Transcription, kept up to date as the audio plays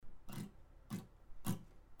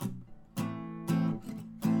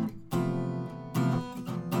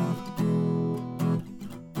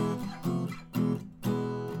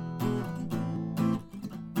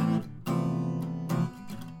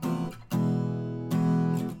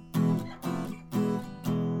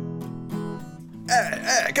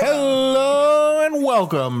Hello and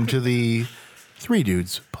welcome to the Three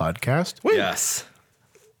Dudes podcast. Yes.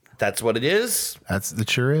 That's what it is. It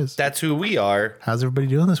sure is. That's who we are. How's everybody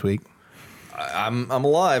doing this week? I'm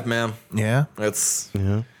alive, man. Yeah. It's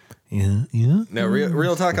Yeah. no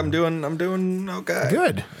real talk. I'm doing okay.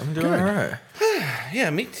 Good. I'm doing all right. Yeah,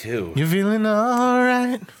 me too. You feeling all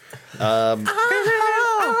right?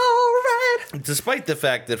 Despite the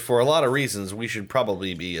fact that for a lot of reasons we should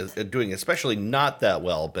probably be doing especially not that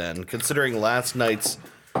well, Ben, considering last night's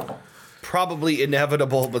probably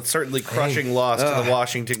inevitable but certainly crushing loss to the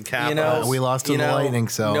Washington Capitals. We lost to the Lightning,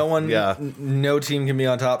 so no one, Yeah. no team can be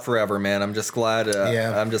on top forever, man. I'm just glad.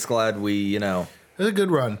 Yeah. I'm just glad we, It was a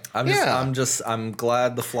good run. I'm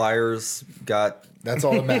glad the Flyers got That's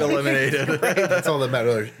all that matters. eliminated. That's all that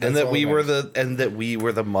matters. and that we were the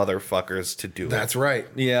motherfuckers to do it. That's right.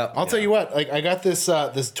 Yeah. I'll tell you what. Like, I got this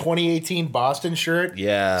 2018 Boston shirt.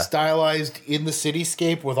 Yeah. Stylized in the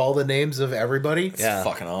cityscape with all the names of everybody. Yeah.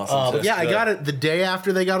 Fucking awesome. Yeah, I got it the day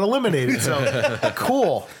after they got eliminated. So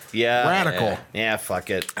cool. Yeah. Radical. Yeah,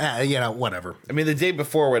 fuck it. Whatever. I mean, the day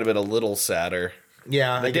before would have been a little sadder.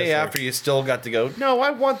 Yeah. The day after, you still got to go, no,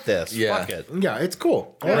 I want this. Yeah. Fuck it. Yeah, it's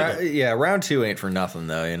cool. Round two ain't for nothing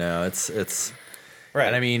though. It's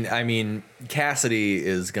Right. And I mean, Cassidy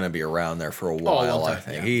is going to be around there for a while. long I time.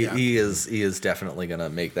 think Yeah, he is definitely going to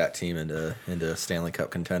make that team into Stanley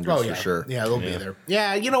Cup contenders Oh, for yeah. sure. Yeah, they'll be there.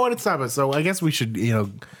 Yeah, you know what? It's time. So I guess we should,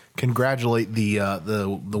 congratulate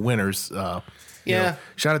the winners. Yeah.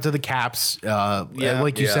 Shout out to the Caps.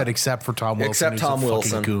 Like you said, except for Tom Wilson. Except who's Tom a fucking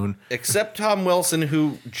Wilson. goon. Except Tom Wilson,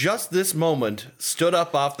 who just this moment stood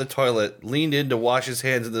up off the toilet, leaned in to wash his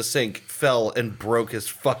hands in the sink, fell, and broke his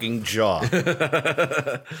fucking jaw.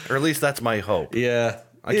 Or at least that's my hope. Yeah.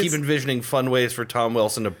 I keep envisioning fun ways for Tom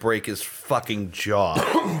Wilson to break his fucking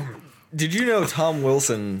jaw. Did you know Tom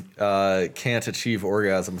Wilson can't achieve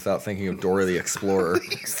orgasm without thinking of Dora the Explorer?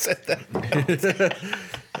 He said that.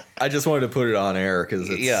 I just wanted to put it on air because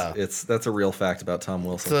Yeah. that's a real fact about Tom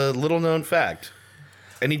Wilson. It's a little known fact.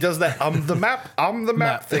 And he does that I'm the map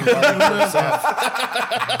thing. while he works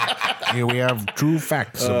off. Here we have true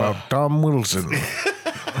facts about Tom Wilson.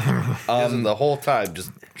 And the whole time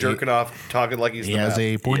just jerking off, talking like he's He the has map.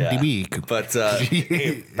 a pointy beak. But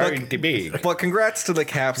Very big. but congrats to the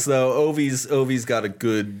Caps though. Ovi's got a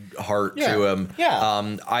good heart to him.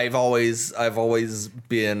 Yeah. I've always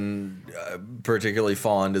been particularly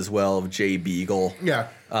fond as well of Jay Beagle. Yeah.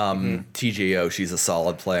 TJO, she's a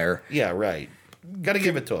solid player. Yeah, right. Got to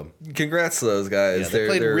give it to him. Congrats to those guys. Yeah, they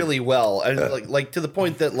played really well, and like to the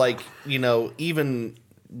point that even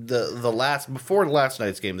before last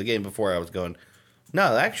night's game, the game before, I was going,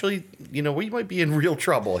 no, actually, we might be in real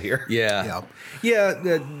trouble here. Yeah.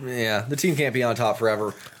 The team can't be on top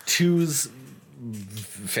forever. Two's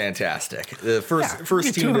fantastic. The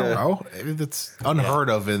first Two team in a to row. That's unheard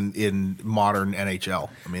of in modern NHL.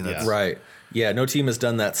 I mean, that's right. Yeah, no team has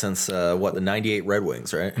done that since the '98 Red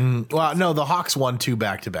Wings, right? Well, no, the Hawks won 2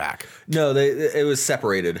 back-to-back. No, it was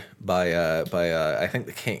separated by I think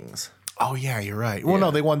the Kings. Oh yeah, you're right. Well,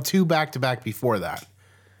 no, they won 2 back-to-back before that.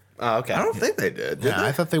 Oh, okay. I don't think they did. Yeah,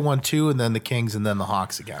 I thought they won 2 and then the Kings and then the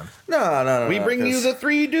Hawks again. No. We bring you the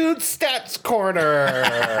Three Dudes Stats Corner.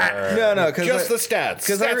 No, because just the stats.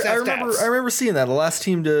 Because Stats, I stats. remember seeing that the last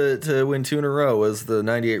team to win 2 in a row was the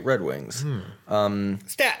 '98 Red Wings.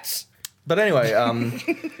 Stats. But anyway,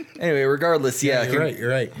 regardless, You're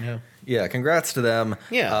right. Yeah. Yeah, congrats to them.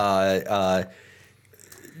 Yeah.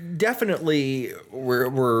 Definitely,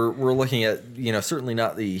 we're looking at certainly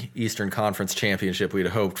not the Eastern Conference Championship we'd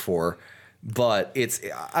hoped for, but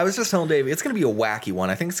I was just telling Dave it's going to be a wacky one.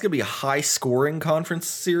 I think it's going to be a high scoring conference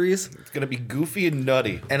series. It's gonna be goofy and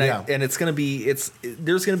nutty. And it's gonna be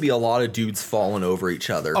there's gonna be a lot of dudes falling over each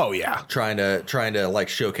other. Oh yeah, trying to like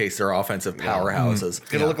showcase their offensive powerhouses. It's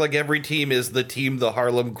gonna look like every team is the team the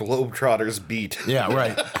Harlem Globetrotters beat. Yeah,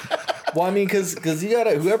 right. Well, I mean, because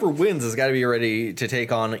whoever wins has got to be ready to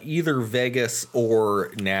take on either Vegas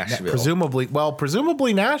or Nashville.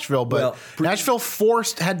 Presumably Nashville, but Nashville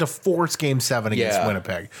had to force Game 7 against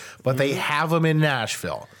Winnipeg, but they have them in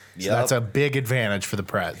Nashville. So that's a big advantage for the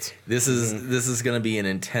Preds. This is going to be an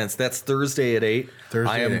intense. That's Thursday at 8.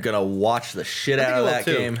 I am going to watch the shit out of that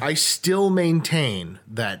game. I still maintain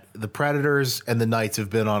that the Predators and the Knights have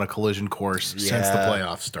been on a collision course since the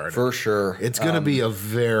playoffs started. For sure, it's going to be a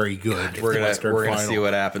very good. We're going to see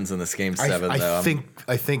what happens in this Game 7. I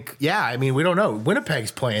think. Yeah, I mean, we don't know.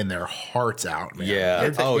 Winnipeg's playing their hearts out, man. Yeah.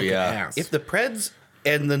 If the Preds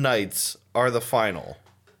and the Knights are the final,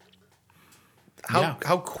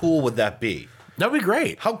 how cool would that be? That'd be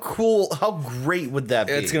great. How cool, how great would that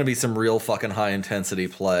be? It's going to be some real fucking high intensity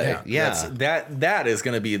play. Yeah. That is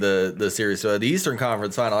going to be the series. So the Eastern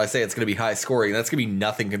Conference final, I say it's going to be high scoring. That's going to be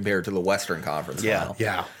nothing compared to the Western Conference final.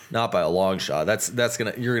 Yeah. Not by a long shot.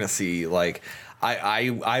 You're going to see like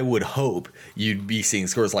I would hope you'd be seeing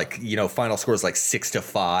scores like, final scores like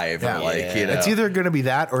 6-5 or like, It's either going to be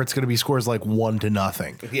that or it's going to be scores like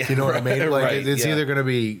 1-0. Yeah. You know what I mean? Like Right, it's yeah. either going to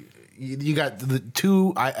be, you got the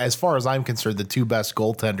two, as far as I'm concerned, the two best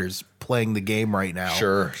goaltenders playing the game right now.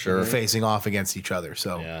 Sure. Facing off against each other.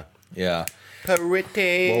 So Yeah.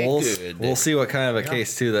 Pretty Well, good. we'll see what kind of a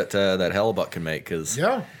case too that Hellebuck can make because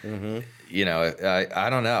yeah. I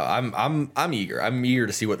don't know. I'm eager. I'm eager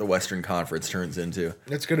to see what the Western Conference turns into.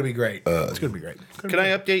 It's going to be great. It's going to be great. Can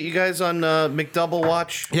I update you guys on McDouble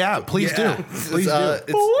Watch? Yeah, please do. Please do.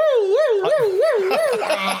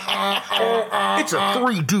 It's a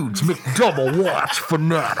three dudes McDouble watch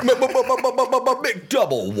fanatic.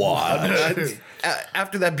 McDouble watch.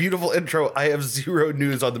 After that beautiful intro, I have zero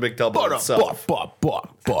news on the McDouble itself.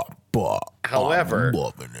 However, I'm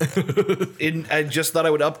loving it. I just thought I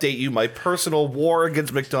would update you. My personal war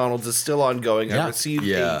against McDonald's is still ongoing. I received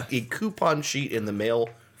a coupon sheet in the mail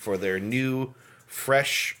for their new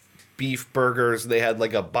fresh beef burgers. They had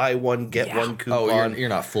like a buy one get one coupon. Oh, you're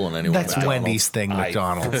not fooling anyone. That's Wendy's thing,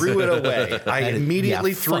 McDonald's. I threw it away. I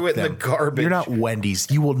immediately threw it in the garbage. You're not Wendy's.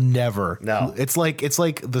 You will never. No. It's like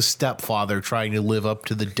the stepfather trying to live up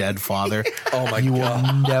to the dead father. Oh my you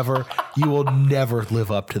God. You will never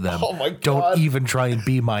live up to them. Oh my God. Don't even try and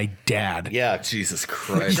be my dad. Yeah, Jesus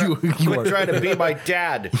Christ. quit trying to be my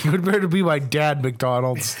dad. You would better be my dad,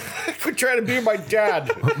 McDonald's. Quit trying to be my dad.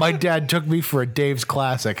 My dad took me for a Dave's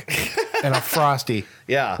Classic and a Frosty.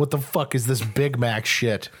 Yeah. What the fuck is this Big Mac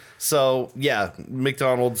shit? So, yeah,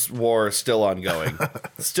 McDonald's war is still ongoing.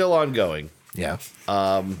 Still ongoing. Yeah.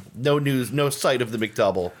 No news, no sight of the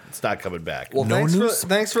McDouble. It's not coming back. Well, No thanks news? for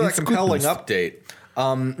that It's compelling good news. update.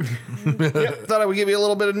 Thought I would give you a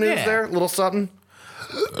little bit of news Yeah. there, a little something.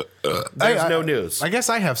 There's no news. I guess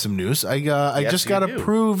I have some news. I Yes, just you got do.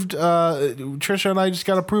 approved. Trisha and I just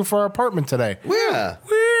got approved for our apartment today. Yeah.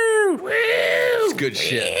 Woo! It's good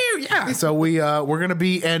shit. Yeah. So we're gonna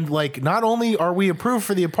be, and like, not only are we approved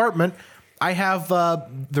for the apartment, I have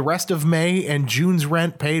the rest of May and June's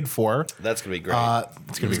rent paid for. That's going to be great.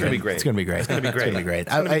 It's gonna be great. It's gonna be great. It's gonna be great. It's gonna be great.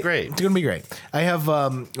 It's gonna be great. It's gonna be great. I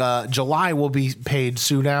have July will be paid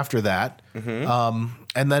soon after that.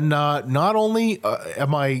 And then not only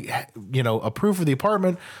am I, approved for the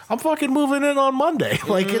apartment, I'm fucking moving in on Monday.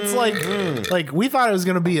 Like it's like we thought it was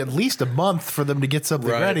going to be at least a month for them to get something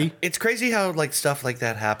ready. It's crazy how like stuff like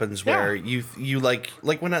that happens where you like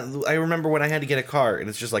when I remember when I had to get a car and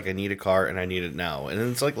it's just like I need a car and I need it now, and then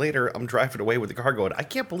it's like later I'm driving away with the car going, I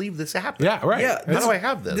can't believe this happened. Yeah, right. Yeah, How do I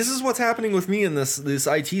have this? This is what's happening with me in this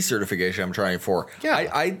IT certification I'm trying for. Yeah.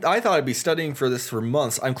 I thought I'd be studying for this for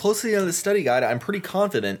months. I'm close to the end of the study guide. I'm pretty confident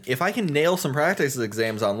if I can nail some practice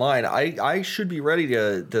exams online, I should be ready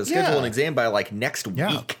to schedule an exam by like next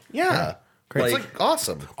week. Yeah. Great. It's like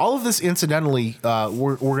awesome. All of this, incidentally,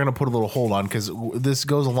 we're going to put a little hold on because this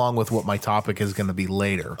goes along with what my topic is going to be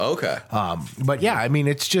later. Okay. But yeah, I mean,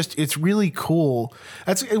 it's really cool.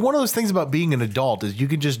 That's one of those things about being an adult is you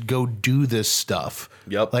can just go do this stuff.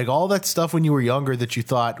 Yep. Like all that stuff when you were younger that you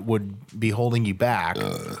thought would be holding you back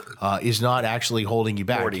is not actually holding you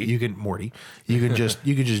back. Morty. You can just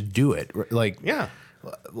do it. Like Yeah.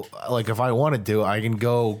 Like if I wanted to, I can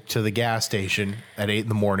go to the gas station at 8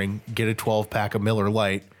 a.m, get a 12-pack of Miller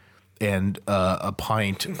Lite and a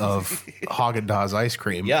pint of Haagen-Dazs ice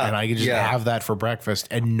cream, Yeah. and I can just have that for breakfast,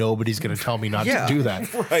 and nobody's going to tell me not to do that.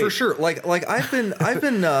 For sure. Like I've been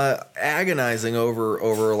agonizing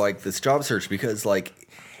over like this job search because like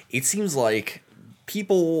it seems like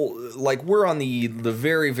people like we're on the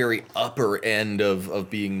very, very upper end of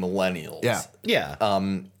being millennials. Yeah. Yeah.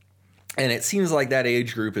 And it seems like that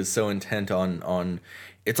age group is so intent on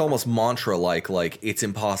it's almost mantra like it's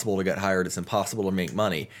impossible to get hired, it's impossible to make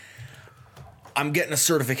money. I'm getting a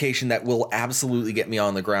certification that will absolutely get me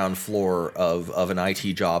on the ground floor of an IT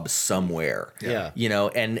job somewhere. Yeah.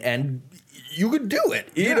 And you could do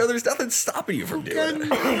it. There's nothing stopping you from doing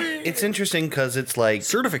it. It's interesting because it's like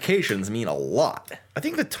Certifications mean a lot. I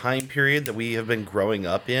think the time period that we have been growing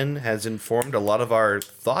up in has informed a lot of our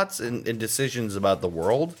thoughts and decisions about the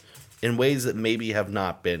world in ways that maybe have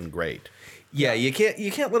not been great. Yeah, you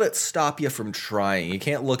can't let it stop you from trying. You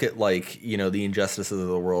can't look at the injustices of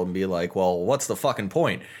the world and be like, well, what's the fucking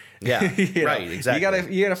point? Yeah, right,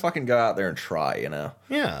 exactly. You gotta fucking go out there and try.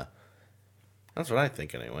 Yeah, that's what I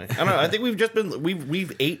think anyway. I don't know. I think we've just been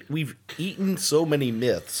we've eaten so many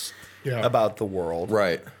myths about the world,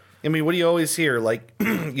 Right. I mean, what do you always hear? Like,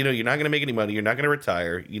 you know, you're not going to make any money. You're not going to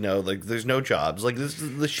retire. You know, like, there's no jobs. Like, this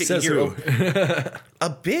is the shit Says you who? hear. A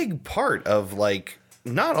big part of, like,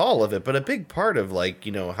 not all of it, but a big part of, like,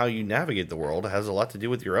 you know, how you navigate the world has a lot to do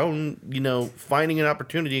with your own, you know, finding an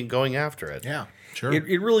opportunity and going after it. Yeah, sure.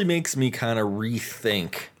 It really makes me kind of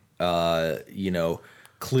rethink, you know,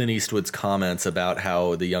 Clint Eastwood's comments about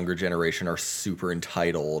how the younger generation are super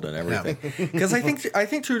entitled and everything. Because I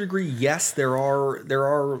think to a degree, yes, there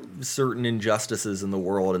are certain injustices in the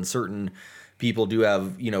world, and certain people do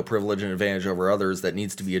have, you know, privilege and advantage over others that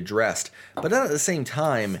needs to be addressed. But then at the same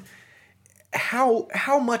time,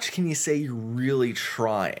 how much can you say you're really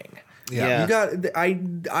trying? Yeah. You got.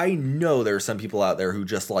 I know there are some people out there who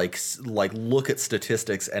just like look at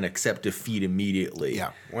statistics and accept defeat immediately.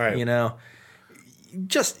 Yeah. Right. You know,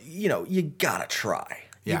 just, you know, you gotta try.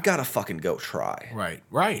 Yeah. You gotta fucking go try.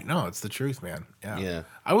 Right. No, it's the truth, man. Yeah. Yeah.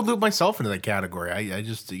 I would loop myself into that category. I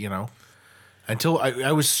just, you know, until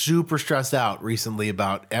I was super stressed out recently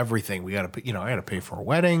about everything. We got to, you know, I got to pay for a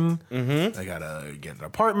wedding. Mm-hmm. I got to get an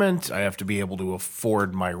apartment. I have to be able to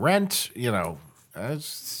afford my rent. You know, I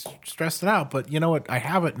was stressed it out. But you know what? I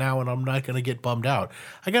have it now, and I'm not going to get bummed out.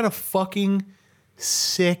 I got a fucking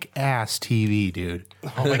sick ass TV, dude.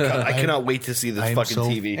 Oh my God. I cannot wait to see this I'm fucking so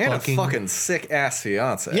TV. And Fucking- a fucking sick ass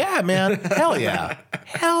fiance. Yeah, man. Hell yeah.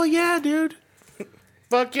 Hell yeah, dude.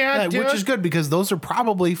 Fuck yeah, dude. Which is good, because those are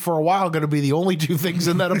probably for a while going to be the only two things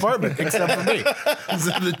in that apartment, except for me. It's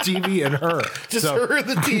the TV and her. Just So- her,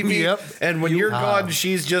 the TV. Yep. And when you're gone,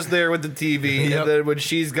 she's just there with the TV. Yep. And then when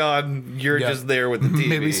she's gone, you're Yep. just there with the TV.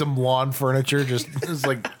 Maybe some lawn furniture, just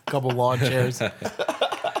like a couple lawn chairs.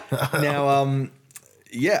 Now,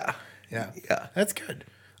 yeah. Yeah. Yeah. That's good.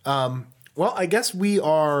 Well, I guess we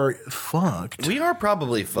are fucked. We are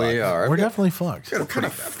probably fucked. We are. We're definitely fucked.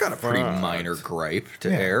 I've got a pretty minor gripe to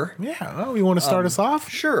Yeah. air. Yeah. Oh, you want to start us off?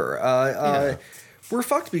 Sure. We're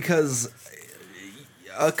fucked because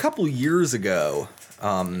a couple years ago,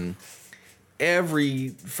 every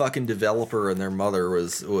fucking developer and their mother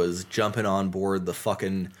was jumping on board the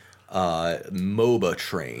fucking MOBA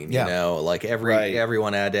train. Yeah. You know, like Right.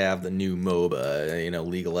 everyone had to have the new MOBA. You know,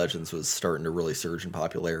 League of Legends was starting to really surge in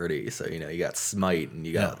popularity. So, you know, you got Smite and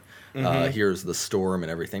you got Here's the Storm and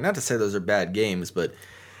everything. Not to say those are bad games, but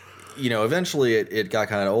you know, eventually it got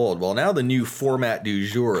kind of old. Well, now the new format du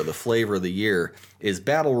jour, the flavor of the year, is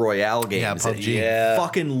Battle Royale games. Yeah, And PUBG. Yeah.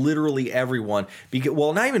 Fucking literally everyone.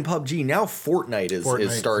 Well, not even PUBG. Now Fortnite is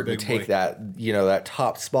Fortnite's starting the to big take boy. that, you know, that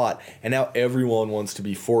top spot. And now everyone wants to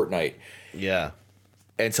be Fortnite. Yeah.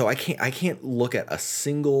 And so I can't look at a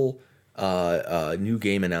single new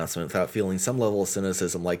game announcement without feeling some level of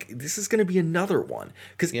cynicism. Like, this is going to be another one,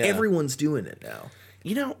 because Yeah. everyone's doing it now.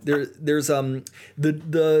 You know, There's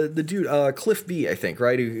the dude Cliff B, I think,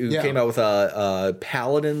 right, who Yeah. came out with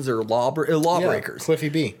Paladins or Lawbreakers. Cliffy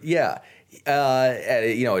B. Yeah. And,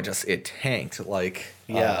 you know, it tanked. Like,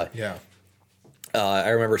 Yeah. Yeah. I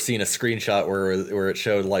remember seeing a screenshot where it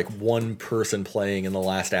showed like one person playing in the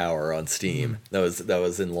last hour on Steam. That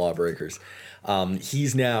was in Lawbreakers.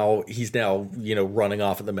 He's now you know, running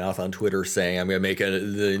off at the mouth on Twitter saying, I'm gonna make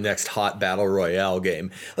the next hot battle royale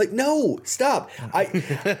game. Like, no, stop. I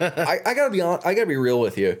gotta be I gotta be real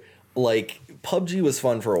with you. Like, PUBG was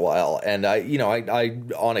fun for a while, and I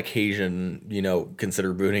on occasion, you know,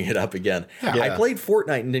 consider booting it up again. Yeah. I played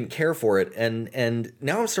Fortnite and didn't care for it, and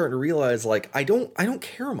now I'm starting to realize, like, I don't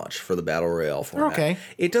care much for the battle royale format. Okay.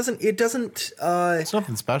 It doesn't It's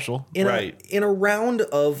nothing special. Right. in a round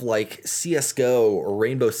of like CS:GO or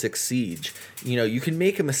Rainbow Six Siege, you know, you can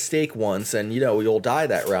make a mistake once and, you know, you'll die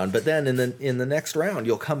that round, but then in the next round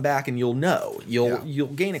you'll come back and you'll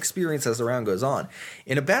gain experience as the round goes on.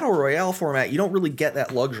 In a battle royale format, you don't really get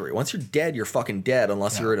that luxury. Once you're dead, you're fucking dead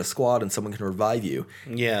unless you're in a squad and someone can revive you.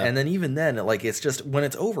 Yeah. And then even then, like, it's just, when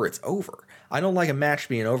it's over, it's over. I don't like a match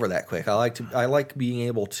being over that quick. I like being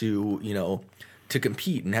able to, you know, to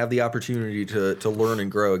compete and have the opportunity to learn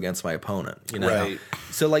and grow against my opponent. You know? Right.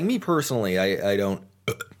 So, like, me personally, I don't,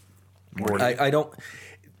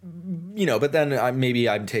 you know, but then maybe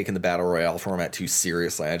I'm taking the battle royale format too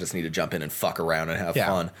seriously. I just need to jump in and fuck around and have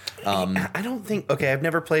fun. I don't think. Okay, I've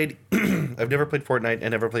never played. I've never played Fortnite. I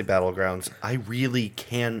never played Battlegrounds. I really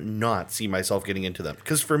cannot see myself getting into them,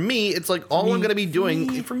 because for me, it's like all I'm going to be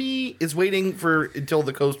doing for me is waiting until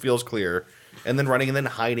the coast feels clear, and then running and then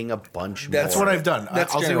hiding a bunch. That's more. what I've done.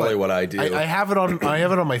 That's I'll tell you generally what I do. I have it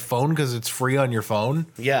on my phone because it's free on your phone.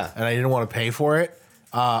 Yeah. And I didn't want to pay for it.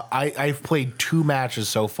 I've played 2 matches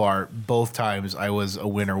so far. Both times I was a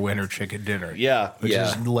winner chicken dinner. Yeah. Which Yeah.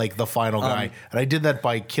 is like the final guy. And I did that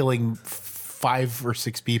by killing 5 or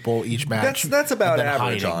 6 people each match. That's about and then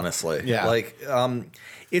average, hiding. honestly. Yeah. Like,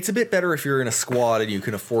 it's a bit better if you're in a squad and you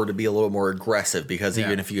can afford to be a little more aggressive because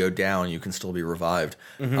even if you go down, you can still be revived.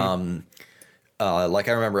 Like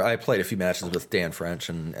I remember, I played a few matches with Dan French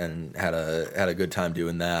and had a good time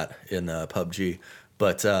doing that in PUBG.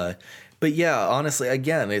 But yeah, honestly,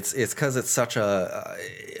 again, it's because it's such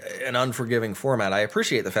an unforgiving format. I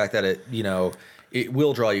appreciate the fact that it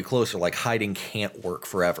will draw you closer. Like hiding can't work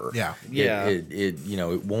forever. Yeah.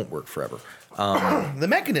 It won't work forever. The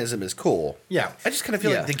mechanism is cool. Yeah. I just kind of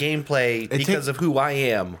feel Yeah. like the gameplay, because of who I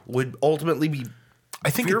am, would ultimately be I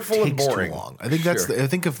think fearful it and takes boring. too long. I think that's. I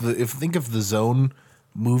think if the zone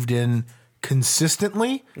moved in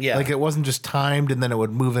consistently, Yeah. like it wasn't just timed and then it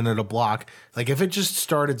would move in at a block. Like if it just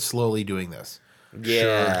started slowly doing this,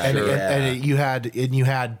 Yeah. and you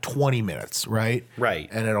had 20 minutes, right? Right.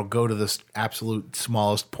 And it'll go to this absolute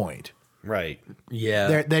smallest point. Right.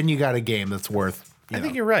 Yeah. Then you got a game that's worth. I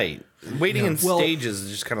think you're right. Waiting in Well- stages is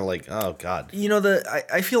just kind of like, oh, God.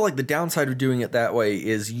 I feel like the downside of doing it that way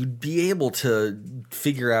is you'd be able to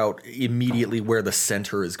figure out immediately where the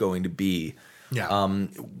center is going to be. Yeah.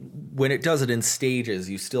 When it does it in stages,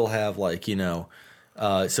 you still have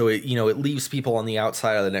so it leaves people on the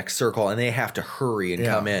outside of the next circle and they have to hurry and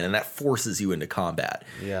come in, and that forces you into combat.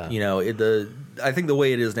 Yeah. I think the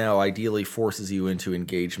way it is now ideally forces you into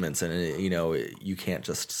engagements, and you can't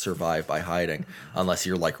just survive by hiding unless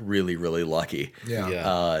you're like really, really lucky.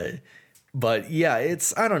 Yeah. But yeah,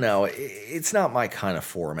 I don't know. It's not my kind of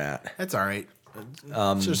format. That's all right.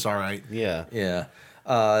 It's just all right. Yeah. Yeah.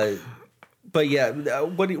 But yeah,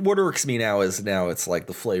 what irks me now is it's like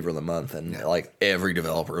the flavor of the month, and like every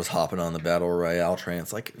developer is hopping on the battle royale train.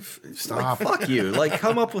 It's like, Stop. fuck you! Like,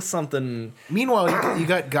 come up with something. Meanwhile, you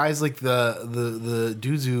got guys like the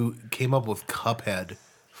dudes who came up with Cuphead,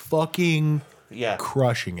 fucking Yeah.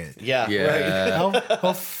 crushing it. Yeah. Yeah. Right.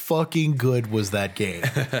 How fucking good was that game?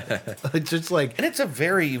 It's just like And it's a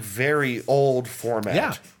very, very old format.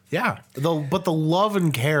 yeah. But the love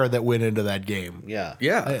and care that went into that game. Yeah.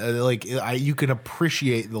 Yeah. You can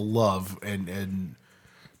appreciate the love and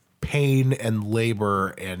pain and labor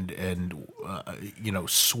and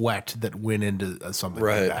sweat that went into something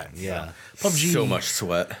Right. like that. Yeah. PUBG. So much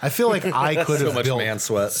sweat. I feel like I could have So much built. man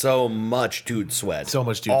sweat. So much dude sweat. So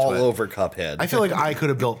much dude all sweat. over Cuphead. I feel like I could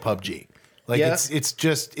have built PUBG. Like Yeah.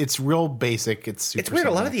 it's real basic. It's super it's weird.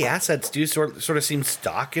 A lot of simple, the assets do sort of seem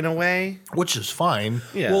stock in a way. which is fine.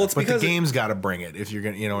 Yeah. Well, it's But the because game's got to bring it if you're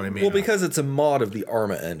gonna, you know what I mean? well, because it's a mod of the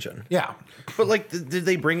Arma engine. yeah, But like, did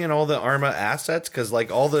they bring in all the Arma assets? Because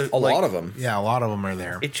like all the A lot of them. yeah, a lot of them are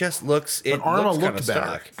there. it just looks. It But Arma looks looked kinda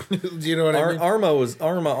better. stock. Do you know what I mean?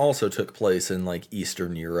 Arma also took place in like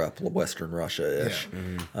Eastern Europe, Western Russia ish.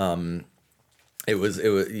 It was a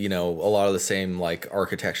lot of the same like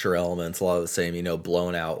architecture elements, a lot of the same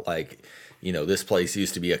blown out like this place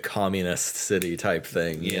used to be a communist city type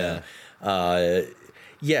thing. Yeah.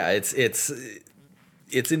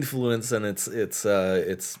 Its influence and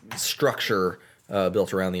its structure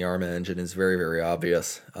built around the Arma engine is very, very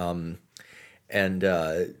obvious.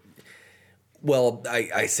 Well,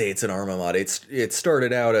 I say it's an Arma mod. It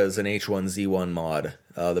started out as an H1Z1 mod,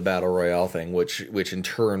 the Battle Royale thing, which in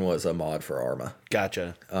turn was a mod for Arma.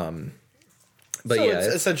 Gotcha. But So yeah, it's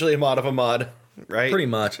it's essentially a mod of a mod, right? pretty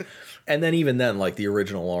much. And then even then, like the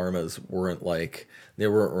original Armas weren't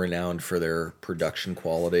renowned for their production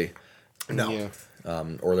quality. No, Yeah.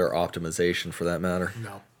 Or their optimization for that matter.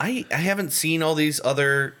 no. I haven't seen all these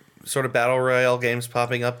other sort of battle royale games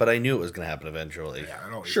popping up, but I knew it was going to happen eventually. Yeah, I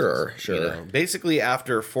don't Sure. You know, basically,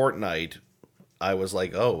 after Fortnite, I was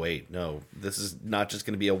like, oh, wait, no, this is not just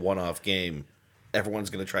going to be a one-off game. Everyone's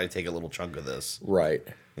going to try to take a little chunk of this. Right.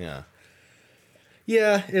 Yeah.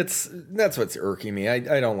 Yeah, that's what's irking me.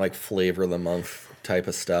 I don't like flavor of the month type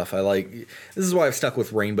of stuff. This is why I've stuck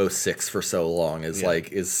with Rainbow Six for so long. Is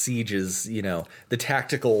Siege is, the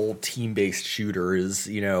tactical team-based shooter is,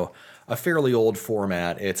 a fairly old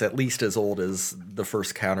format. It's at least as old as the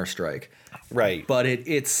first Counter-Strike. Right. But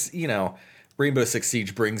it's Rainbow Six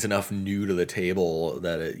Siege brings enough new to the table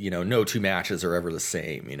that no two matches are ever the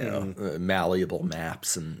same. Malleable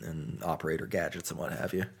maps and operator gadgets and what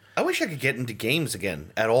have you. I wish I could get into games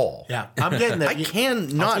again at all. Yeah, I'm getting that. I can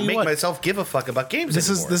I'll not tell you make what. myself give a fuck about games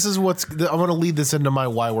anymore. This is what's. I'm going to lead this into my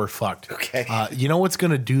why we're fucked. Okay. You know what's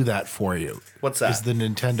going to do that for you? What's that? Is the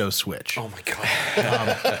Nintendo Switch. Oh my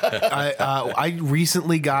god. I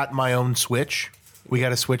recently got my own Switch. We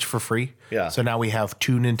got a Switch for free. Yeah. So now we have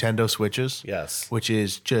 2 Nintendo Switches. Yes. Which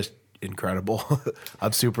is just incredible.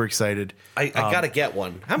 I'm super excited. I gotta get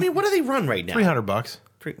one. What do they run right now? $300.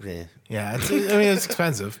 Eh. Yeah, it's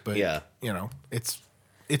expensive, but Yeah. it's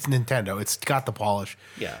it's Nintendo. It's got the polish.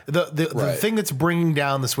 Yeah. The Right. thing that's bringing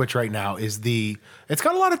down the Switch right now is it's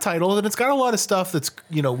got a lot of titles and it's got a lot of stuff that's,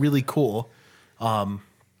 really cool.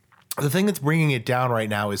 The thing that's bringing it down right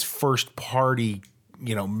now is first party,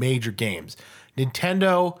 major games.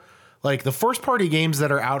 Nintendo, like the first party games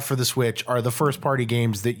that are out for the Switch are the first party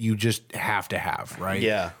games that you just have to have, right?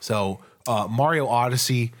 Yeah. So Mario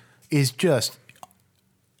Odyssey is just,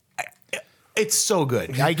 it's so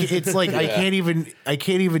good. It's like I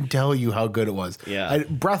can't even tell you how good it was. Yeah.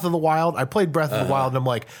 Breath of the Wild. I played Breath of the Wild, and I'm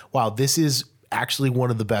like, wow, this is actually one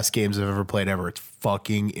of the best games I've ever played ever. It's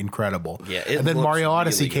fucking incredible. Yeah, it and then looks Mario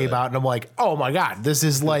Odyssey really came good. out, and I'm like, oh my god, this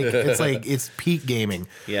is like it's peak gaming.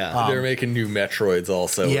 Yeah. They're making new Metroids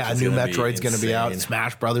also. Yeah, which is new gonna be Metroid's going to be out. insane.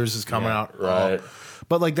 Smash Brothers is coming out. right.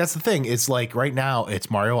 But like that's the thing. It's like right now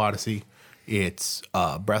it's Mario Odyssey. It's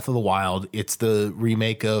Breath of the Wild. It's the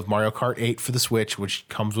remake of Mario Kart 8 for the Switch, which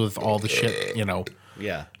comes with all the shit,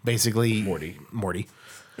 Yeah. basically Morty.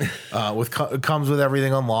 Comes with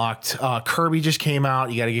everything unlocked. Kirby just came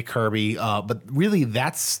out. You got to get Kirby. But really,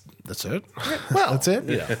 that's it. Well, That's it.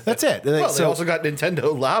 yeah. That's it. Well, they also got Nintendo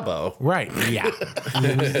Labo. right. Yeah.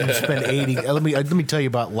 you spend 80. Let me tell you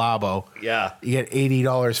about Labo. Yeah. You get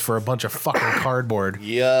 $80 for a bunch of fucking cardboard.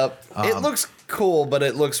 Yep. It looks cool, but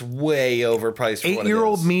it looks way overpriced for what it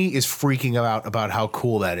 8-year-old is. me is freaking out about how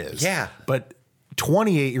cool that is. Yeah. But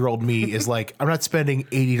 28-year-old me is like, I'm not spending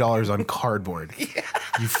 $80 on cardboard.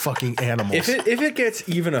 You fucking animals. If it gets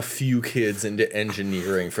even a few kids into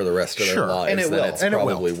engineering for the rest of Sure. their lives, And it then will. it's And it will.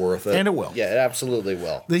 probably worth it. And it will. Yeah, it absolutely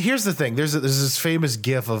will. Here's the thing. There's this famous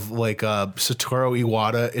gif of like Satoru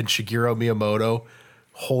Iwata and Shigeru Miyamoto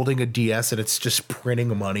holding a DS and it's just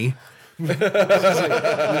printing money. like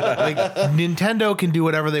Nintendo can do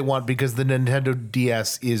whatever they want because the Nintendo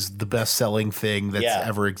DS is the best selling thing that's Yeah.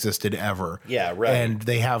 ever existed ever. Yeah, right. And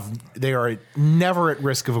they are never at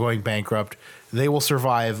risk of going bankrupt. They will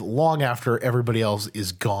survive long after everybody else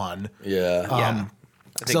is gone. Yeah. Yeah.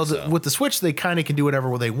 I think so. With the Switch, they kind of can do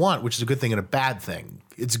whatever they want, which is a good thing and a bad thing.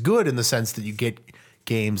 It's good in the sense that you get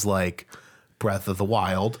games like Breath of the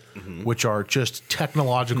Wild, which are just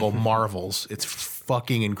technological marvels. It's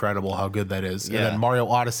fucking incredible how good that is. Yeah. And then Mario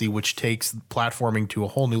Odyssey, which takes platforming to a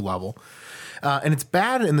whole new level. And it's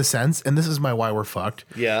bad in the sense, and this is why we're fucked.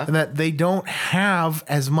 Yeah. And that they don't have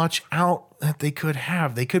as much out that they could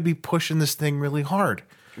have. They could be pushing this thing really hard.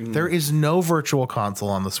 There is no virtual console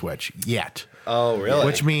on the Switch yet. Oh, really?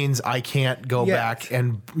 Which means I can't go back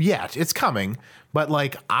and it's coming. But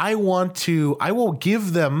like I will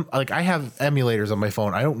give them, like I have emulators on my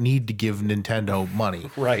phone. I don't need to give Nintendo money.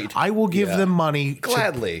 Right. I will give them money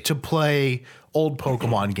Gladly. to play old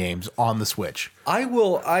Pokemon games on the Switch. I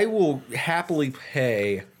will happily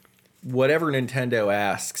pay whatever Nintendo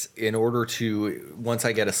asks in order to, once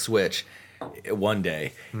I get a Switch one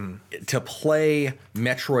day, to play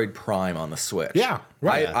Metroid Prime on the Switch. Yeah,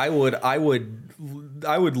 right. I would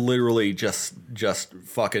literally just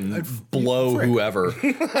fucking blow whoever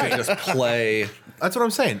to just play That's what I'm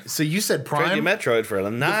saying. So you said Trade Prime. you Metroid for a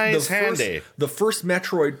nice handy. The first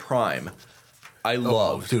Metroid Prime I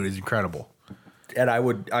loved, Dude, it's incredible. and I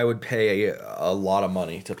would pay a lot of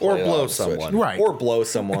money to play Or it blow on the Switch. someone. Right. Or blow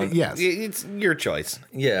someone. Yes. It's your choice.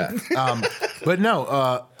 Yeah. But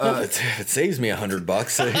no, If it saves me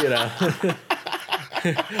 $100, you know.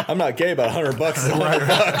 I'm not gay, but $100 is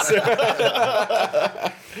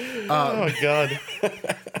 $100. Oh, God.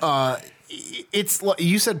 it's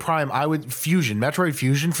you said Prime. I would Metroid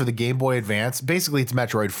Fusion for the Game Boy Advance. Basically, it's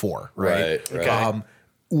Metroid 4, right? Right.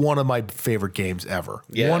 One of my favorite games ever.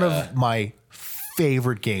 Yeah. One of my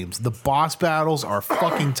favorite games. The boss battles are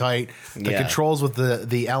fucking tight. The Yeah. controls with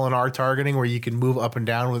the LNR targeting, where you can move up and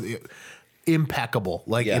down with impeccable,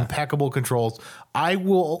 impeccable controls. I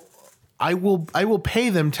will pay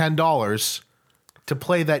them $10 to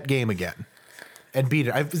play that game again and beat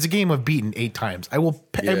it. It's a game I've beaten 8 times. I will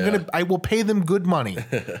pay them good money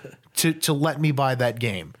to let me buy that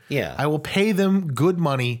game. Yeah. I will pay them good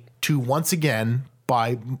money to once again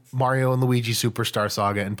buy Mario and Luigi Superstar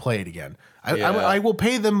Saga and play it again. I will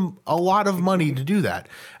pay them a lot of money to do that,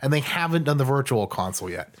 and they haven't done the virtual console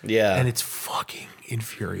yet. Yeah. And it's fucking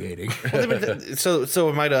infuriating. So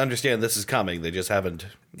am I to understand this is coming? They just haven't.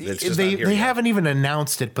 It's just they not here they yet. haven't even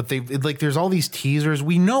announced it, but there's all these teasers.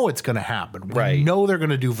 We know it's going to happen. We Right. know they're going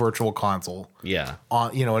to do virtual console. Yeah.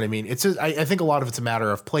 You know what I mean? It's just, I think a lot of it's a matter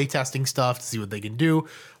of play testing stuff to see what they can do.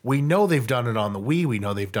 We know they've done it on the Wii. We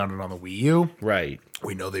know they've done it on the Wii U. Right.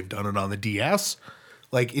 We know they've done it on the DS.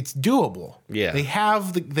 Like, it's doable. Yeah. They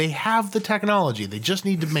have the technology. They just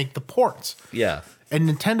need to make the ports. Yeah. And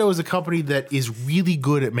Nintendo is a company that is really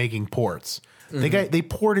good at making ports. They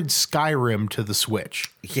ported Skyrim to the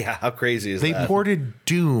Switch. Yeah, how crazy is They that? ported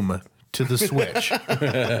Doom to the Switch,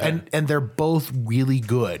 and they're both really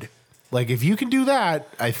good. Like, if you can do that,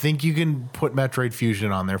 I think you can put Metroid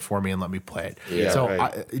Fusion on there for me and let me play it. Yeah, so,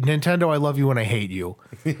 right. Nintendo, I love you and I hate you.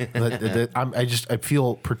 I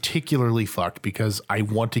feel particularly fucked because I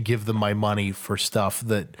want to give them my money for stuff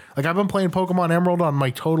that, like, I've been playing Pokemon Emerald on my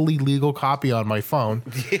totally legal copy on my phone.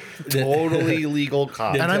 Totally legal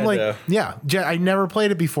copy. And I'm like, yeah, I never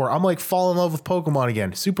played it before. I'm like, fall in love with Pokemon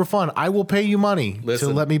again. Super fun. I will pay you money to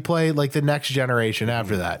let me play like the next generation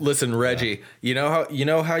after that. Listen, Reggie, you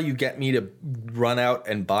know how you get me to run out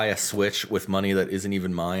and buy a Switch with money that isn't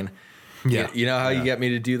even mine? Yeah. You know how you get me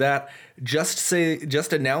to do that? Just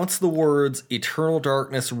announce the words Eternal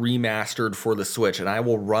Darkness Remastered for the Switch, and I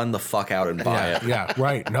will run the fuck out and buy it. Yeah,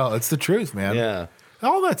 right. No, it's the truth, man. Yeah.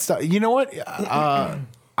 All that stuff. You know what? Oh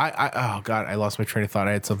God, I lost my train of thought.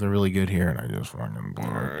 I had something really good here, and I just fucking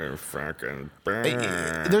blew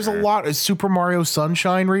it. There's a lot of Super Mario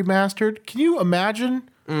Sunshine remastered. Can you imagine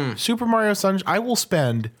Super Mario Sunshine? I will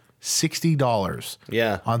spend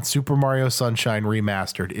 $60 on Super Mario Sunshine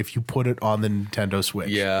remastered if you put it on the Nintendo Switch.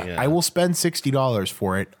 Yeah. I will spend $60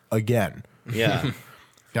 for it again. Yeah.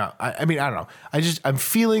 Yeah, I mean, I don't know. I'm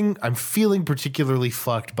feeling particularly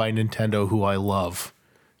fucked by Nintendo, who I love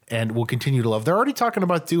and will continue to love. They're already talking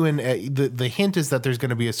about doing the hint is that there's going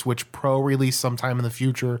to be a Switch Pro release sometime in the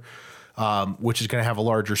future, which is going to have a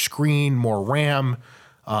larger screen, more RAM.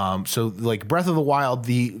 So like Breath of the Wild,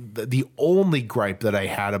 the only gripe that I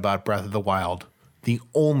had about Breath of the Wild, the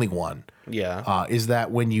only one, is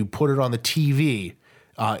that when you put it on the TV,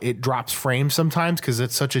 it drops frames sometimes because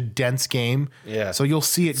it's such a dense game. Yeah. So you'll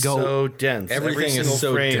see it go so dense. Everything is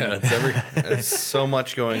so dense. There's so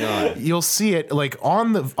much going on. You'll see it like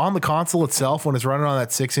on the console itself when it's running on that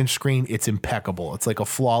 6-inch screen. It's impeccable. It's like a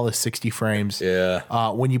flawless 60 frames.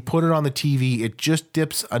 Yeah. When you put it on the TV, it just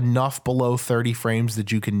dips enough below 30 frames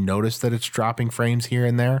that you can notice that it's dropping frames here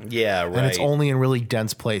and there. Yeah, right. And it's only in really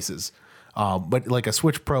dense places. But like a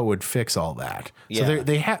Switch Pro would fix all that. Yeah. So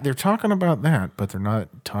they're talking about that, but they're not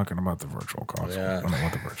talking about the virtual console. Yeah. I don't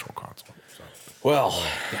want the virtual console. So. Well,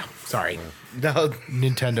 Yeah, sorry. No,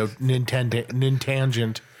 Nintendo,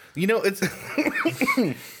 Nintangent. you know, it's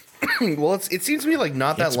well, it seems to me like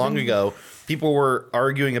not that long ago, people were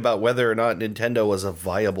arguing about whether or not Nintendo was a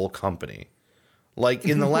viable company. Like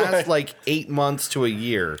in the last like 8 months to a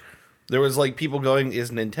year, there was like people going,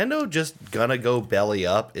 "Is Nintendo just gonna go belly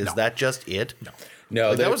up? Is that just it?" no,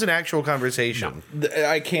 Like, that was an actual conversation.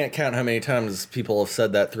 I can't count how many times people have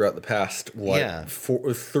said that throughout the past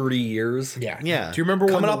 30 years. Yeah. Yeah. Do you remember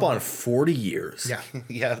Coming when up on 40 years. Yeah.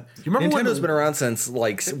 Yeah. Do you remember Nintendo's when been around since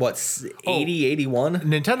like what 80, 81?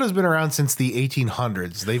 Nintendo's been around since the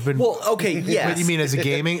 1800s. They've been. Well, okay, What yes. do you mean as a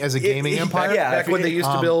gaming empire? yeah. Back when they used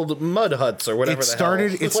to build mud huts or whatever. It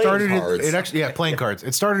started. The It Playing started. cards. It actually. Yeah, playing cards.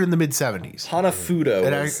 It started in the mid 70s. Hanafuda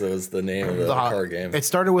And was the name of the card game. It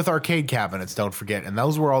started with arcade cabinets. Don't forget, and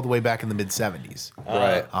those were all the way back in the mid 70s.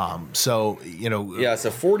 Right. So you know. Yeah,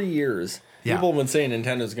 so 40 years. Yeah. People have been saying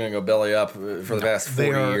Nintendo's going to go belly up for the past 40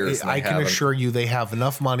 years. I can assure you, they have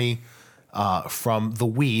enough money from the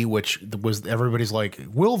Wii, which was everybody's like,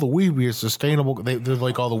 will the Wii be a sustainable? They're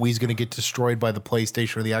like, oh, the Wii's going to get destroyed by the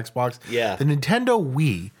PlayStation or the Xbox. Yeah. The Nintendo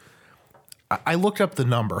Wii. I looked up the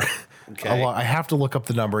number. Okay. I have to look up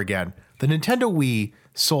the number again. The Nintendo Wii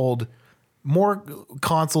sold more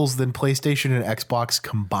consoles than PlayStation and Xbox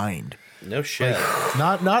combined. No shit.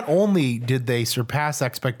 Not only did they surpass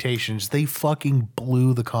expectations, they fucking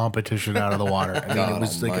blew the competition out of the water. I mean, God it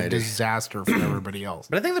was like a almighty. disaster for everybody else.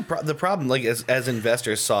 But I think the problem, like as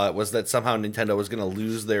investors saw it, was that somehow Nintendo was going to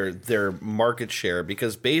lose their market share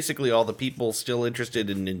because basically all the people still interested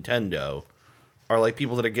in Nintendo are like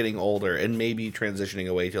people that are getting older and maybe transitioning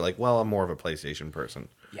away to like, well, I'm more of a PlayStation person.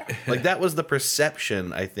 Yeah. Like that was the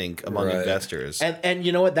perception, I think, among Right. investors. And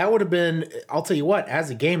you know what? That would have been, I'll tell you what, as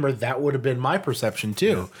a gamer, that would have been my perception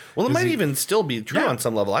too. Well, it might even still be true Yeah. on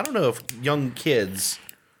some level. I don't know if young kids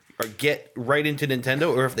get right into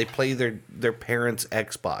Nintendo or if they play their parents'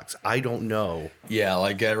 Xbox. I don't know. Yeah,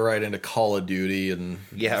 like get right into Call of Duty and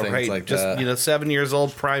Yeah, things right. like Just that. 7 years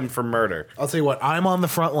old, primed for murder. I'll tell you what, I'm on the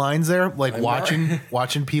front lines there, like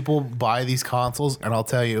watching people buy these consoles, and I'll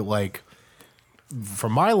tell you, like,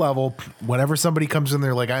 from my level, whenever somebody comes in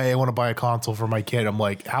there like, hey, I want to buy a console for my kid, I'm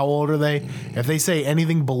like, how old are they? If they say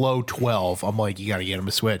anything below 12, I'm like, you got to get them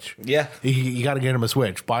a Switch. Yeah. You got to get them a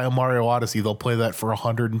Switch. Buy a Mario Odyssey. They'll play that for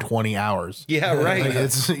 120 hours. Yeah, right. Like,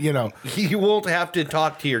 it's, you know. You won't have to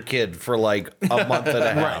talk to your kid for like a month and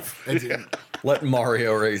a half. Let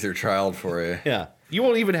Mario raise your child for you. Yeah. You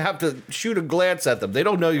won't even have to shoot a glance at them. They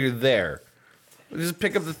don't know you're there. They just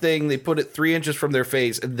pick up the thing, they put it 3 inches from their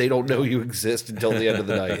face, and they don't know you exist until the end of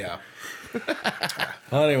the night. Yeah.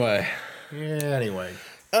 Anyway. Yeah. Anyway.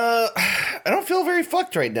 I don't feel very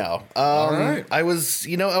fucked right now. All right. I was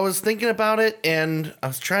thinking about it, and I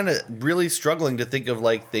was really struggling to think of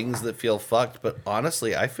like things that feel fucked. But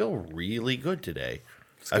honestly, I feel really good today.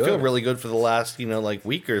 I feel good. really good for the last like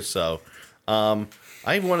week or so.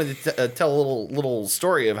 I wanted to tell a little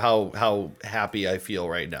story of how happy I feel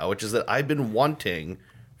right now, which is that I've been wanting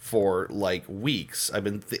for like weeks. I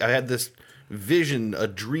had this vision, a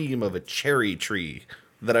dream of a cherry tree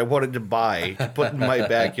that I wanted to buy to put in my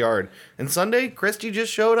backyard. And Sunday, Christy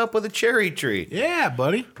just showed up with a cherry tree. Yeah,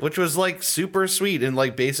 buddy. Which was like super sweet and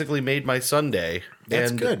like basically made my Sunday.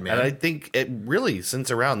 That's good, man. And I think it really,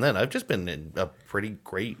 since around then, I've just been in a pretty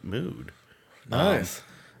great mood. Nice.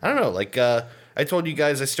 I don't know, like I told you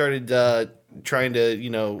guys I started trying to,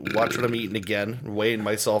 watch what I'm eating again, weighing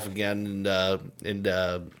myself again, and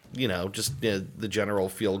just the general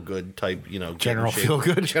feel good type, General Feel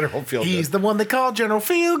Good. General Feel He's Good. the one they call General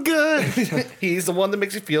Feel Good. He's the one that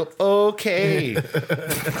makes you feel okay.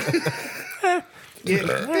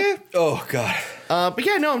 Yeah. Oh, God. But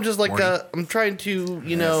yeah, no, I'm just like I'm trying to,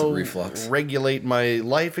 some reflux. regulate my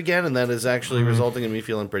life again, and that is actually resulting in me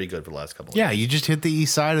feeling pretty good for the last couple of Yeah, you just hit the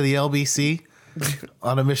east side of the LBC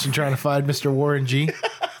on a mission trying to find Mr. Warren G.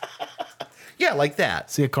 Yeah, like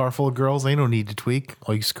that. See a car full of girls, they don't need to tweak.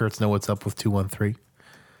 All you skirts know what's up with 213.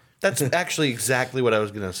 That's actually exactly what I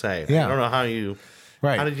was gonna say. Yeah. I don't know how you.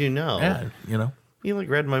 Right. How did you know? Yeah, You like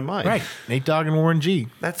read my mind. Right. Nate Dogg and Warren G.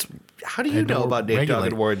 That's how do you And know to about Nate Dogg regulate.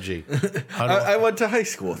 and Warren G? I went to high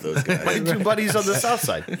school with those guys. My two buddies on the south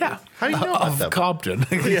side. Yeah. How do you know about Of them? Compton.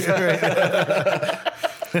 How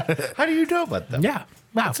do you know about them? Yeah.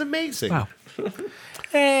 Wow. That's amazing. Wow.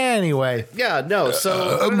 Anyway. Yeah, no, so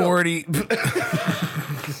I don't know. Morty.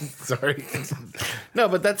 Sorry. No,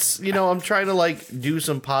 but that's I'm trying to like do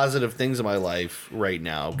some positive things in my life right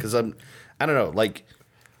now because I don't know, like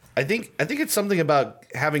I think it's something about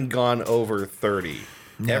having gone over 30.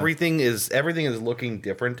 Yeah. Everything is looking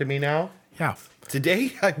different to me now. Yeah.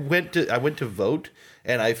 Today I went to vote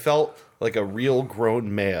and I felt like a real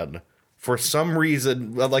grown man. For some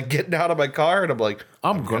reason, I'm like getting out of my car and I'm like,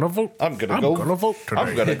 I'm gonna vote. I'm gonna I'm go gonna vote tonight.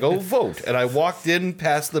 I'm gonna go vote. And I walked in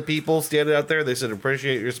past the people standing out there. They said,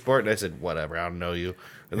 appreciate your support. And I said, whatever, I don't know you.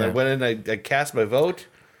 And then I Yeah. went in, I cast my vote.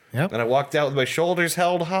 Yep. And I walked out with my shoulders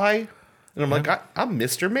held high. And I'm like, I'm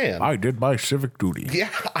Mr. Man. I did my civic duty. Yeah,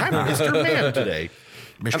 I'm Mr. Man today.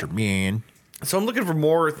 Mr. Man. So I'm looking for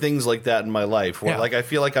more things like that in my life where Yeah. like I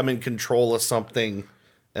feel like I'm in control of something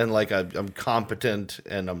and like I'm competent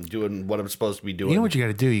and I'm doing what I'm supposed to be doing. You know what you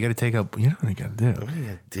gotta do? You gotta take up you know what you gotta do? What do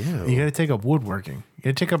you do? You gotta take up woodworking. You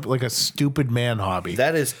gotta take up like a stupid man hobby.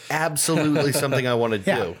 That is absolutely something I want to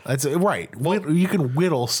yeah. do. That's right. You can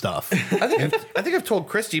whittle stuff. I think I've told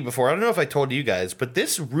Christy before. I don't know if I told you guys, but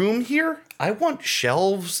this room here, I want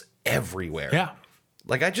shelves everywhere. Yeah.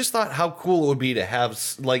 Like I just thought how cool it would be to have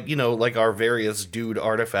like like our various dude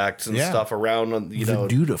artifacts and Yeah. stuff around The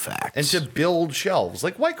dude facts. and to build shelves.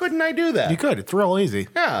 Like why couldn't I do that? You could. It's real easy.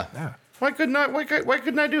 Yeah. Yeah. Why couldn't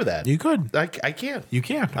I do that? You could. I can't. You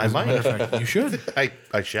can. I As a might. matter of fact, you should.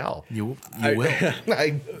 I shall. You will.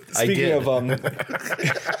 I Speaking did.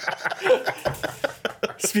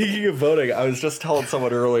 Speaking of voting, I was just telling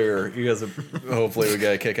someone earlier. You guys, hopefully, we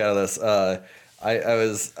get a kick out of this. I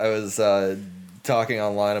was talking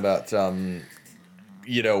online about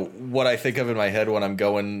what I think of in my head when I'm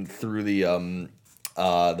going through the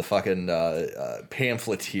fucking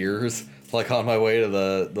pamphleteers, like on my way to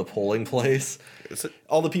the polling place. Is it-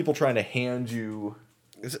 All the people trying to hand you.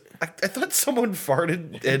 I thought someone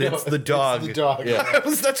farted and it's the dog. the dog. Yeah.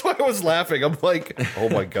 That's why I was laughing. I'm like, oh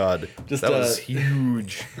my god, Just, that was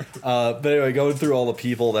huge. But anyway, going through all the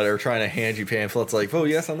people that are trying to hand you pamphlets, like, vote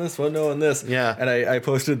yes on this, vote no on this. Yeah. And I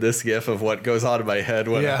posted this gif of what goes on in my head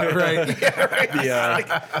when Yeah, right.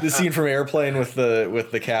 the scene from Airplane with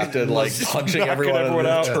the captain like punching knocking everyone in everyone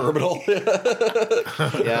the out. terminal.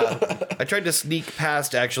 Yeah, I tried to sneak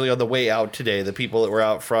past actually on the way out today. The people that were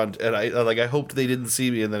out front, and I hoped they didn't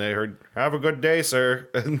see me, and then I heard, "Have a good day, sir,"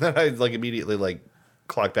 and then I immediately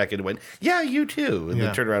clocked back in and went, "Yeah, you too," and Yeah.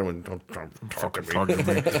 then turned around and went, "Don't talk to me."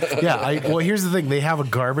 Yeah. Well, here's the thing. They have a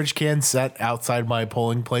garbage can set outside my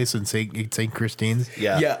polling place in St. Christine's.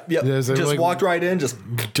 Yeah, Yeah. There's a, Just walked right in, just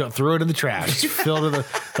Threw it in the trash. Filled it.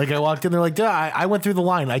 I walked in. They're like, "Duh, I went through the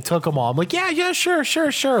line. I took them all." I'm like, "Yeah, sure."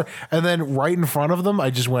 And then right in front of them, I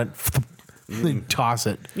just went, toss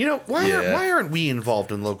it. You know why Yeah. why aren't we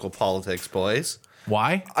involved in local politics, boys?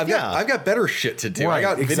 Why? I've got better shit to do. I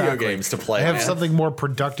got video games to play. I have man. something more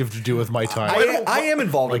productive to do with my time. I am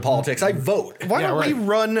involved in politics. I vote. Why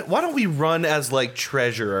don't we run as like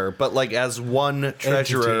treasurer, but like as one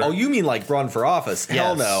treasurer? Oh, you mean like run for office?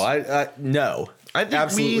 Hell Yes. no. I no. I think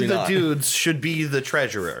Absolutely we, the not. dudes, should be the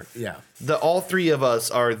treasurer. Yeah. All three of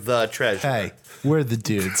us are the treasurer. Hey, we're the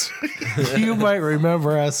dudes. You might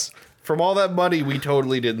remember us. From all that money we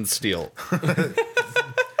totally didn't steal.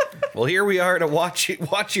 Well, here we are to watch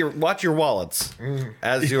your wallets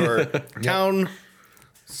as your town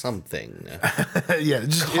something. Yeah,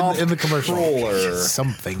 just in the commercial. Controller.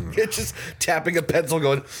 Something. It's just tapping a pencil,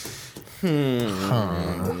 going,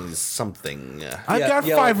 something. I've got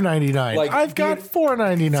yeah, $5.99. like I've got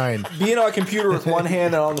 $4.99. Being on a computer with one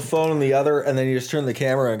hand and on the phone in the other, and then you just turn the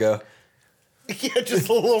camera and go. Yeah, just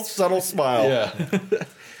a little subtle smile. Yeah.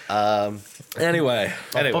 Anyway.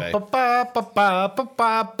 Anyway,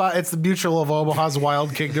 It's the Mutual of Omaha's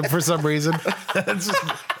Wild Kingdom for some reason.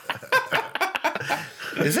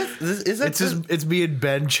 is that It's me and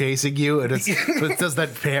Ben chasing you, and it does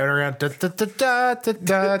that pan around. like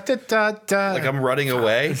I'm running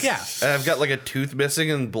away? Yeah. And I've got like a tooth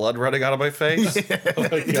missing and blood running out of my face. Oh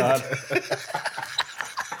my god.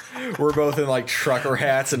 We're both in like trucker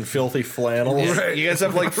hats and filthy flannels. Yeah, you guys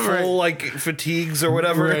have like full like fatigues or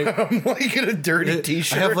whatever. Right. I'm like in a dirty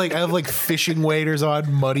t-shirt. I have like fishing waders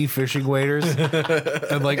on, muddy fishing waders,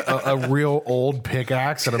 and like a real old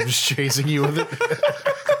pickaxe, and I'm just chasing you with it.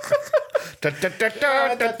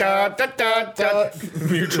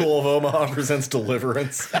 Mutual of Omaha presents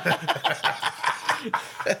Deliverance.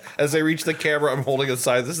 As I reach the camera, I'm holding a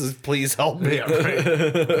sign. This is please help me. Yeah,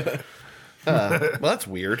 right. Well, that's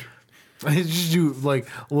weird. I just do like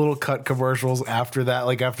little cut commercials after that,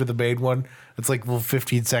 like after the main one. It's like little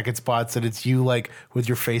 15-second spots, and it's you like with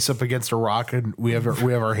your face up against a rock, and we have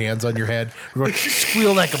our hands on your head. We're going,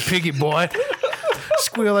 squeal like a piggy, boy.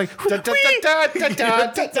 Squeal like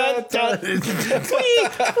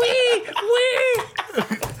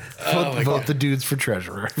vote the dudes for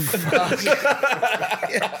treasurer.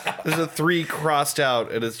 There's a 3 crossed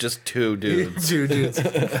out, and it's just 2 dudes. 2 dudes.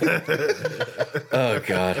 Oh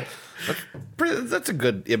god. That's a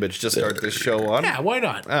good image to start this show on. Yeah, why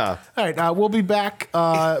not? Ah. All right, we'll be back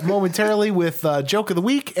momentarily with Joke of the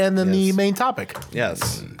Week and then the main topic.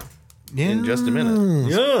 Yes. In just a minute.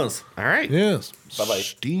 Yes. All right. Yes. Bye-bye.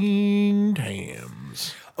 Steamed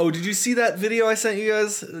hams. Oh, did you see that video I sent you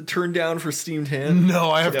guys? Turned down for steamed ham? No,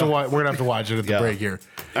 I have to watch. We're gonna have to watch it at the Yeah. break here.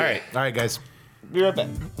 All right. All right, guys. Be right back.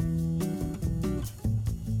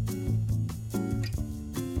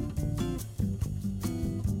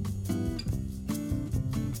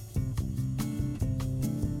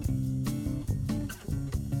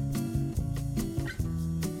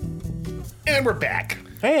 And we're back.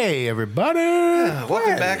 Hey, everybody.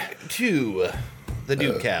 Welcome back to the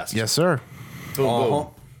Dudecast. Yes, sir. Boom, boom.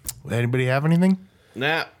 Anybody have anything?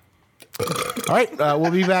 Nah. All right,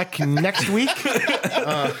 we'll be back next week. Yep.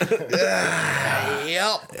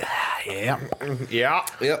 Yeah. Yeah.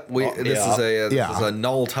 Yep. This is a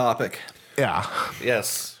null topic. Yeah.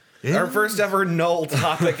 Yes. Our first ever null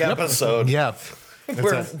topic episode. Yeah.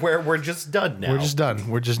 Where we're just done now. We're just done.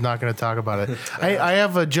 We're just not going to talk about it. I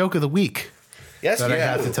have a joke of the week yes, that you I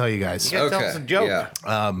have to do. tell you guys. You gotta tell Okay, us a joke.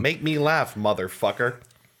 yeah. Make me laugh, motherfucker.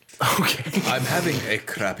 Okay. I'm having a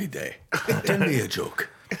crappy day. Tell me a joke.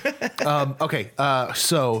 Okay.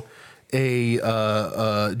 So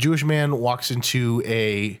a Jewish man walks into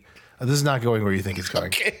a. This is not going where you think it's going.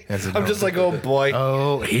 Okay. As a I'm just like, oh boy.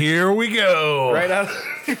 oh, here we go. Right out of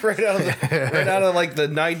like the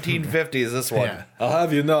 1950s, this one. Yeah. I'll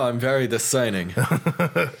have you know I'm very discerning.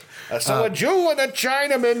 I saw a Jew and a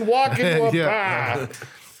Chinaman walk into a Yeah.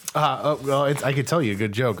 bar. Well, I could tell you a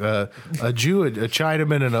good joke. A Jew, a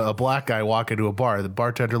Chinaman, and a black guy walk into a bar. The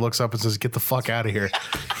bartender looks up and says, "Get the fuck out of here."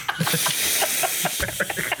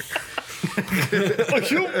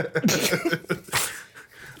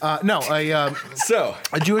 So,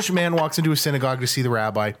 A Jewish man walks into a synagogue to see the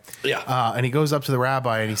rabbi. Yeah. And he goes up to the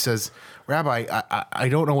rabbi and he says, "Rabbi, I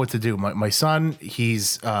don't know what to do. My son,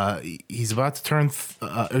 he's about to turn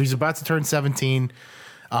 17,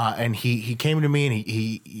 and he came to me and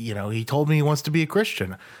he told me he wants to be a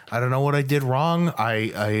Christian. I don't know what I did wrong.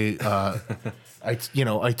 I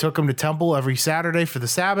took him to temple every Saturday for the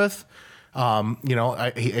Sabbath.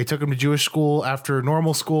 I took him to Jewish school after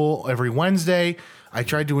normal school every Wednesday. I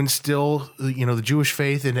tried to instill, the Jewish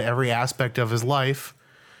faith into every aspect of his life.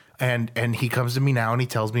 And he comes to me now and he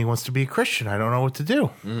tells me he wants to be a Christian. I don't know what to do."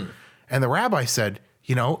 And the rabbi said,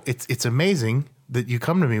 it's amazing that you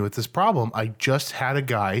come to me with this problem. I just had a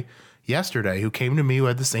guy yesterday who came to me who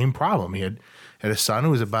had the same problem. He had a son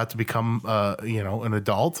who was about to become, an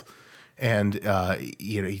adult. And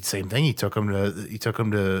same thing. He took him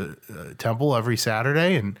to temple every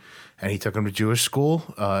Saturday, and he took him to Jewish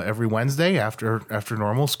school every Wednesday after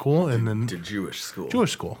normal school, and then To Jewish school.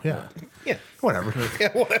 Jewish school. Yeah, Yeah. whatever. Yeah,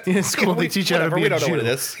 whatever. In school, they teach you how to be we a don't know Jew. what it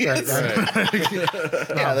is. Right, right.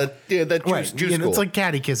 That Right. Jew school. It's like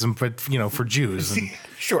catechism, but for Jews. And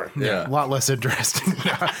sure. Yeah. a lot less interesting.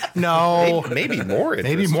 No, Maybe more.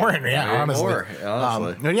 maybe more. Yeah, Maybe honestly. more,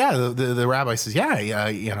 honestly. But yeah, the rabbi says, he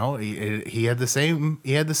had the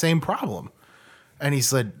same problem, and he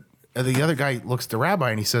said, the other guy looks at the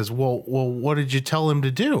rabbi and he says, well, what did you tell him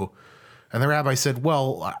to do? And the rabbi said,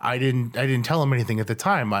 well, I didn't tell him anything at the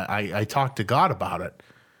time. I talked to God about it,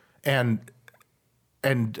 and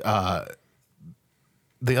the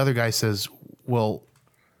other guy says, well,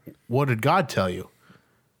 what did God tell you?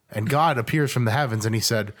 And God appears from the heavens and he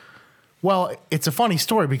said, well, it's a funny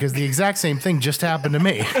story because the exact same thing just happened to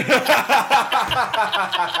me.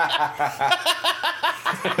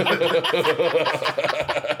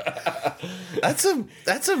 That's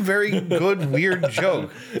a very good weird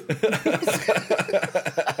joke.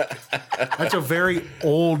 That's a very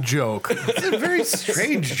old joke. It's a very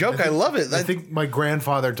strange joke. I love it. I think my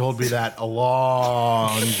grandfather told me that a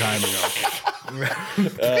long time ago.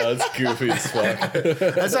 That's goofy as fuck.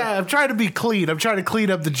 I'm trying to be clean. I'm trying to clean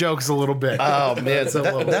up the jokes a little bit. Oh man,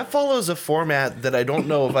 that follows a format that I don't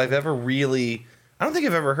know if I've ever really. I don't think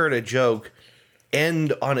I've ever heard a joke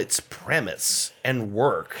end on its premise and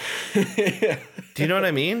work. Do you know what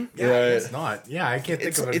I mean? Yeah, it's not. Yeah, I can't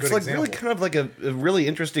think of a good It's like example. really kind of like a really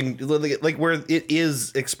interesting, like where it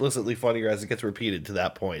is explicitly funnier as it gets repeated to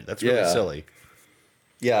that point. That's really Yeah. silly.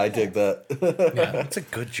 Yeah, I dig that. That's a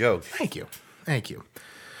good joke. Thank you.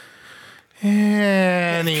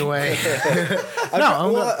 Anyway,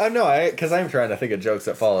 because I'm trying to think of jokes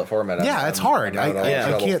that follow that format. yeah, it's hard. I'm in I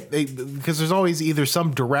trouble. can't because there's always either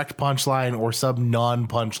some direct punchline or some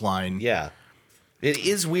non-punchline. Yeah. It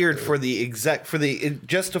is weird for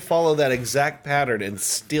just to follow that exact pattern and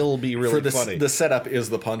still be really For funny. the setup is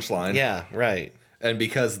the punchline. Yeah, right. And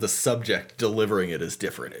because the subject delivering it is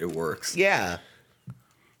different, it works. Yeah.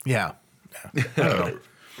 Yeah. I don't know.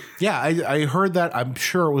 Yeah, I heard that. I'm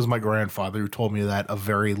sure it was my grandfather who told me that a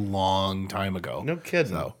very long time ago. No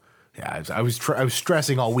kidding. So, yeah, I was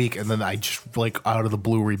stressing all week, and then I just like out of the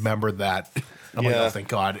blue remembered that. I'm like, Yeah. oh, thank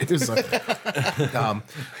God. It was like,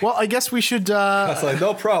 well, I guess we should. It's like,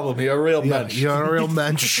 no problem. You're a real mensch. You're a real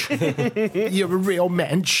mensch. You're a real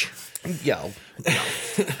mensch. Yeah.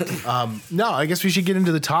 No, I guess we should get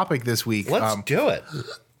into the topic this week. Let's do it.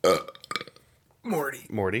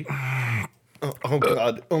 Morty. Oh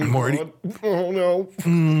God. Oh Morty. God. Oh no.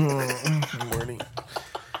 Morty.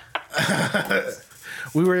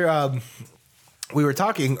 We were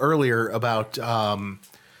talking earlier about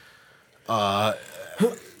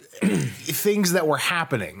things that were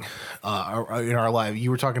happening in our life.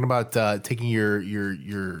 You were talking about taking your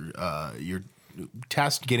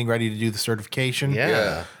test, getting ready to do the certification.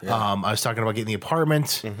 Yeah. I was talking about getting the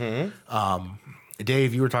apartment.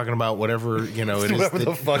 Dave, you were talking about whatever it is. Whatever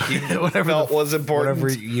the fuck you whatever felt was important.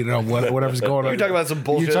 Whatever's going on. You're talking about some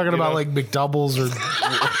bullshit, You're talking you about know? like McDoubles or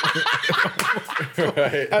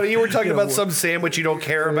I mean, you were talking about some sandwich you don't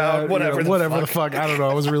care about. Whatever. the fuck. I don't know.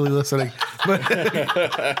 I wasn't really listening. But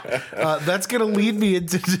that's gonna lead me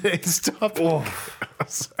into today's topic. Oh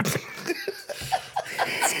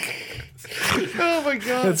my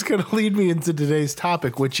God. That's gonna lead me into today's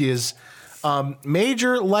topic, which is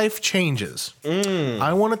major life changes.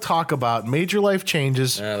 I want to talk about major life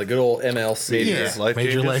changes. The good old MLC. Yeah, life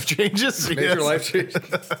major changes. life changes. Major Yes. life change.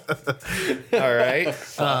 All right.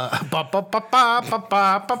 Ba, ba, ba, ba, ba,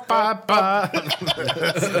 ba, ba, ba, ba.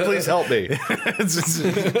 Please help me. It's-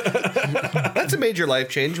 That's a major life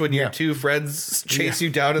change when your Yeah. two friends chase you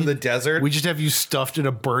down in the desert. we just have you stuffed in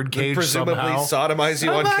a bird cage presumably somehow. sodomize you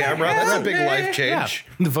on camera. That's a big life change.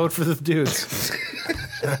 Yeah. Vote for the dudes.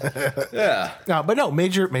 Yeah. But no,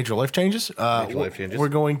 major life changes. Major life changes. We're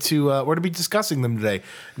going to be discussing them today.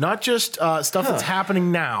 Not just stuff that's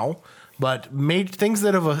happening now, but things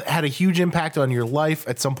that have had a huge impact on your life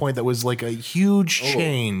at some point that was like a huge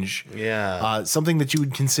change. Yeah. Something that you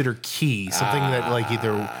would consider key. Something that like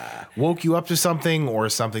either woke you up to something or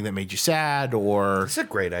something that made you sad or That's a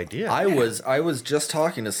great idea. I was just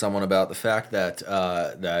talking to someone about the fact that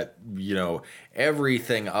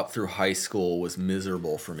everything up through high school was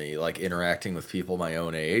miserable for me, like interacting with people my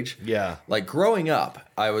own age. Yeah. Like growing up,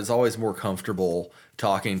 I was always more comfortable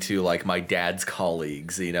talking to like my dad's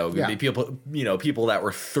colleagues, Yeah. people that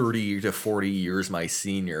were 30 to 40 years my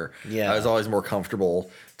senior. Yeah. I was always more comfortable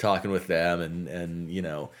talking with them and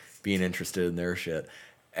being interested in their shit.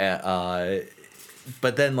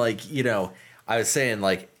 But then, like, you know, I was saying,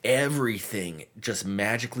 like, everything just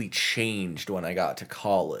magically changed when I got to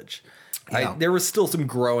college. Yeah. There was still some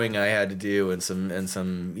growing I had to do, and some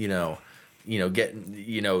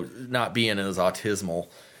getting, not being as autismal,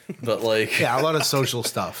 but like Yeah, a lot of social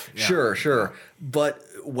stuff. Yeah. Sure. But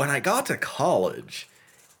when I got to college,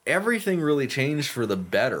 everything really changed for the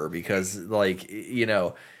better because, like, you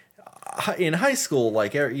know, in high school,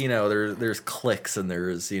 like, you know, there's cliques and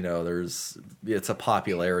it's a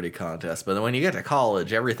popularity contest. But when you get to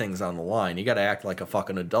college, everything's on the line. You got to act like a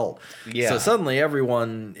fucking adult. Yeah. So suddenly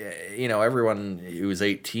everyone who's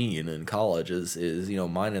 18 in college is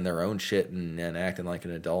minding their own shit and acting like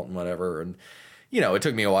an adult and whatever. And you know, it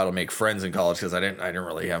took me a while to make friends in college because I didn't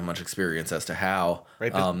really have much experience as to how.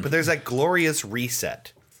 Right, but there's that glorious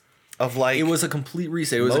reset of, like, It was a complete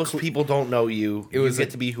reset. It was most people don't know you. It was you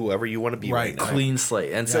get to be whoever you want to be. Right. Now. clean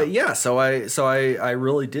slate. And so I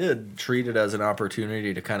really did treat it as an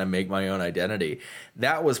opportunity to kind of make my own identity.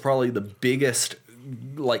 That was probably the biggest,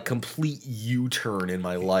 like, complete U-turn in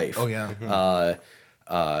my life. Oh yeah.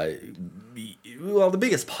 Well, the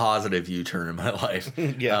biggest positive U-turn in my life.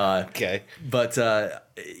 Yeah. Okay. But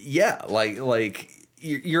yeah, like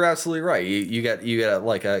you're absolutely right. You get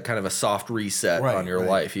like a kind of a soft reset on your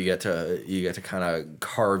life. You get to kind of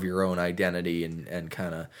carve your own identity and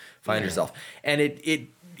kind of find yourself. And it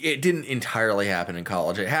didn't entirely happen in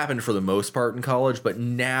college. It happened for the most part in college, but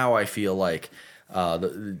now I feel like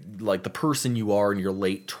the person you are in your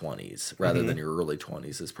late 20s rather than your early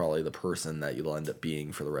 20s is probably the person that you'll end up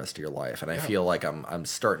being for the rest of your life. And I feel like I'm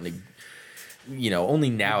starting to,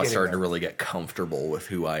 only now starting to really get comfortable with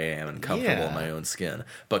who I am and comfortable in my own skin.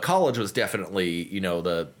 But college was definitely,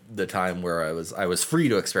 the time where I was free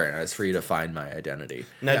to experiment. I was free to find my identity.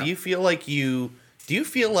 Now, do you feel like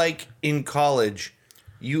in college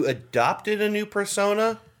you adopted a new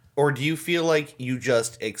persona, or do you feel like you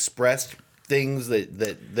just expressed things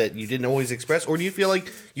that you didn't always express, or do you feel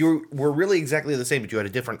like you were really exactly the same, but you had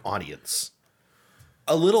a different audience?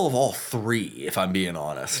 A little of all three, if I'm being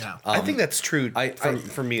honest. Yeah. I think that's true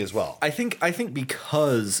for me as well. I think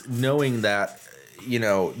because knowing that,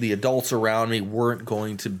 the adults around me weren't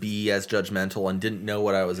going to be as judgmental and didn't know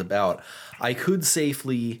what I was about, I could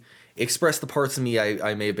safely express the parts of me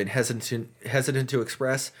I may have been hesitant to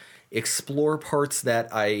explore parts that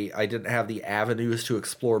I didn't have the avenues to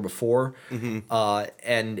explore before,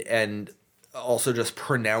 and also just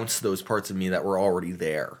pronounce those parts of me that were already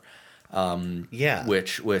there.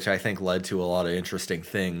 Which I think led to a lot of interesting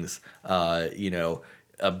things.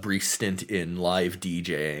 A brief stint in live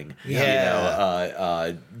DJing.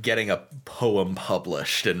 Getting a poem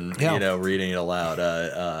published and reading it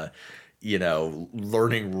aloud.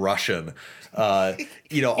 Learning Russian.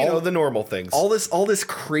 The normal things. All this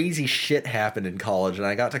crazy shit happened in college, and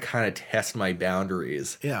I got to kind of test my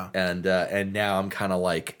boundaries. Yeah. And now I'm kind of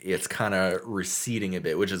like, it's kind of receding a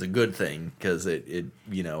bit, which is a good thing because it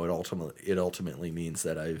ultimately means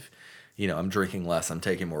that I'm drinking less, I'm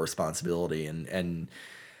taking more responsibility, and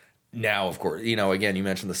now, of course, again, you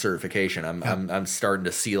mentioned the certification. I'm starting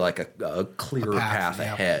to see like a clearer path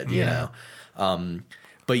ahead.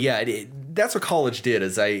 But yeah, that's what college did.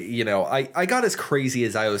 Is I got as crazy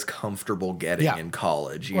as I was comfortable getting in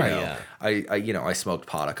college. I smoked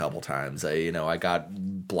pot a couple times. I got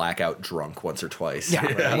blackout drunk once or twice.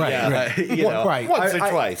 Once or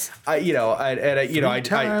twice. I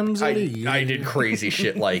did crazy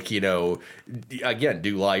shit like again,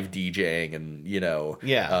 do live DJing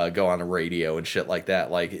and go on the radio and shit like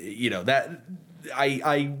that. Like that.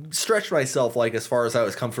 I stretched myself like as far as I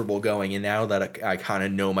was comfortable going, and now that I kind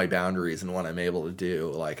of know my boundaries and what I'm able to do,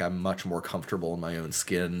 like I'm much more comfortable in my own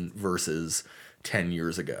skin versus 10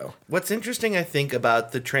 years ago. What's interesting, I think,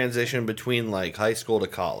 about the transition between like high school to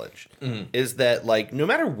college is that like no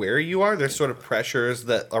matter where you are, there's sort of pressures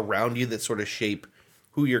that around you that sort of shape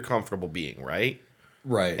who you're comfortable being, right?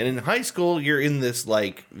 Right. And in high school, you're in this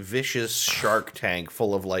like vicious shark tank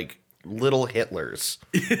full of like little Hitlers,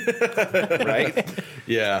 right?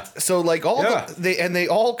 Yeah. So like they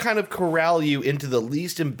all kind of corral you into the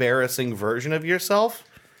least embarrassing version of yourself,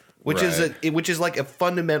 which is like a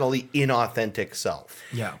fundamentally inauthentic self.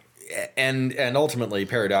 Yeah. And ultimately,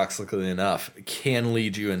 paradoxically enough, can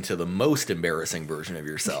lead you into the most embarrassing version of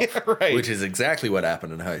yourself, which is exactly what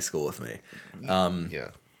happened in high school with me.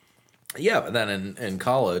 Yeah, but then in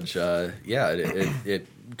college, it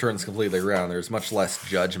turns completely around. There's much less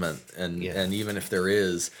judgment, and even if there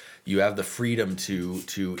is, you have the freedom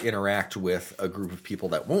to interact with a group of people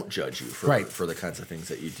that won't judge you for the kinds of things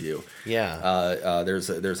that you do. Yeah. There's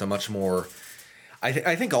a much more.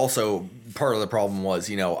 I think also part of the problem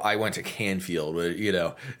was, I went to Canfield,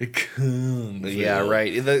 Yeah,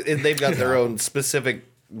 right. They've got their own specific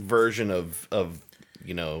version of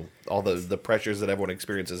all the pressures that everyone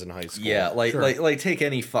experiences in high school. Yeah, like take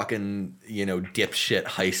any fucking dipshit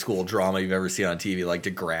high school drama you've ever seen on TV, like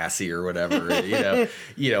Degrassi or whatever.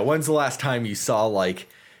 When's the last time you saw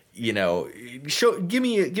give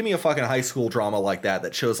me a fucking high school drama like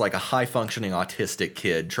that shows like a high functioning autistic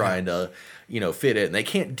kid trying to fit in. They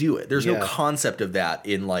can't do it. There's no concept of that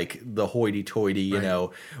in like the hoity-toity,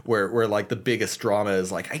 where like the biggest drama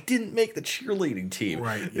is like, I didn't make the cheerleading team.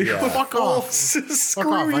 Right. Yeah. Fuck off. Fuck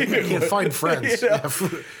off. I can't find friends.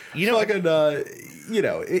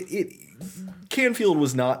 Canfield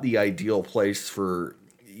was not the ideal place for,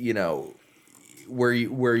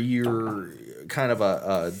 where you're kind of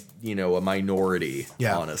a minority,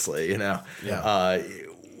 honestly,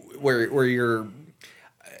 where you're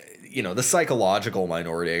the psychological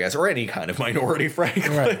minority, I guess, or any kind of minority, frankly.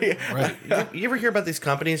 Right. You ever hear about these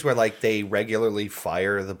companies where like they regularly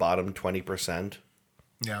fire the bottom 20%?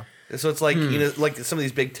 Yeah. So it's like like some of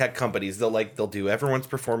these big tech companies, they'll do everyone's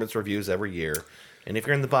performance reviews every year, and if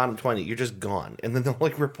you're in the bottom 20, you're just gone, and then they'll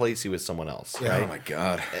like replace you with someone else. Yeah. Right? Oh my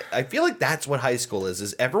god. I feel like that's what high school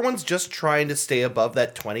is everyone's just trying to stay above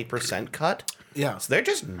that 20% cut. Yeah. So they're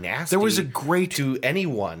just nasty. There was a great to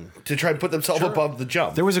anyone to try and put themselves above the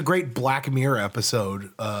jump. There was a great Black Mirror episode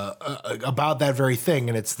about that very thing,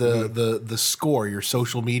 and it's the score, your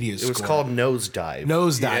social media score. It was called Nosedive.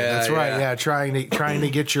 Nosedive. Yeah, That's right. yeah. Yeah, trying to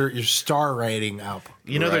get your star rating up.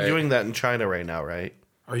 They're Right. doing that in China right now, right?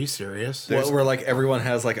 Are you serious? Where like everyone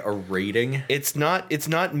has like a rating. It's not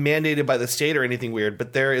mandated by the state or anything weird,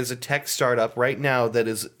 but there is a tech startup right now that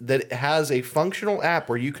has a functional app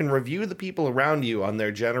where you can review the people around you on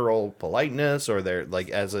their general politeness or their like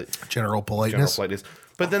as a General politeness.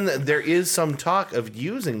 But then there is some talk of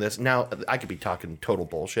using this. Now, I could be talking total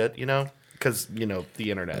bullshit, because the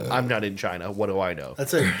internet. I'm not in China. What do I know?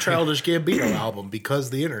 That's a Childish Gambino album, Because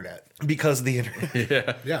the Internet. Because the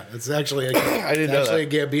internet. Yeah, it's actually a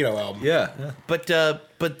Gambino album. Yeah. But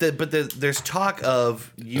there's talk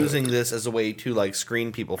of using this as a way to like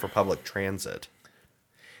screen people for public transit.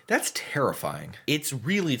 That's terrifying. It's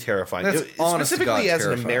really terrifying. That's honest to Specifically God as an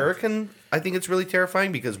terrifying. American, I think it's really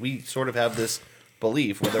terrifying because we sort of have this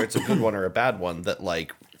belief, whether it's a good one or a bad one, that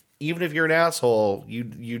like even if you're an asshole,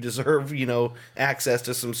 you deserve access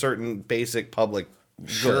to some certain basic public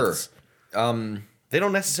goods. They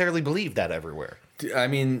don't necessarily believe that everywhere. I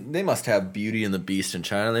mean, they must have Beauty and the Beast in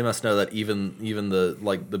China. They must know that even the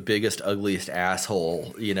like the biggest, ugliest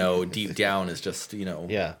asshole, deep down is just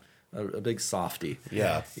Yeah. a big softie.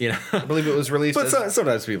 Yeah. I believe it was released But as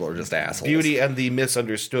sometimes people are just assholes. Beauty and the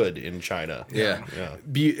Misunderstood in China. Yeah. Yeah.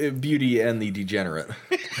 Beauty and the Degenerate.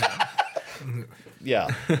 Yeah.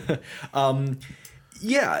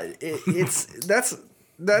 Yeah,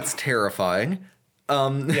 that's terrifying.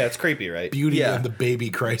 Yeah, it's creepy, right? Beauty Yeah. and the Baby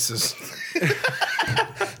Crisis.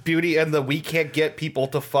 Beauty and the we can't get people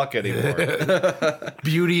to fuck anymore.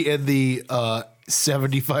 Beauty and the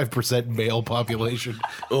 75% male population.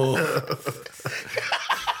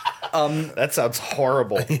 That sounds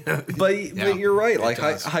horrible. But you're right. Like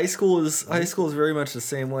high school is very much the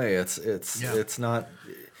same way. It's not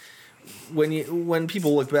when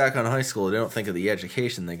people look back on high school, they don't think of the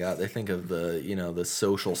education they got. They think of the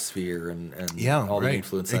social sphere and all the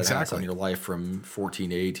influence that has on your life from 14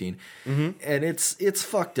 to 18. Mm-hmm. And it's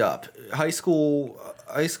fucked up. High school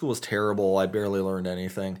was terrible. I barely learned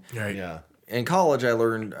anything. Right. Yeah. In college, I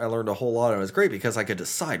learned a whole lot, and it was great because I could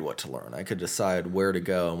decide what to learn. I could decide where to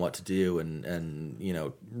go and what to do, and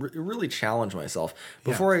really challenge myself.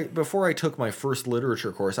 Before I took my first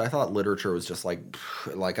literature course, I thought literature was just like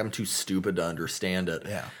I'm too stupid to understand it.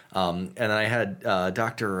 Yeah. And I had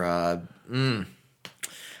Dr. Give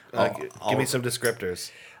me some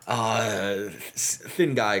descriptors.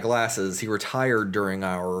 Thin guy, glasses. He retired during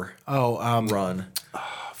our run.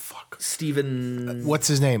 Stephen. What's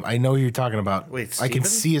his name? I know who you're talking about. Wait, I can Steven?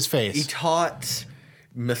 see his face. He taught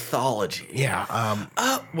mythology. Yeah.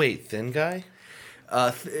 Wait, thin guy?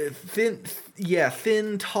 Thin,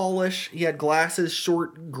 tallish. He had glasses,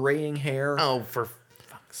 short, graying hair. Oh, for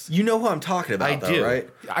fuck's You know who I'm talking about, I though, do. right?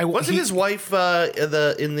 Wasn't his wife in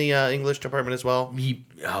the English department as well?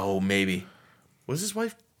 Maybe. Was his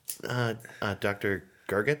wife Dr.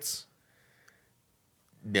 Gergitz?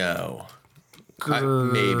 No.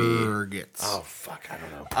 Maybe. Gergitz. Oh fuck, I don't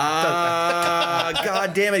know.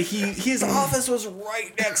 God damn it! His office was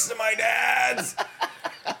right next to my dad's.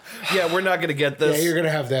 Yeah, we're not gonna get this. Yeah, you're gonna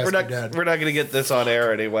have to ask your dad. We're not gonna get this on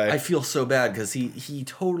air anyway. I feel so bad because he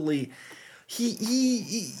totally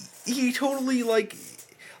he he totally like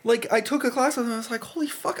I took a class with him. I was like, holy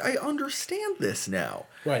fuck, I understand this now.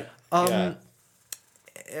 Right. Yeah.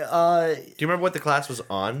 Do you remember what the class was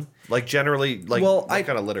on? Like generally, like Well, what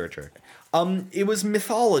kind of literature? It was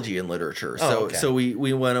mythology and literature. So Oh, okay. so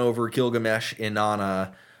we went over Gilgamesh,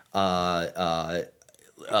 Inanna,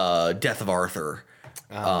 Death of Arthur.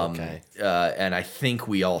 Okay. And I think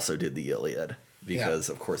we also did the Iliad because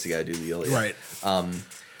of course you got to do the Iliad. Right. I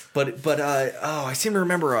seem to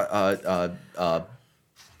remember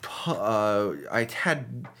I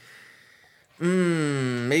had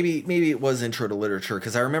maybe it was Intro to Literature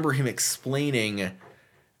because I remember him explaining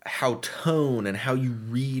how tone and how you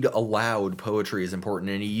read aloud poetry is important,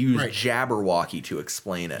 and he used Jabberwocky to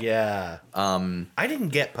explain it. Yeah. I didn't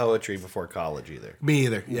get poetry before college either. Me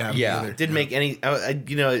either. Yeah. Yeah. Me either. Didn't make any,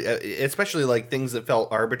 especially like things that felt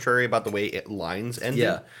arbitrary about the way lines ended.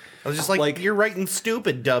 Yeah. I was just like, you're writing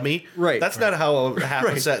stupid, dummy. Right. That's not how half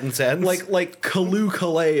a sentence ends. Like Kalu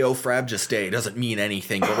Kaleo Frabjeste doesn't mean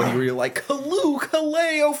anything, but when you read like Kalu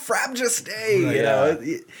Kaleo Frabjeste, you know,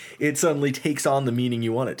 it suddenly takes on the meaning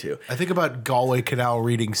you want it to. I think about Galway Canal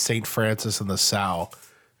reading St. Francis and the Sow.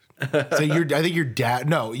 So I think your dad.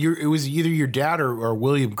 No, it was either your dad or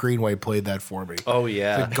William Greenway played that for me. oh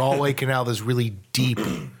yeah, The Galway Canal, this really deep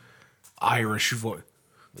Irish voice.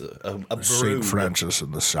 a St. broom. Francis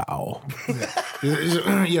and the Sow.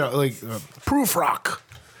 Proof Rock.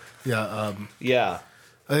 Yeah. Yeah.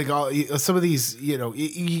 I think some of these,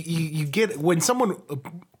 you get when someone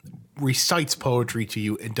recites poetry to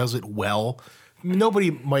you and does it well.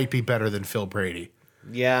 Nobody might be better than Phil Brady.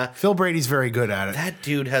 Yeah. Phil Brady's very good at it. That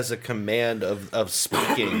dude has a command of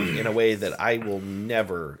speaking in a way that I will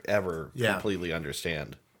never, ever completely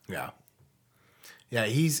understand. Yeah. Yeah,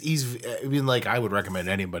 he's I mean, like, I would recommend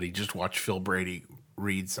anybody just watch Phil Brady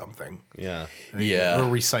read something. Yeah. Yeah. Or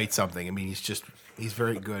recite something. I mean, he's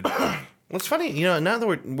very good. Well, it's funny, now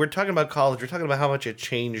that we're talking about college, we're talking about how much it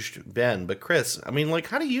changed Ben. But Chris, I mean, like,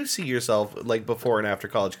 how do you see yourself, like, before and after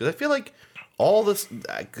college? Because I feel like all this,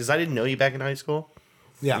 because I didn't know you back in high school.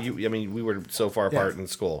 Yeah. I mean, we were so far apart in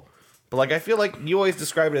school. But, like, I feel like you always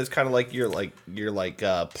describe it as kind of like your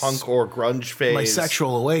punk or grunge phase. My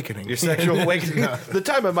sexual awakening. Your sexual awakening. The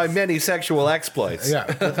time of my many sexual exploits. Yeah.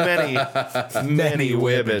 With many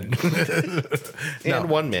women. And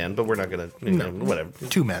one man, but we're not going to, whatever.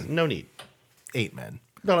 2 men. No need. 8 men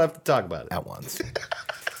Don't have to talk about it. at once.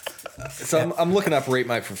 So I'm looking up Rate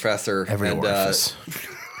My Professor. Every and, orifice.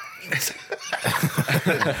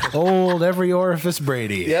 Old every orifice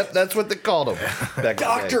Brady. Yep, that's what they called him. Back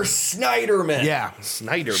Dr. Snyderman. Yeah.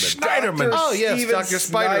 Snyderman. Schneiderman. Oh, yes, Steven Dr.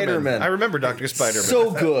 Spiderman. Snyderman. I remember Dr. Spiderman.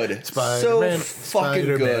 So good. Spider-Man, so fucking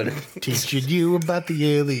Spider-Man, good. Teaching you about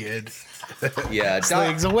the Iliad. Yeah.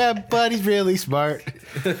 Slings a web, but he's really smart.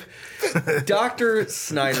 Dr.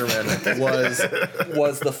 Snyderman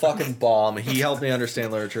was the fucking bomb. He helped me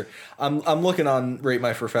understand literature. I'm looking on Rate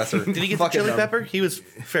My Professor. Did he get the chili pepper? He was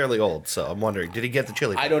fairly old, so I'm wondering, did he get the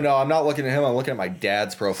chili pepper? I don't know. I'm not looking at him. I'm looking at my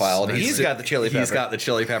dad's profile. And He's got the chili He's pepper. got the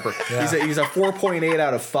chili pepper. He's a 4.8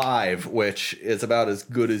 out of 5, which is about as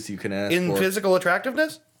good as you can ask In for. physical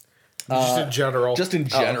attractiveness? Just in general. Just in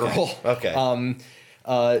general. Okay.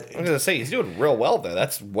 I'm going to say, he's doing real well there.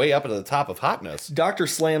 That's way up at the top of hotness. Dr.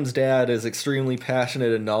 Slam's dad is extremely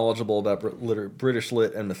passionate and knowledgeable about British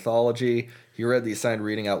lit and mythology. He read the assigned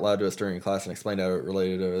reading out loud to us during class and explained how it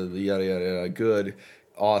related to the yada yada yada. Good,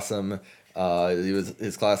 awesome.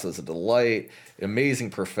 His class was a delight. Amazing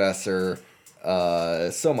professor.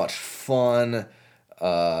 So much fun.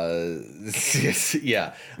 Yeah,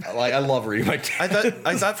 like I love reading my. I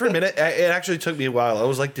thought for a minute, it actually took me a while. I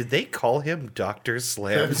was like, did they call him Dr.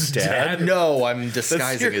 Slam's dad? No, I'm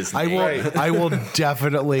disguising his I name. will. I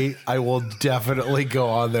will definitely go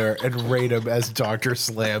on there and rate him as Dr.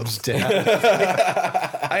 Slam's dad.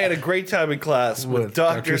 I had a great time in class with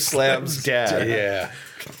Dr. Slam's dad. Yeah.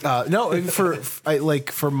 No,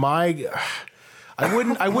 for my,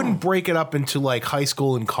 I wouldn't break it up into like high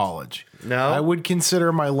school and college. No? I would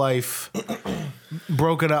consider my life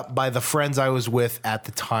broken up by the friends I was with at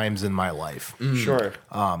the times in my life. Sure.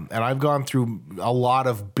 And I've gone through a lot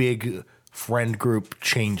of big friend group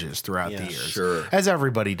changes throughout the years. Sure. As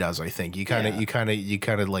everybody does, I think. You kind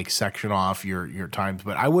of like section off your times,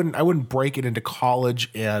 but I wouldn't break it into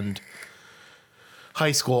college and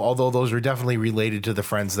high school, although those are definitely related to the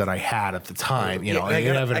friends that I had at the time.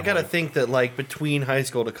 I gotta think that like between high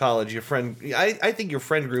school to college, your friend, I think your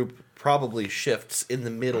friend group probably shifts in the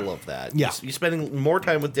middle of that. Yeah. You're spending more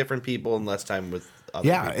time with different people and less time with other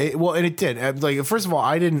Yeah, people. and it did. Like, first of all,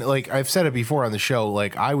 I didn't like. I've said it before on the show.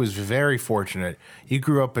 Like, I was very fortunate. You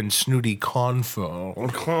grew up in snooty Confo.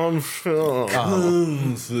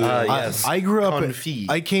 Yes. I grew up. Confit.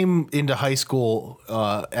 I came into high school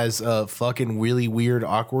as a fucking really weird,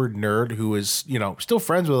 awkward nerd who was, still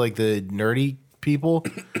friends with like the nerdy people,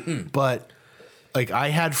 but like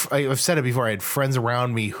I've said it before. I had friends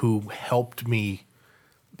around me who helped me,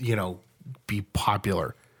 be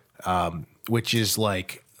popular, which is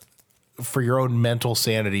like for your own mental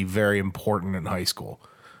sanity very important in high school.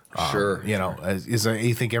 Sure. I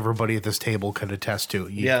think everybody at this table can attest to.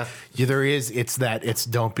 It's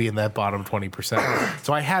don't be in that bottom 20%.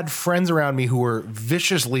 So I had friends around me who were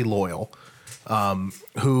viciously loyal,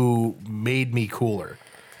 who made me cooler.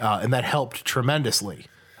 And that helped tremendously.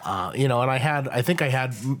 And I think I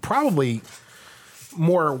had probably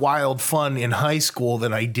more wild fun in high school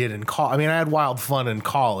than I did in college. I mean, I had wild fun in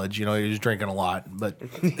college, I was drinking a lot, but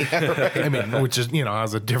I mean, which is, I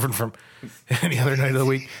was different from any other night of the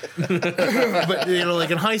week. But, like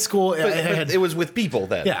in high school, It was with people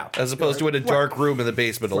then, Yeah. as opposed to in a dark room in the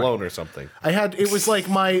basement alone or something. it was like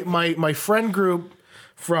my friend group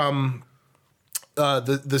from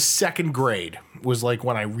the second grade was like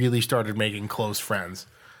when I really started making close friends.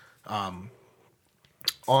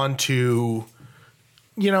 On to,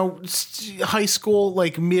 high school,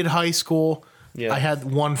 like mid high school, Yeah. I had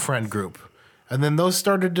one friend group, and then those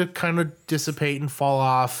started to kind of dissipate and fall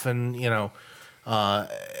off, and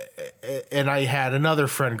and I had another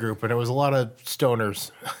friend group, and it was a lot of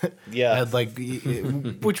stoners. Yeah. Had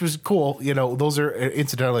which was cool. Those are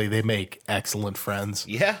incidentally they make excellent friends.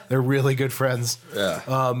 Yeah. They're really good friends.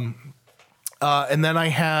 Yeah. And then I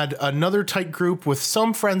had another tight group with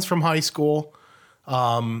some friends from high school,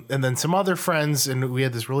 and then some other friends, and we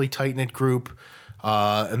had this really tight-knit group.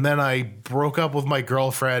 And then I broke up with my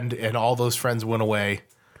girlfriend, and all those friends went away.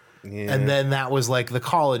 Yeah. And then that was like the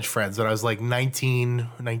college friends that I was like 19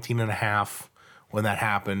 and a half when that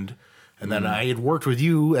happened. And then I had worked with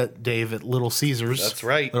you, Dave, at Little Caesars. That's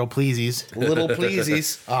right. Little Pleasies. Little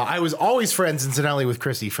pleasies. I was always friends, incidentally, with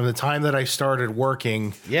Christy from the time that I started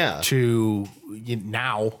working. Yeah. To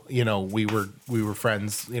now, we were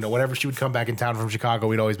friends. Whenever she would come back in town from Chicago,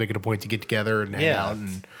 we'd always make it a point to get together and hang Yeah. out,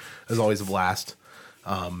 and it was always a blast.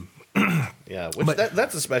 Yeah,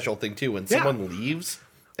 that's a special thing too. When Yeah. someone leaves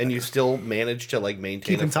and you still manage to like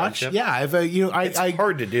maintain Keep in a touch. friendship. Yeah, It's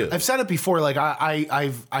hard to do. I've said it before. Like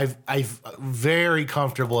I've very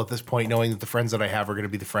comfortable at this point knowing that the friends that I have are going to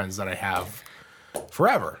be the friends that I have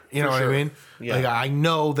forever. You know what I mean? Yeah. Like I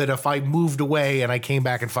know that if I moved away and I came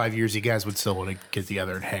back in 5 years, you guys would still want to get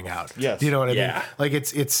together and hang out. Yes. You know what I mean? Yeah. Like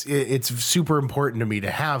it's super important to me to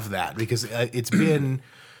have that because it's been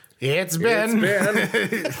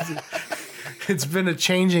it's been a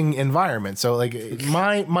changing environment. So like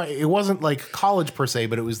my it wasn't like college per se,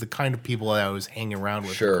 but it was the kind of people that I was hanging around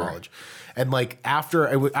with Sure. in college. And like after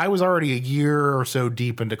I was already a year or so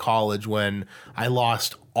deep into college when I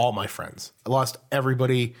lost all my friends. I lost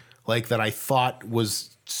everybody like that I thought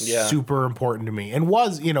was Yeah. super important to me and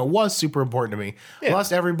was super important to me. I Yeah.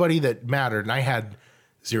 lost everybody that mattered, and I had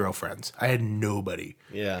zero friends. I had nobody.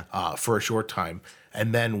 Yeah. For a short time,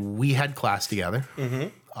 and then we had class together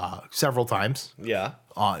several times, Yeah.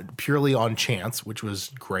 purely on chance, which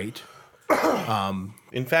was great.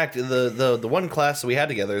 In fact, the one class that we had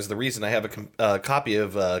together is the reason I have a copy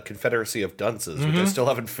of Confederacy of Dunces, which I still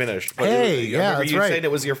haven't finished. But Hey, I yeah, remember that's you right. saying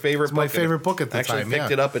it was your favorite book. my and favorite book at the I actually time, picked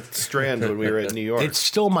yeah. it up at Strand when we were in New York. It's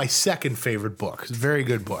still my second favorite book. It's a very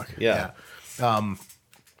good book. Yeah. But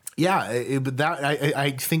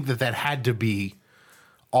I think that had to be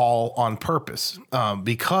all on purpose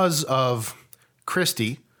because of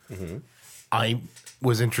Christy. I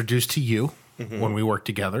was introduced to you when we worked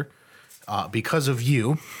together. Because of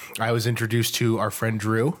you, I was introduced to our friend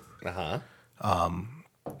Drew.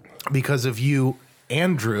 Because of you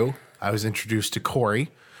and Drew, I was introduced to Corey.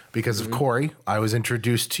 Because of Corey, I was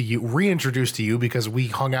reintroduced to you because we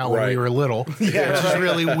hung out when we Right. were little. Which is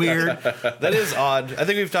really weird. That is odd. I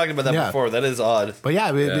think we've talked about that Yeah. before. That is odd. But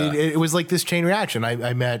yeah, it was like this chain reaction.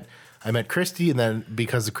 I met Christy, and then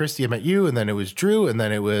because of Christy, I met you, and then it was Drew, and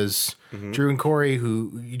then it was Drew and Corey,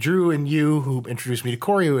 Drew and you who introduced me to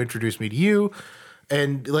Corey, who introduced me to you,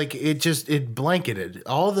 and like it blanketed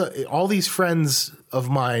all these friends of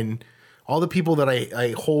mine, all the people that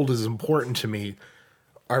I hold as important to me,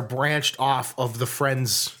 are branched off of the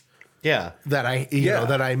friends Yeah. that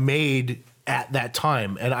that I made at that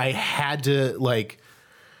time, and I had to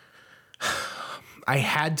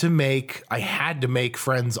make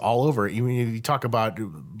friends all over. You talk about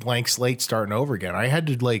blank slate starting over again. I had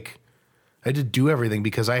to do everything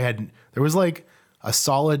because there was like a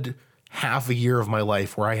solid half a year of my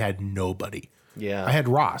life where I had nobody. Yeah. I had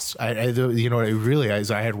Ross. I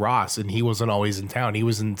had Ross, and he wasn't always in town. He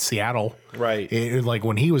was in Seattle. Right. Like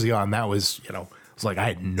when he was gone, that was, it's like I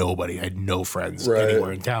had nobody. I had no friends Right.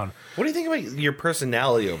 anywhere in town. What do you think about your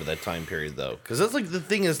personality over that time period, though? Because that's like the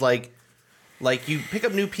thing is like you pick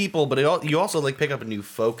up new people, but you also like pick up a new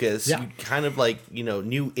focus. Yeah. You kind of like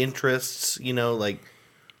new interests.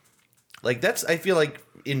 Like that's I feel like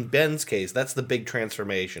in Ben's case, that's the big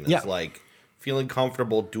transformation. It's Yeah. like feeling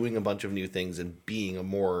comfortable doing a bunch of new things and being a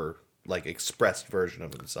more like expressed version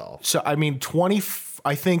of himself. So, I mean,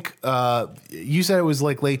 I think you said it was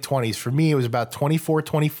like late 20s. For me, it was about 24,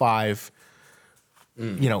 25.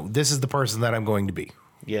 This is the person that I'm going to be.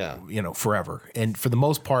 Yeah. Forever. And for the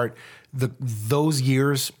most part, those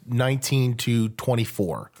years, 19 to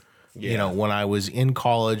 24, when I was in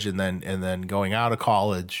college and then going out of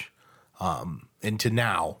college, and to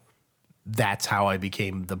now, that's how I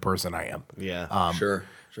became the person I am. Yeah. Sure.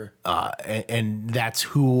 And that's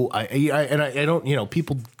who I don't,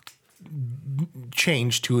 people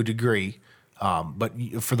change to a degree. But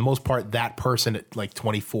for the most part, that person at like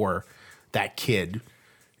 24, that kid,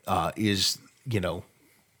 is,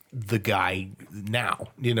 the guy now,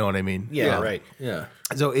 you know what I mean? Yeah, right. Yeah.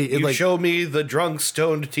 So it You like show me the drunk,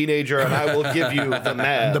 stoned teenager, and I will give you the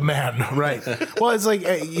man. the man, right? Well, it's like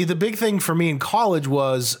the big thing for me in college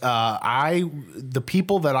was the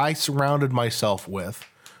people that I surrounded myself with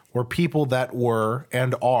were people that were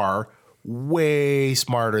and are way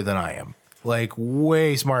smarter than I am. Like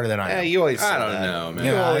way smarter than I am. You always say I don't that. know, man.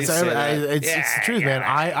 You Yeah, always say that. it's the truth, man.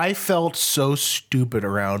 I felt so stupid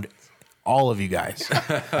around all of you guys.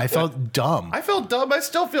 I felt dumb. I felt dumb. I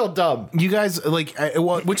still feel dumb. You guys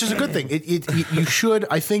which is a good thing. You should.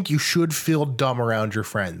 I think you should feel dumb around your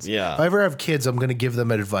friends. Yeah. If I ever have kids, I'm going to give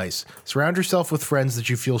them advice. Surround yourself with friends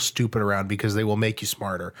that you feel stupid around because they will make you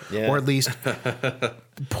smarter, Yeah. or at least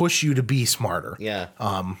push you to be smarter. Yeah.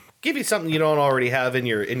 Give you something you don't already have in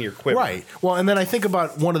your quiver. Right. Well, and then I think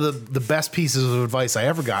about one of the best pieces of advice I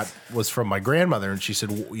ever got was from my grandmother, and she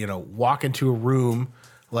said, walk into a room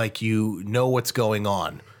like you know what's going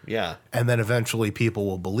on, Yeah. and then eventually people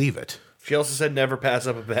will believe it. She also said never pass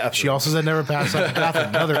up a bathroom. She also said never pass up a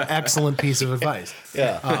bathroom. Another excellent piece of advice.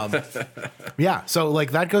 Yeah. Yeah. So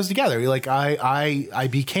like that goes together. Like I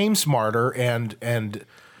became smarter and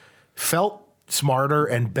felt smarter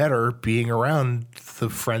and better being around the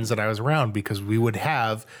friends that I was around, because we would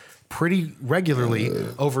have pretty regularly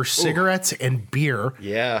over cigarettes and beer,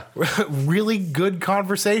 Yeah. really good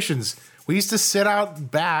conversations. We used to sit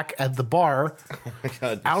out back at the bar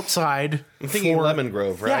God. outside. I'm thinking Lemon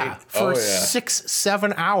Grove, right? Yeah, for Oh, yeah.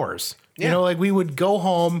 6-7 hours. Yeah. Like we would go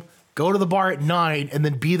home, go to the bar at 9, and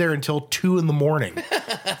then be there until 2 a.m.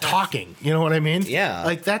 talking. You know what I mean? Yeah.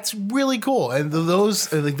 Like that's really cool. And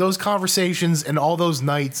those conversations and all those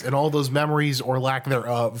nights and all those memories or lack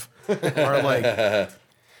thereof are like, I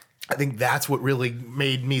think that's what really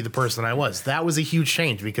made me the person I was. That was a huge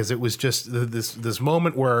change, because it was just this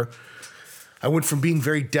moment where I went from being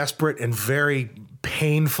very desperate and very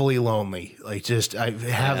painfully lonely. Like just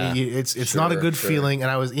it's not a good feeling.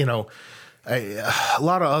 And I was, a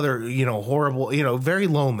lot of other, horrible, very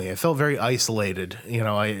lonely. I felt very isolated.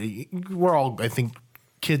 We're all, I think,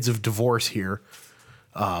 kids of divorce here.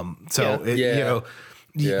 Going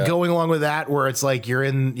along with that, where it's like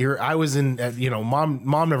I was in,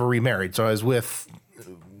 mom never remarried. So I was with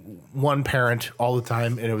one parent all the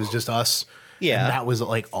time, and it was just us. Yeah. And that was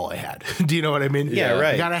like all I had. Do you know what I mean? Yeah,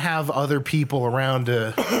 right. You got to have other people around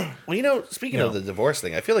to. Well, speaking of the divorce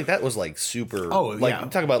thing, I feel like that was like super. Oh, like yeah. you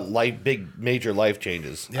talk about big major life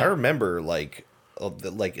changes. Yeah. I remember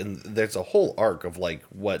and there's a whole arc of like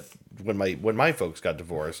when my folks got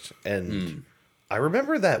divorced, and I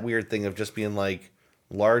remember that weird thing of just being like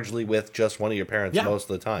largely with just one of your parents Yeah.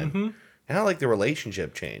 most of the time, and how like the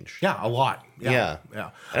relationship changed. Yeah, a lot. Yeah.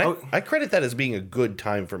 And I credit that as being a good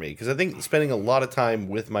time for me, because I think spending a lot of time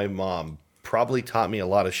with my mom probably taught me a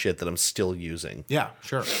lot of shit that I'm still using. Yeah,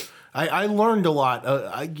 sure. I learned a lot.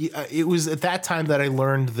 It was at that time that I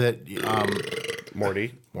learned that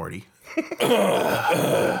Morty.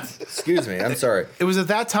 Excuse me. I'm sorry. It was at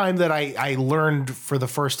that time that I learned for the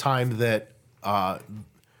first time that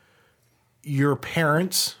your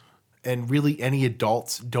parents and really any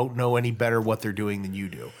adults don't know any better what they're doing than you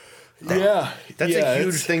do. That's a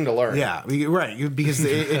huge thing to learn. Yeah, right. Because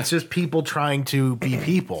it's just people trying to be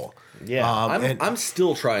people. Yeah. I'm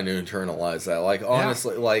still trying to internalize that. Like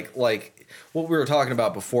honestly, like what we were talking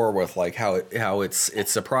about before with like how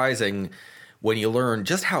it's surprising when you learn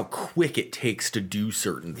just how quick it takes to do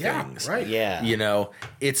certain things. Right. Yeah.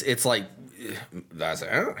 It's like That's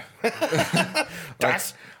it.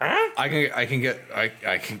 That's I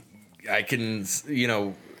can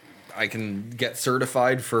I can get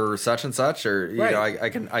certified for such and such, or you know, I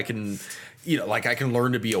can like I can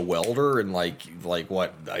learn to be a welder in like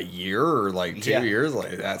what, a year or like 2 years.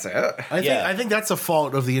 Like that's it. I think that's a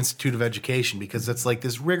fault of the Institute of Education, because it's like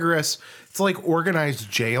this rigorous, it's like organized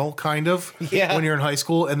jail kind of when you're in high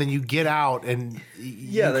school, and then you get out and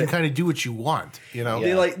you can kind of do what you want, you know.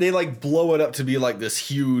 They like blow it up to be like this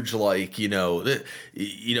huge, like,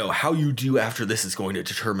 how you do after this is going to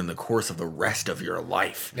determine the course of the rest of your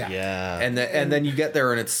life. And then you get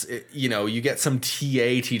there and you get some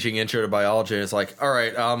TA teaching intro to biology, and it's like, all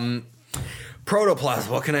right,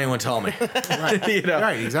 protoplasm, what can anyone tell me?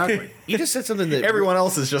 Right, exactly. You just said something that Everyone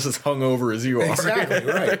else is just as hungover as you are. Exactly,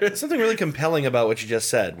 right. something really compelling about what you just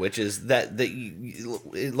said, which is that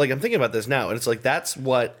like, I'm thinking about this now, and it's like that's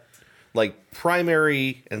what like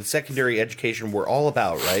primary and secondary education were all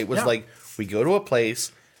about, right? Was like, we go to a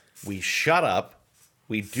place, we shut up,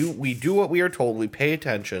 we do what we are told, we pay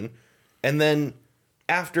attention, and then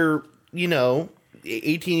after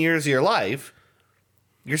 18 years of your life,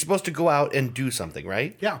 you're supposed to go out and do something,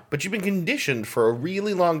 right? Yeah. But you've been conditioned for a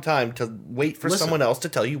really long time to wait for someone else to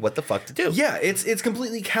tell you what the fuck to do. Yeah, it's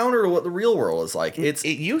completely counter to what the real world is like. It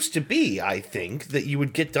used to be, I think, that you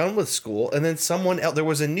would get done with school and then someone else, there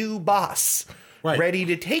was a new boss ready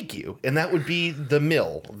to take you, and that would be the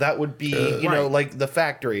mill. That would be, like the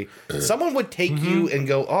factory. Someone would take you and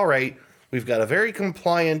go, all right, we've got a very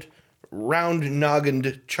compliant,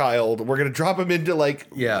 round-noggined child. We're going to drop him into,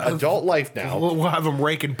 adult life now. We'll have him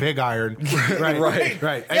raking pig iron.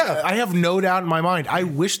 Right. Yeah. I have no doubt in my mind. I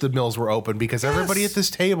wish the mills were open, because everybody at this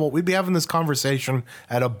table, we'd be having this conversation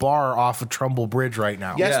at a bar off of Trumbull Bridge right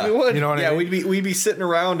now. Yes, we would. You know what I mean? we'd be sitting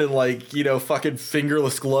around in fucking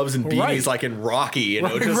fingerless gloves and beanies like in Rocky,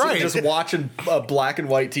 just watching a black and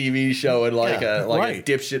white TV show and a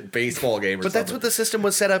dipshit baseball game or But something. that's what the system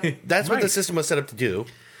was set up. That's what the system was set up to do.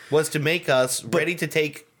 Was to make us ready to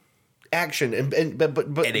take action and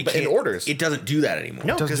in orders. It doesn't do that anymore.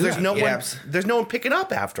 No, because there's no one. There's no one picking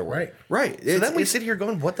up afterward. Right. So then we sit here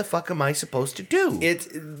going, "What the fuck am I supposed to do?"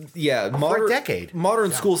 For a decade.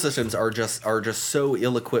 Modern school systems are just so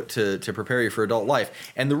ill-equipped to prepare you for adult life,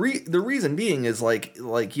 and the reason being is they'll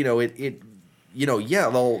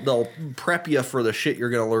prep you for the shit you're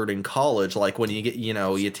gonna learn in college, like when you get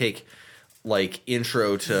you take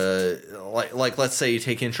intro to let's say you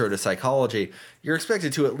take intro to psychology, you're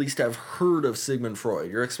expected to at least have heard of Sigmund Freud.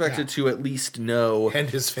 You're expected to at least know And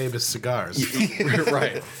his famous cigars.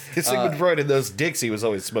 right. Sigmund Freud and those dicks he was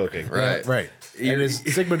always smoking. Right. Right. And his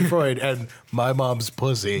Sigmund Freud and my mom's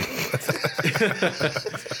pussy.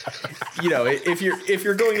 If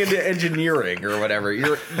you're going into engineering or whatever,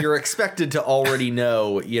 you're expected to already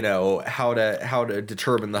know how to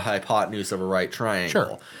determine the hypotenuse of a right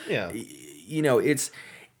triangle. Sure. Yeah.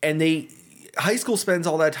 High school spends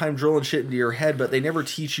all that time drilling shit into your head, but they never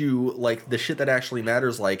teach you the shit that actually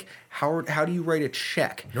matters, like how do you write a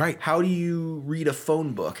check? Right. How do you read a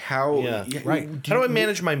phone book? How How do I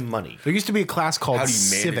manage my money? There used to be a class called How do you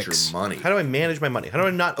manage civics. your money? How do I manage my money? How do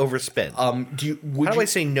I not overspend? How How do I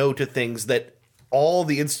say no to things that all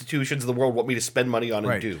the institutions of the world want me to spend money on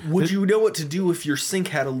and do? Would you know what to do if your sink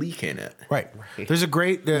had a leak in it? Right. There's a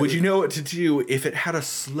great... Would you know what to do if it had a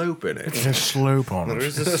slope in it? a slope on it.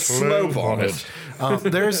 There's a slope on it.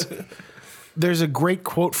 There's a great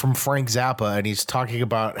quote from Frank Zappa, and he's talking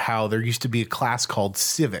about how there used to be a class called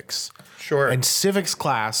civics. Sure. And civics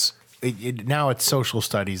class, now it's social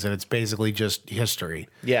studies, and it's basically just history.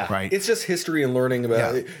 Yeah. Right. It's just history and learning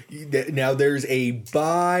about it. Now there's a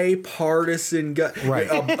bipartisan a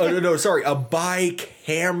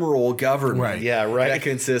bicameral government. Right. Yeah, right. That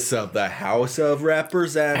consists of the House of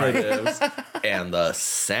Representatives and the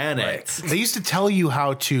Senate. They used to tell you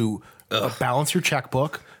how to balance your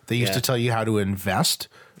checkbook. They used to tell you how to invest.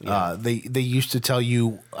 They used to tell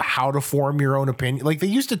you how to form your own opinion. Like, they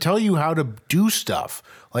used to tell you how to do stuff,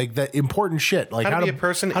 like the important shit, like How to be a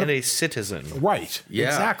person and a citizen. Right. Yeah.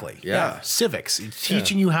 Exactly. Yeah. Civics. It's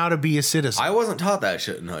teaching you how to be a citizen. I wasn't taught that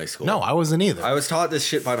shit in high school. No, I wasn't either. I was taught this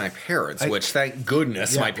shit by my parents, which thank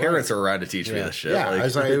goodness my parents are around to teach me this shit. Yeah,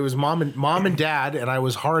 it was mom and dad, and I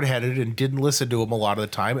was hard headed and didn't listen to them a lot of the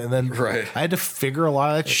time. And then I had to figure a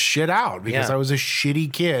lot of that shit out because I was a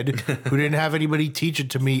shitty kid who didn't have anybody teach it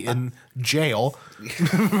to me in jail.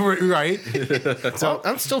 Right? So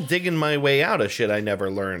I'm still digging my way out of shit I never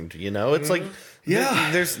learned. It's like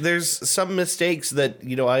there's some mistakes that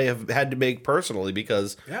I have had to make personally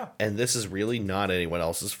because and this is really not anyone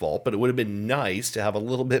else's fault, but it would have been nice to have a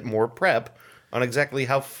little bit more prep on exactly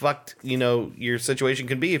how fucked, your situation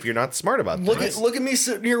can be if you're not smart about this. Look at me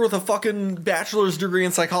sitting here with a fucking bachelor's degree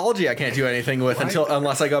in psychology I can't do anything with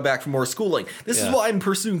unless I go back for more schooling. This is why I'm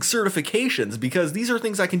pursuing certifications, because these are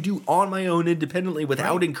things I can do on my own independently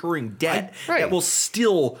without incurring debt that will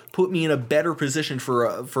still put me in a better position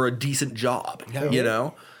for a decent job, you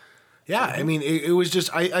know? Yeah, I mean, it was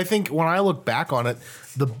just, I think when I look back on it,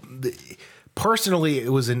 personally,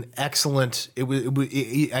 it was an excellent,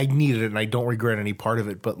 I needed it and I don't regret any part of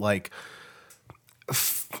it. But like,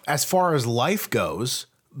 as far as life goes,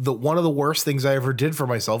 one of the worst things I ever did for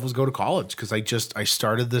myself was go to college, because I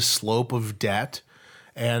started this slope of debt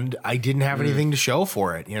and I didn't have anything to show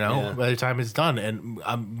for it, by the time it's done. And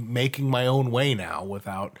I'm making my own way now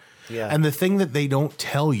without, and the thing that they don't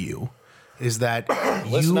tell you is that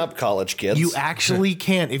listen up, college kids. You actually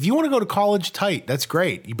can. If you want to go to college tight, that's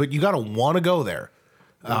great, but you got to want to go there.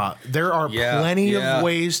 There are plenty of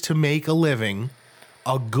ways to make a living,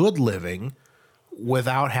 a good living,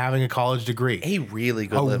 without having a college degree. A really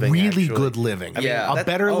good living. Good living. A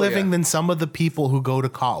better living than some of the people who go to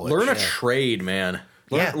college. Learn a trade, man.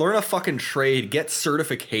 Learn a fucking trade. Get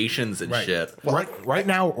certifications and shit. Well, right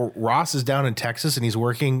now, Ross is down in Texas and he's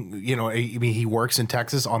working. He works in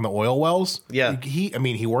Texas on the oil wells. Yeah,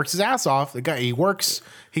 he works his ass off. The guy,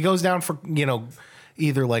 he goes down for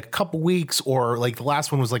either like a couple weeks or like the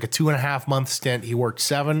last one was like a 2.5 month stint. He worked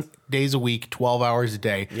 7 days a week, 12 hours a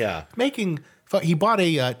day. Yeah, he bought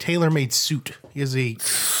a tailor-made suit. He has a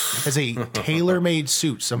tailor-made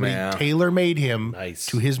suit. Somebody tailor-made him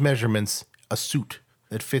to his measurements a suit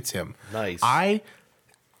that fits him. Nice. I,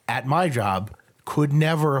 at my job, could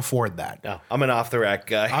never afford that. No, I'm an off-the-rack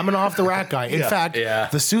guy. In fact,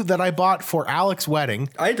 the suit that I bought for Alec's wedding,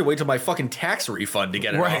 I had to wait till my fucking tax refund to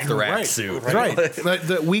get an off-the-rack suit.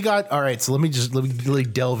 Right. We got, all right, so let me really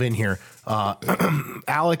delve in here.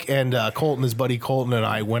 Alec and Colton, his buddy Colton, and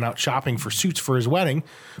I went out shopping for suits for his wedding.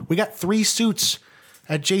 We got 3 suits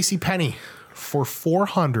at JCPenney for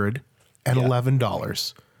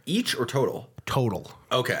 $411. Each or total? Total.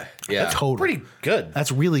 Okay. Yeah. Total. Pretty good.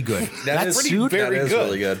 That's really good. That is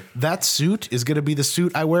really good. That suit is going to be the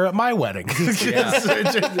suit I wear at my wedding. Do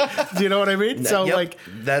you know what I mean? So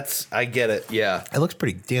I get it. Yeah. It looks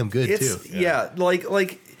pretty damn good too. Yeah.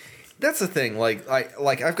 Like that's the thing.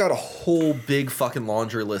 I've got a whole big fucking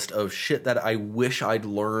laundry list of shit that I wish I'd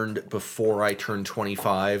learned before I turned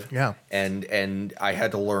 25. Yeah. And I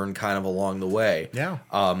had to learn kind of along the way. Yeah.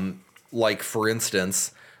 Like for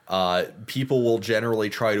instance, people will generally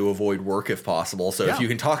try to avoid work if possible. So if you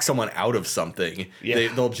can talk someone out of something,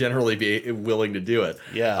 they'll generally be willing to do it.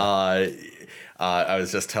 Yeah. I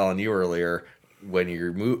was just telling you earlier, when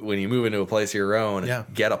you move into a place of your own,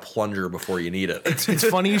 get a plunger before you need it. It's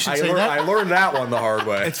funny you should say that. I learned that one the hard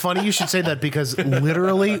way. It's funny you should say that, because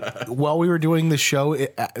literally while we were doing the show,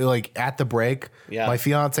 at the break, my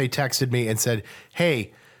fiance texted me and said,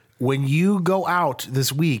 "Hey, when you go out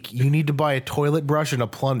this week, you need to buy a toilet brush and a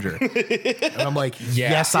plunger." And I'm like,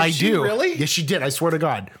 yes, I do. Really? Yes, she did. I swear to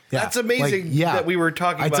God. Yeah. That's amazing that we were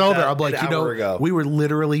talking about that. I told her, I'm like, an hour ago. we were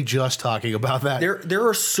literally just talking about that. There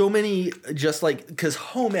are so many, just like, because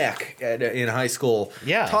home ec in high school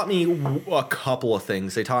taught me a couple of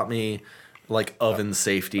things. They taught me like oven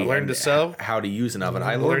safety. I learned to sew. How to use an oven.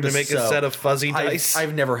 I learned to make a set of fuzzy dice.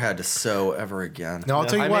 I've never had to sew ever again. No, I'll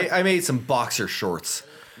tell you what. I made some boxer shorts.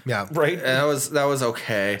 Yeah. Right. And that was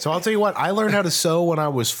okay. So I'll tell you what, I learned how to sew when I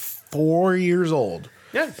was 4 years old.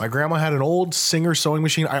 Yeah. My grandma had an old Singer sewing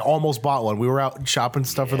machine. I almost bought one. We were out shopping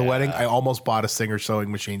stuff for the wedding. I almost bought a Singer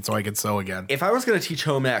sewing machine so I could sew again. If I was going to teach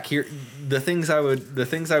home ec, here the things I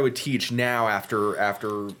would teach now after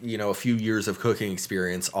a few years of cooking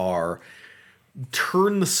experience are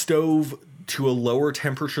turn the stove to a lower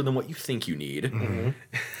temperature than what you think you need. Mm-hmm.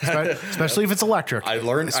 Especially if it's electric.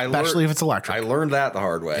 Especially if it's electric. I learned that the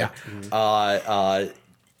hard way. Yeah.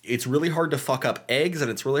 It's really hard to fuck up eggs, and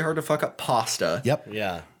it's really hard to fuck up pasta. Yep.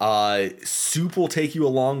 Yeah. Soup will take you a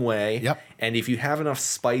long way. Yep. And if you have enough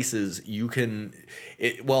spices, you can.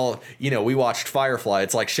 We watched Firefly.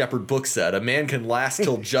 It's like Shepard Book said, a man can last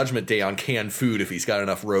till Judgment Day on canned food if he's got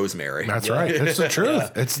enough rosemary. That's right. It's the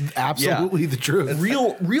truth. It's absolutely the truth.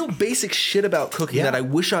 Real basic shit about cooking that I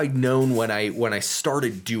wish I'd known when I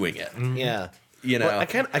started doing it. Yeah. Well, I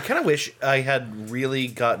kind of wish I had really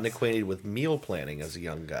gotten acquainted with meal planning as a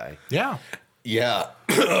young guy. Yeah. Yeah.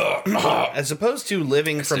 As opposed to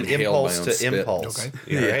living from impulse to spit. impulse. Okay.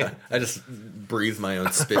 Yeah. Right? I just breathe my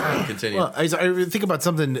own spit and continue. Well, I think about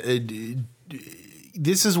something.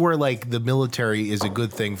 This is where like the military is a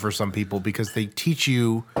good thing for some people, because they teach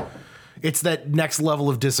you. it's that next level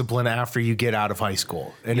of discipline after you get out of high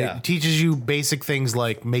school. And it teaches you basic things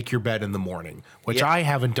like make your bed in the morning, which I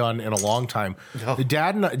haven't done in a long time. No.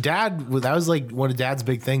 Dad, that was like one of Dad's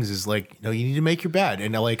big things is like, you need to make your bed.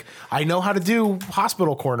 And like, I know how to do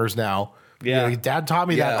hospital corners now. Yeah. Dad taught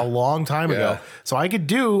me that a long time ago. So I could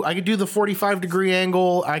do the 45-degree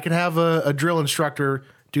angle. I could have a drill instructor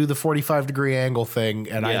do the 45-degree angle thing,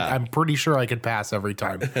 and I'm pretty sure I could pass every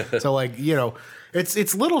time. So like,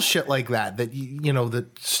 it's little shit like that that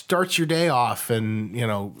starts your day off, and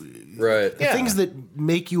Right. things that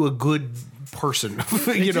make you a good person.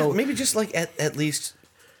 Maybe just like at least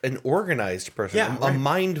an organized person, a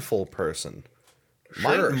mindful person.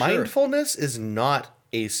 Sure. Mindfulness is not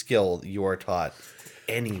a skill you are taught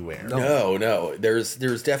anywhere. No.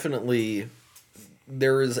 There's definitely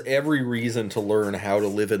there is every reason to learn how to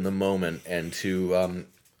live in the moment and to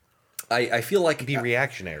I feel like Be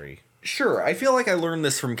reactionary. Sure, I feel like I learned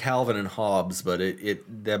this from Calvin and Hobbes, but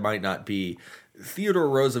that might not be. Theodore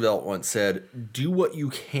Roosevelt once said, "Do what you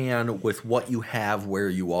can with what you have where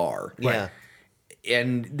you are." Yeah.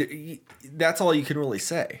 And that's all you can really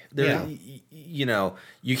say.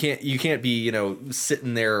 You can't be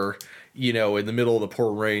sitting there in the middle of the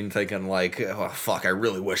pouring rain thinking like, oh fuck, I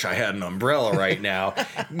really wish I had an umbrella right now.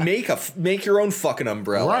 Make your own fucking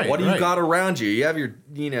umbrella. Right, what do you got around you? You have your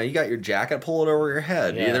you got your jacket, pull it over your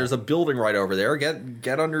head. Yeah. There's a building right over there.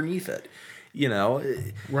 Get underneath it.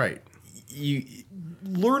 Right. You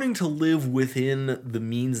learning to live within the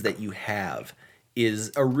means that you have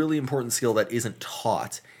is a really important skill that isn't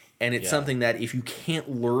taught. And it's something that if you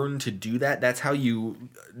can't learn to do that, that's how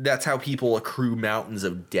people accrue mountains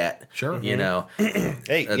of debt. Sure. Hey, I'm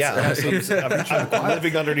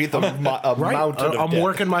living underneath a mountain of I'm debt.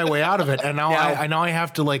 working my way out of it, and now I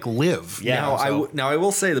have to like live. Yeah. Now I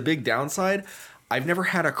will say the big downside, I've never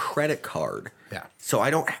had a credit card. Yeah. So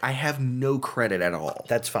I have no credit at all.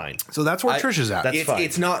 That's fine. So that's where Trish is at. That's fine.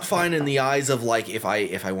 It's not fine in the eyes of like if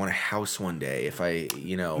I want a house one day,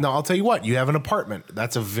 No, I'll tell you what. You have an apartment.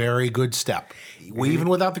 That's a very good step, even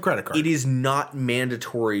without the credit card. It is not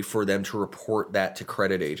mandatory for them to report that to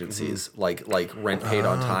credit agencies, like rent paid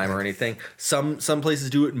on time or anything. Some places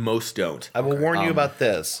do it, most don't. I will warn you about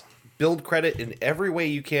this. Build credit in every way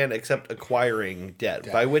you can except acquiring debt.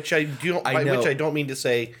 By which I don't mean to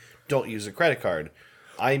say don't use a credit card.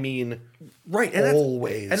 I mean, right, and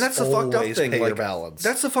that's the fucked up thing. Pay like, your balance.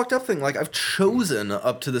 That's the fucked up thing. Like I've chosen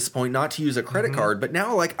up to this point not to use a credit card, but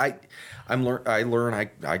now like I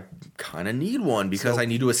kind of need one because I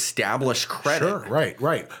need to establish credit. Sure,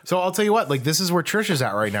 right. So I'll tell you what. Like this is where Trish is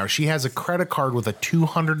at right now. She has a credit card with a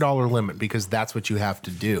 $200 limit because that's what you have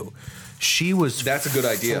to do. That's a good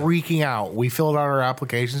idea. Freaking out. We filled out our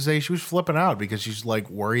application today. She was flipping out because she's like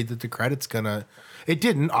worried that the credit's gonna. It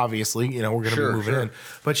didn't, obviously. We're gonna be moving in,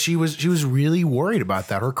 but she was really worried about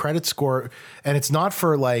that. Her credit score, and it's not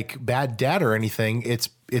for like bad debt or anything.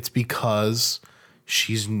 It's because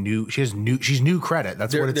she's new. She's new credit.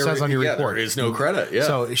 That's what it says on your report. There is no credit. Yeah.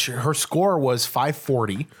 So her score was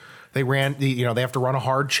 540. They ran they have to run a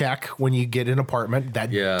hard check when you get an apartment.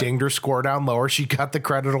 That dinged her score down lower. She got the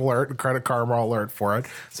credit karma alert for it.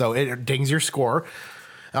 So it dings your score.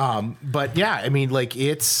 But yeah, I mean, like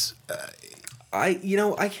it's. I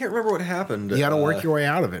can't remember what happened. You got to work your way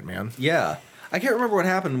out of it, man. Yeah. I can't remember what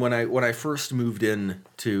happened when I first moved in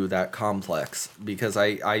to that complex because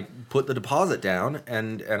I put the deposit down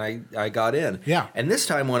and I got in. Yeah. And this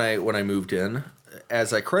time when I moved in,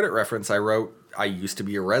 as a credit reference, I wrote, I used to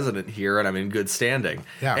be a resident here and I'm in good standing.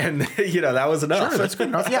 Yeah. And that was enough. Sure, that's good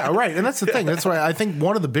enough. Yeah, right. And that's the thing. That's why I think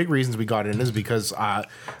one of the big reasons we got in is because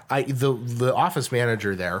the office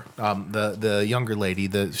manager there, the younger lady,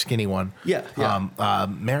 the skinny one. Yeah.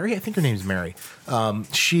 Mary, I think her name's Mary.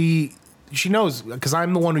 She knows because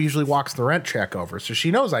I'm the one who usually walks the rent check over, so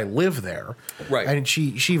she knows I live there. Right. And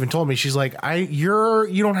she even told me, she's like,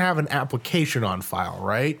 you don't have an application on file,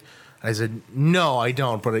 right? I said, no, I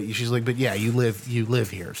don't. But she's like, but yeah, you live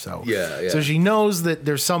here. So yeah. So she knows that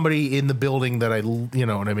there's somebody in the building that you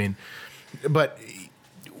know what I mean? But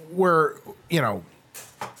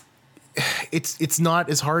it's not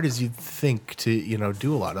as hard as you'd think to,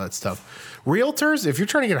 do a lot of that stuff. Realtors, if you're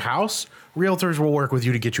trying to get a house, realtors will work with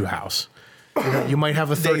you to get you a a house. You might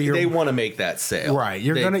have a 30-year. They want to make that sale, right?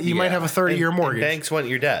 You might have a 30-year mortgage. And banks want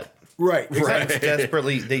your debt. Right.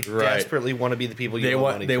 Exactly. Desperately want to be the people you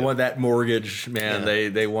want money They to. want that mortgage, man. Yeah.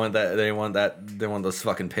 They want that. They want those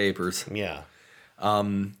fucking papers. Yeah.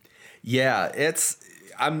 Yeah. It's.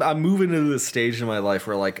 I'm moving into this stage in my life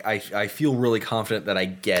where like I feel really confident that I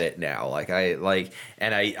get it now. Like I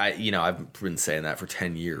you know, I've been saying that for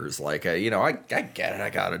 10 years. Like you know, I get it.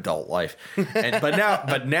 I got adult life.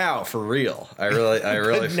 But now for real, I really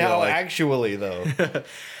feel now like actually though.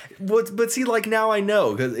 But see, like now I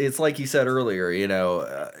know, because it's like you said earlier, you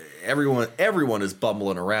know, everyone is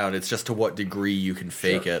bumbling around. It's just to what degree you can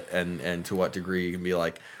fake it, and to what degree you can be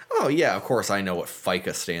like, oh yeah, of course I know what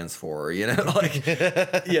FICA stands for, you know, like,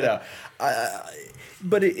 you know,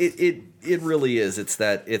 but it really is. It's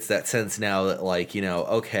that sense now that like, you know,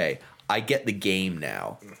 okay, I get the game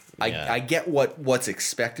now. I get what's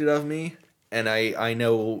expected of me. And I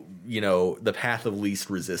know, you know, the path of least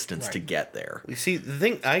resistance to get there. You see, the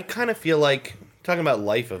thing, I kind of feel like, talking about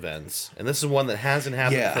life events, and this is one that hasn't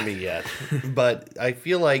happened for me yet, but I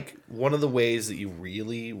feel like one of the ways that you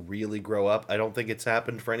really, really grow up, I don't think it's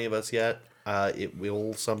happened for any of us yet, it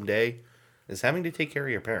will someday, is having to take care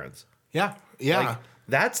of your parents. Yeah. Like,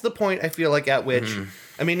 that's the point I feel like at which,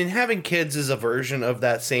 I mean, and having kids is a version of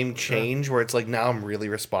that same change where it's like, now I'm really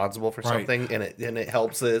responsible for something, and it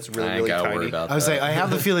helps that it's really, really tiny. I was saying, I have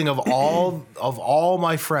the feeling of all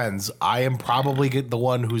my friends, I am probably the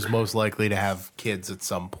one who's most likely to have kids at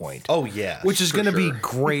some point. Oh, yeah. Which is going to be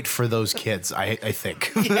great for those kids, I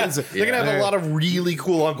think. They're going to have a lot of really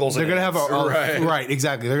cool uncles. They're going to have right,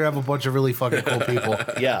 exactly. They're going to have a bunch of really fucking cool people.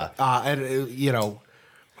 Yeah. And, you know,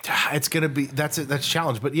 it's gonna be that's a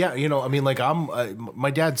challenge, but yeah, you know, I mean, like my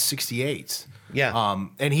dad's 68,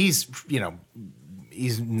 and he's, you know,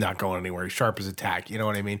 he's not going anywhere. He's sharp as a tack, you know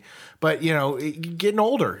what I mean? But you know, getting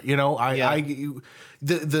older, you know,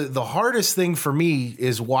 the hardest thing for me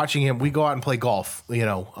is watching him. We go out and play golf, you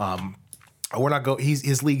know. We're not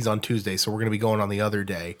his league's on Tuesday, so we're gonna be going on the other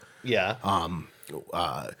day. Yeah.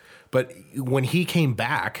 But when he came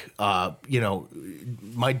back, you know,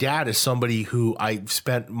 my dad is somebody who I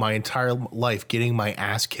spent my entire life getting my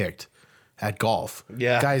ass kicked at golf.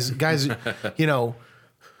 Yeah. Guys, you know,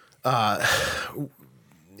 not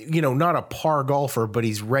a par golfer, but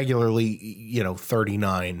he's regularly, you know,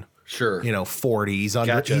 39. Sure. You know, 40. He's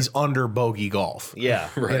under bogey golf. Yeah.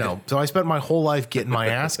 Right. You know, so I spent my whole life getting my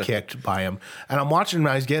ass kicked by him, and I'm watching him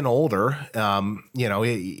as he's getting older, you know,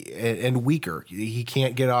 and weaker. He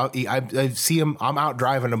can't get off. I see him. I'm out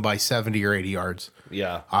driving him by 70 or 80 yards.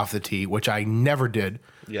 Yeah. Off the tee, which I never did.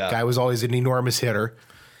 Yeah. Guy was always an enormous hitter.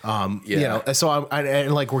 You know, so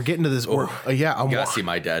and like we're getting to this. I'm gotta see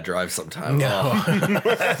my dad drive sometime. No.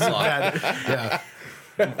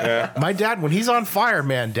 Yeah. My dad, when he's on fire,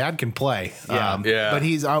 man, dad can play. But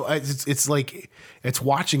he's it's like it's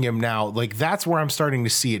watching him now. Like that's where I'm starting to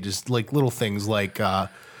see it. Just like little things like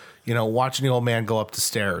you know, watching the old man go up the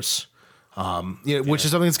stairs. Which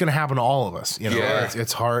is something that's going to happen to all of us. You know,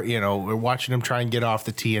 it's hard. You know, we're watching him try and get off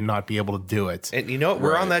the tee and not be able to do it. And you know,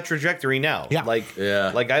 we're on that trajectory now. Yeah. Like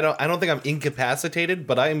I don't think I'm incapacitated,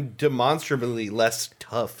 but I'm demonstrably less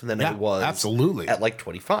tough than I was. Absolutely. At like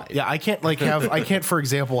 25. Yeah, I can't, for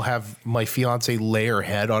example, have my fiance lay her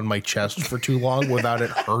head on my chest for too long without it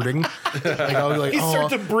hurting. Like I'll be like,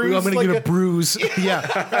 start to bruise. I'm going to get a bruise.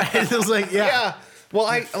 Yeah. It was like, yeah. Well,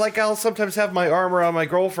 I'll sometimes have my arm around my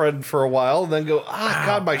girlfriend for a while and then go,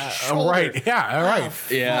 God, my shoulder. Right. Yeah. All right.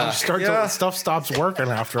 Stuff stops working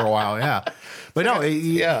after a while. Yeah. But no,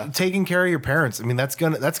 taking care of your parents. I mean, that's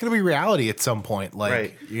gonna be reality at some point.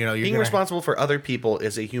 Like, you know, being responsible for other people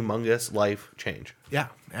is a humongous life change. Yeah.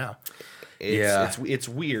 Yeah. It's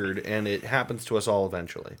weird, and it happens to us all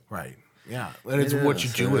eventually. Right. Yeah. And it's what you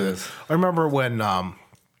do with it. I remember when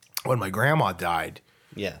my grandma died.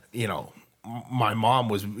 Yeah. You know, my mom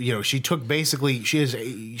was, you know, she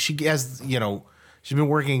has, you know, she's been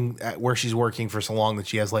working at where she's working for so long that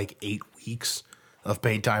she has like 8 weeks of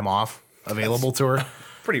paid time off available to her.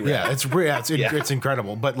 Pretty rare. Yeah, it's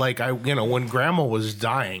incredible. But like when grandma was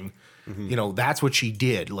dying, you know, that's what she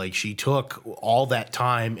did. Like she took all that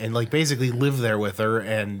time and like basically lived there with her,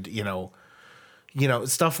 and you know,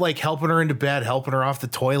 stuff like helping her into bed, helping her off the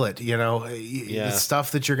toilet, you know, stuff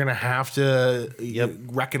that you're gonna have to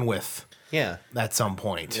reckon with. Yeah, at some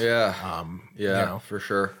point. Yeah, you know. For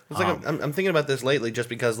sure. It's like I'm thinking about this lately, just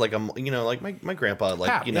because like I'm, you know, like my grandpa,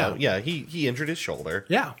 like he injured his shoulder.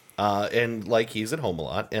 Yeah. And like he's at home a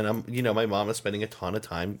lot, and I'm, you know, my mom is spending a ton of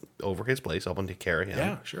time over his place, helping take care of him.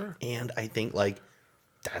 Yeah, sure. And I think like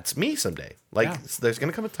that's me someday. Like there's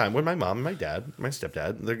gonna come a time when my mom and my dad, my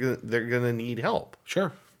stepdad, they're gonna need help.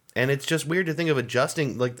 Sure. And it's just weird to think of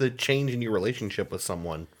adjusting like the change in your relationship with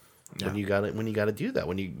someone. When you gotta do that,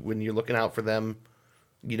 when you're looking out for them,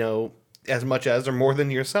 you know, as much as or more than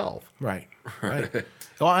yourself. Right.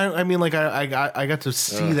 Well, I mean, like I got to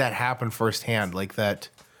see that happen firsthand, like that.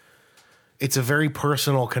 it's a very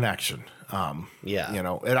personal connection. Yeah. You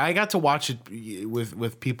know, and I got to watch it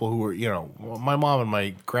with people who were, you know, my mom and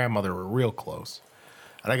my grandmother were real close.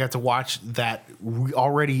 And I got to watch that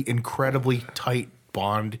already incredibly tight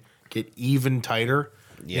bond get even tighter.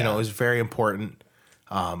 Yeah. You know, is very important.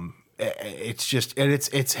 It's just, and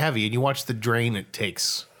it's heavy, and you watch the drain it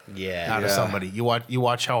takes out of Yeah. somebody. You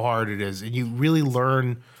watch how hard it is, and you really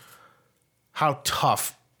learn how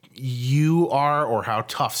tough you are or how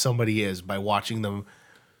tough somebody is by watching them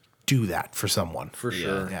do that for someone. For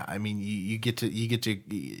sure. Yeah, I mean, you get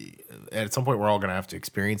to at some point we're all going to have to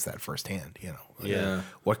experience that firsthand. You know, Yeah.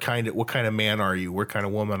 What kind of man are you? What kind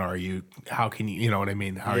of woman are you? How can you? You know what I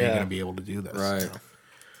mean? How are you Yeah. going to be able to do this? Right. So.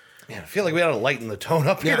 Man, I feel like we ought to lighten the tone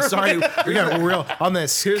up here. Yeah, sorry, we got real on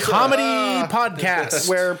this comedy podcast.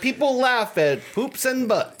 Where people laugh at poops and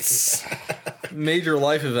butts. Major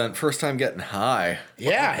life event. First time getting high.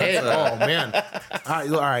 Yeah. Hey. Oh man. All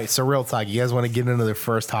right. So real talk. You guys want to get into their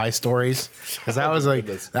first high stories? Because that was like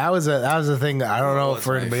that was a thing that I don't know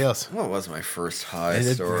for anybody else. What was my first high And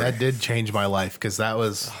story? that did change my life because that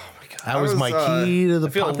was that I was was, my key to the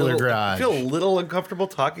I feel popular I garage. feel a little uncomfortable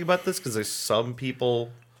talking about this because there's some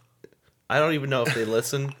people. I don't even know if they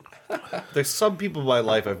listen. There's some people in my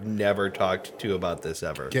life I've never talked to about this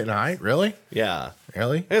ever. Getting high? Really? Yeah.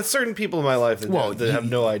 Really? There's certain people in my life that have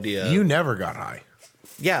no idea. You never got high.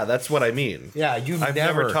 Yeah, that's what I mean. Yeah, you I've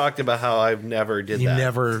never talked about how I've never did You that.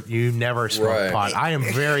 never smoked Right. pot. I am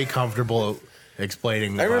very comfortable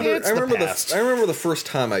explaining. I remember. It's I the remember past. I remember the first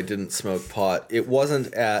time I didn't smoke pot. It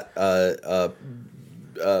wasn't at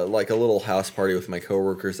like a little house party with my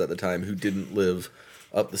coworkers at the time who didn't live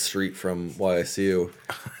up the street from YSU,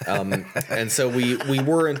 and so we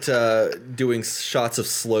weren't doing shots of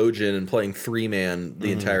slow gin and playing 3-man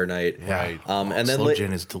the entire night. Right. And then Slow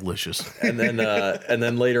gin is delicious. and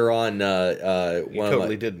then later on, You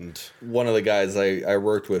totally didn't. one of the guys I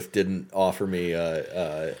worked with didn't offer me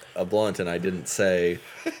a blunt, and I didn't say,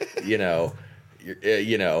 you know,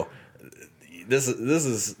 this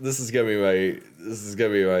is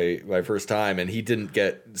gonna be my first time, and he didn't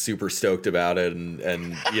get super stoked about it,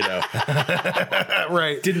 and you know,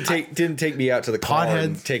 Right. didn't take me out to the car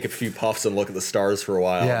and Potheads. take a few puffs and look at the stars for a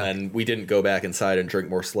while, Yeah. and we didn't go back inside and drink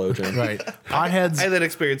more slow gin. Right. I Potheads. had that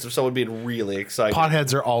experience of someone being really excited.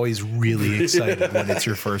 Potheads are always really excited when it's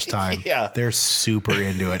your first time. Yeah. They're super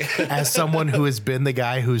into it. As someone who has been the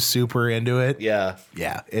guy who's super into it, Yeah.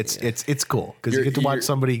 it's cool because you You're- get to watch you're-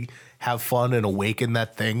 somebody have fun and awaken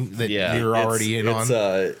that thing that Yeah. you're already in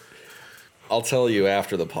on. I'll tell you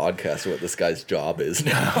after the podcast what this guy's job is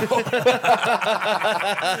now,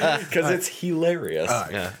 because it's hilarious.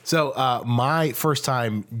 Yeah. So my first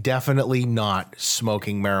time, definitely not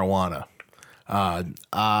smoking marijuana.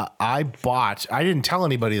 I didn't tell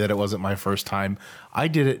anybody that it wasn't my first time. I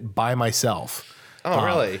did it by myself. Oh,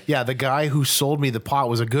 really? Yeah, the guy who sold me the pot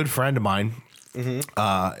was a good friend of mine.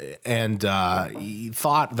 And he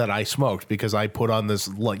thought that I smoked because I put on this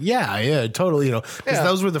look. Yeah, totally. You know, because Yeah.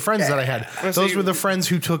 those were the friends that I had. So Those you- were the friends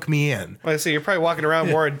who took me in. I see. You're probably walking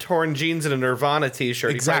around wearing torn jeans and a Nirvana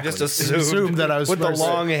T-shirt. Exactly. You probably just assumed that I was with the supposed to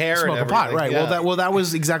long hair and smoke a everything. pot, right? Yeah. Well, that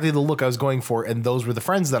was exactly the look I was going for, and those were the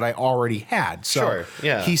friends that I already had. So Sure,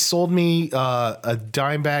 yeah. he sold me a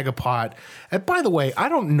dime bag of pot. And by the way, I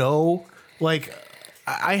don't know, like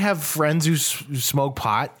I have friends who smoke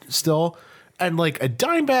pot still. And like a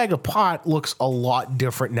dime bag of pot looks a lot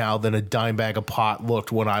different now than a dime bag of pot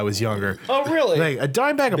looked when I was younger. Oh, really? Like a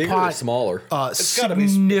dime bag Bigger of or pot, smaller? gotta be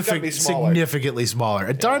smaller. significantly smaller.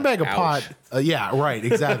 A dime bag of pot, yeah, right,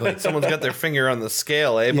 exactly. Someone's got their finger on the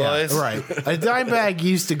scale, eh, Yeah, boys? right. A dime bag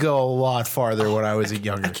used to go a lot farther when I was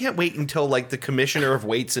younger. I can't wait until like the commissioner of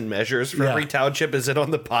weights and measures for Yeah. every township is in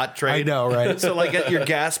on the pot trade. I know, right? So like at your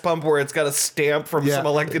gas pump where it's got a stamp from Yeah. some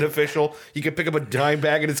elected official, you can pick up a dime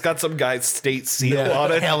bag and it's got some guy's state seal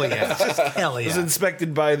on it. Hell yeah. Hell It was yeah.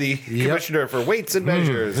 inspected by the commissioner for weights and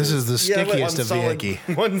measures. This is the Yeah, but stickiest of the Yankee.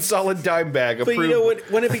 One solid dime bag But approved. you know,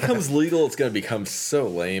 when it becomes legal, it's going to become so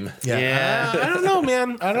lame. Yeah. I don't know,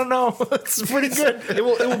 man. I don't know. It's pretty good. it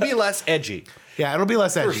will be less edgy. Yeah, it'll be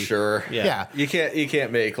less edgy. For sure. Yeah. You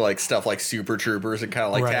can't make like stuff like Super Troopers and kind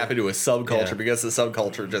of like Right. tap into a subculture Yeah. because the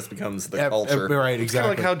subculture just becomes the Yeah, culture. right, Kind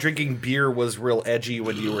exactly. of like how drinking beer was real edgy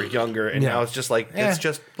when you were younger, and Yeah. now it's just like Eh, it's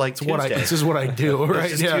just like It's what Tuesday. this is what I do, right?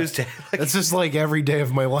 just yeah. Tuesday. It's just like every day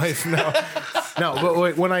of my life now. No, but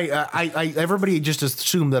wait, when I everybody just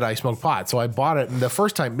assumed that I smoked pot, so I bought it. And the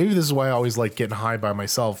first time, maybe this is why I always like getting high by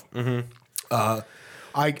myself.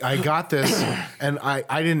 I got this, and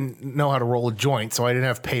I didn't know how to roll a joint, so I didn't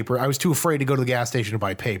have paper. I was too afraid to go to the gas station to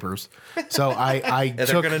buy papers. So I they're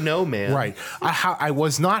took, gonna know, man. Right. I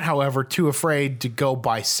was not, however, too afraid to go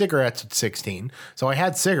buy cigarettes at 16. So I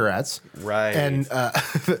had cigarettes. Right. And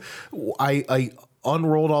I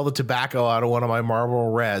unrolled all the tobacco out of one of my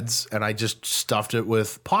Marlboro Reds, and I just stuffed it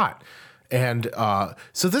with pot. And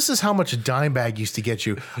so this is how much a dime bag used to get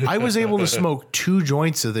you. I was able to smoke 2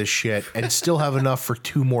 joints of this shit and still have enough for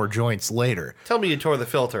 2 more joints later. Tell me you tore the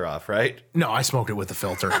filter off, right? No, I smoked it with the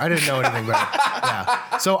filter. I didn't know anything about it.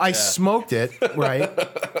 Yeah. So I smoked it, right?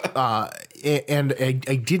 And I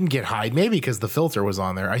didn't get high, maybe because the filter was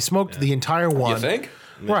on there. I smoked the entire one. You think?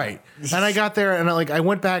 Right. And I got there and I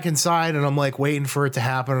went back inside and I'm like waiting for it to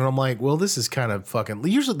happen. And I'm like, well, this is kind of fucking.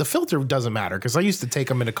 Usually the filter doesn't matter because I used to take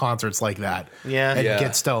them into concerts like that. Yeah. And Yeah.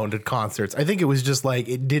 get stoned at concerts. I think it was just like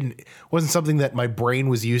wasn't something that my brain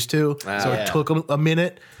was used to. So yeah. it took a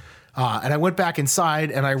minute. And I went back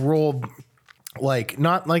inside and I rolled like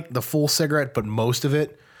not like the full cigarette, but most of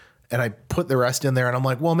it. And I put the rest in there and I'm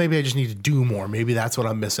like, well, maybe I just need to do more. Maybe that's what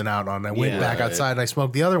I'm missing out on. I went back outside and I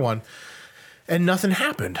smoked the other one. And nothing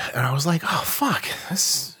happened. And I was like, oh, fuck,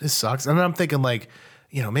 this sucks. And then I'm thinking, like,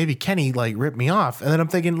 maybe Kenny, like, ripped me off. And then I'm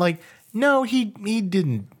thinking, like, no, he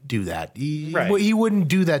didn't do that. He wouldn't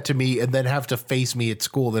do that to me and then have to face me at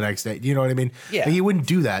school the next day. You know what I mean? Yeah. Like, he wouldn't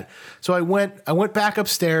do that. So I went back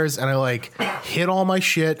upstairs and I, like, hid all my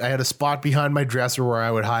shit. I had a spot behind my dresser where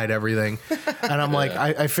I would hide everything. And I'm like,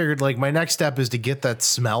 I figured, like, my next step is to get that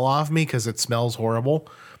smell off me because it smells horrible.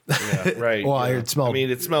 Yeah, right. Well, yeah. it smells. I mean,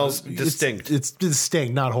 it smells distinct. It's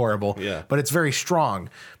distinct, not horrible. Yeah. But it's very strong.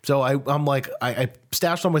 So I'm like, I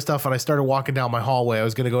stashed all my stuff and I started walking down my hallway. I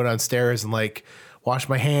was going to go downstairs and like wash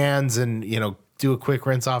my hands and, do a quick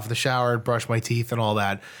rinse off the shower and brush my teeth and all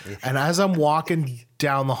that. And as I'm walking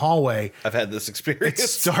down the hallway, I've had this experience. it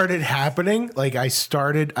started happening. Like I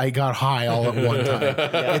got high all at one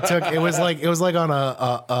time. It was like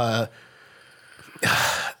on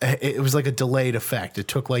it was like a delayed effect. It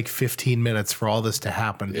took like 15 minutes for all this to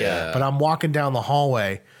happen. Yeah. But I'm walking down the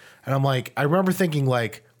hallway and I'm like, I remember thinking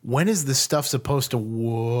like, when is this stuff supposed to,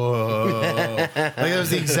 whoa. Like that was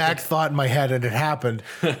the exact thought in my head and it happened.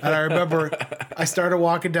 And I remember I started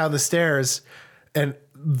walking down the stairs and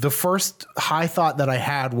the first high thought that I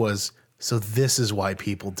had was, so this is why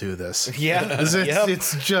people do this. Yeah. It's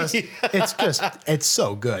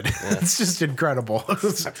so good. It's just incredible.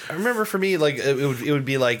 I remember for me, like it would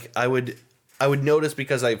be like I would notice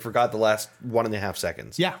because I forgot the last 1.5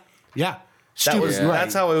 seconds. Yeah.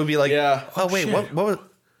 That's how it would be like. Yeah. Oh wait, shit. what was?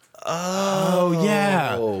 Oh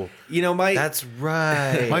yeah. Oh, my that's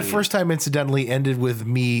right. My first time incidentally ended with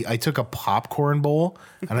me. I took a popcorn bowl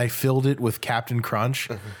and I filled it with Captain Crunch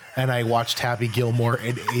and I watched Happy Gilmore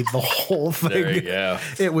and ate the whole thing. There you go.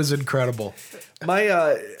 It was incredible.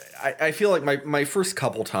 I feel like my first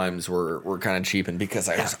couple times were kind of cheapened because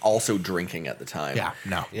I was also drinking at the time. Yeah.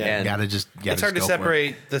 No. Yeah. You gotta just. It's hard to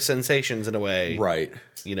separate the sensations in a way, Right.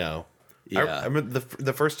 I Yeah. remember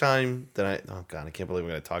the first time that I can't believe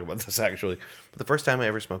we're going to talk about this actually. But the first time I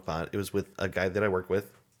ever smoked pot, it was with a guy that I work with.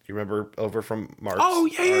 You remember over from Mark's? Oh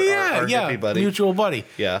yeah, our hippie buddy. mutual buddy.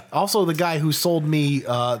 Yeah. Also, the guy who sold me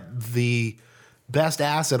the best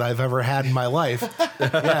acid I've ever had in my life.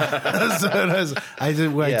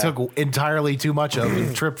 I took entirely too much of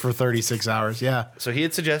and tripped for 36 hours. Yeah. So he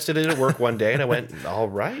had suggested it at work one day, and I went, "All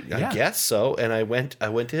right, I Yeah. guess so." And I went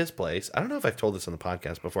to his place. I don't know if I've told this on the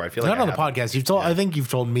podcast before. I feel like Not on I the haven't. podcast. You've told. I think you've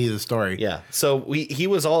told me the story. Yeah. So he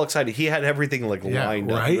was all excited. He had everything like Yeah,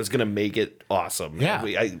 lined up. right? He was going to make it awesome. Yeah.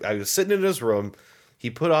 I was sitting in his room. He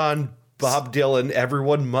put on Bob Dylan.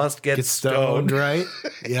 Everyone must get Get stoned, right?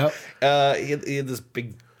 Yep. He had this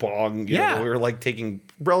big bong. You Yeah. know, we were like taking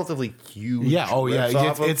relatively huge. Yeah. Oh, yeah. rips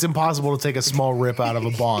off of. It's impossible to take a small rip out of a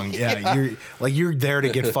bong. Yeah. You're there to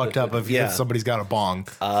get fucked up if somebody's got a bong.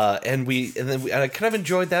 And I kind of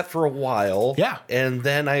enjoyed that for a while. Yeah. And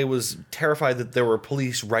then I was terrified that there were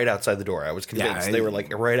police right outside the door. I was convinced they were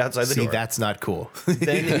like right outside the See, door. that's not cool.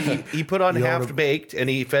 Then he put on Half Baked and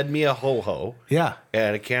he fed me a ho-ho. Yeah.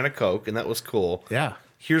 And a can of Coke, and that was cool. Yeah.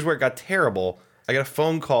 Here's where it got terrible. I got a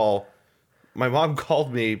phone call. My mom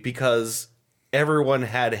called me because everyone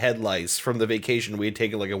had head lice from the vacation we had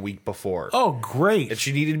taken like a week before. Oh, great. And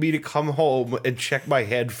she needed me to come home and check my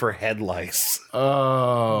head for head lice.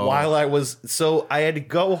 Oh. While I had to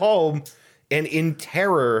go home and in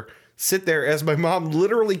terror sit there as my mom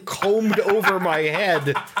literally combed over my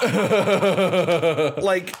head.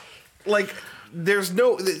 like there's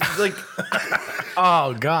no like.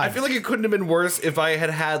 Oh God! I feel like it couldn't have been worse if I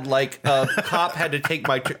had like a cop had to take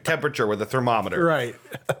my temperature with a thermometer. right.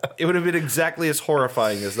 It would have been exactly as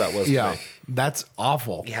horrifying as that was. To Yeah, me. that's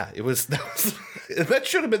awful. Yeah. It was. That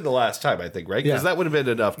should have been the last time, I think, right? Because Yeah. that would have been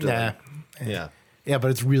enough to. Nah. Yeah. Yeah,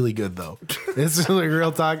 but it's really good though. It's like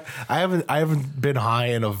real talk. I haven't been high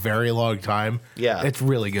in a very long time. Yeah. it's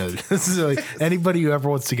really good. This is like anybody who ever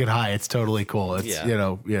wants to get high, it's totally cool. It's Yeah. you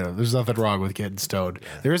know, there's nothing wrong with getting stoned.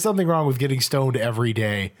 There is something wrong with getting stoned every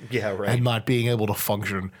day. Yeah, right. And not being able to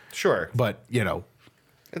function. Sure. But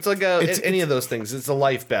It's like any of those things. It's a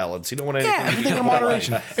life balance. You don't want anything. yeah, everything in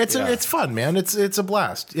moderation. It's fun, man. It's a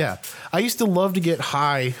blast. Yeah, I used to love to get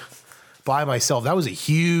high by myself. That was a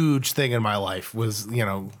huge thing in my life. Was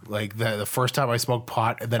like the first time I smoked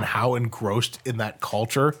pot, and then how engrossed in that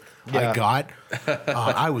culture Yeah. I got.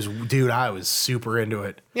 I was super into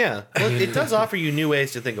it. Yeah. Well, it does offer you new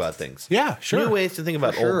ways to think about things. Yeah, sure. New ways to think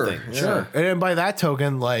about Sure. old things. Sure. And by that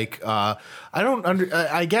token, like,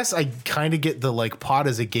 I guess I kind of get the like pot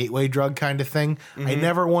as a gateway drug kind of thing. I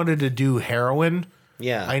never wanted to do heroin.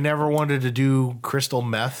 Yeah. I never wanted to do crystal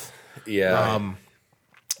meth. Yeah.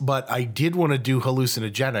 But I did want to do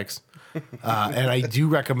hallucinogenics. And I do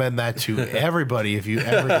recommend that to everybody if you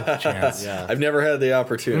ever get the chance. Yeah. I've never had the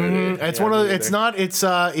opportunity. It's one of the, it's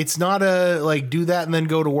not a like do that and then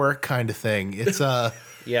go to work kind of thing. It's a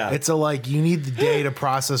Yeah. It's a like you need the day to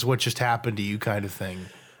process what just happened to you kind of thing.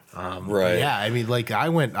 Right. Yeah, I mean, like I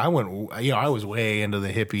went, I was way into the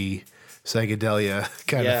hippie psychedelia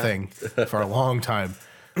kind Yeah. of thing for a long time,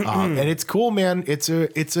 and it's cool, man. It's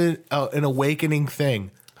an awakening thing.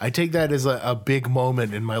 I take that as a big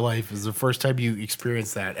moment in my life. Is the first time you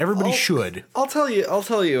experience that. Everybody should. I'll tell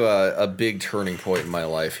you a big turning point in my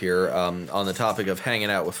life here. On the topic of hanging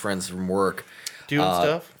out with friends from work. Doing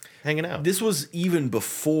stuff, hanging out. This was even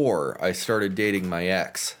before I started dating my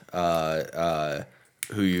ex,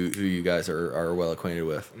 who you guys are well acquainted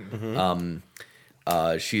with.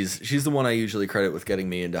 She's the one I usually credit with getting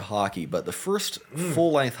me into hockey. But the first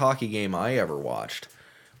full length hockey game I ever watched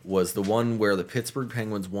was the one where the Pittsburgh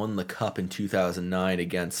Penguins won the cup in 2009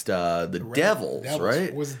 against the Devils,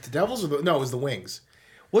 right? Was it the Devils or no? It was the Wings.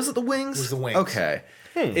 Was it the Wings? It was the Wings. Okay.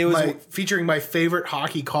 It was Featuring my favorite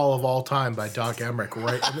hockey call of all time by Doc Emmerich.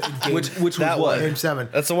 Right, in game, which was that what? Game 7.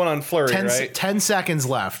 That's the one on Flurry, 10 seconds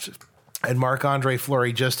left, and Marc-Andre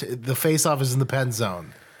Fleury the face-off is in the pen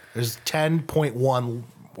zone. There's 10.1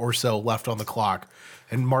 or so left on the clock,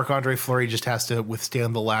 and Marc-Andre Fleury just has to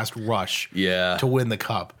withstand the last rush Yeah. to win the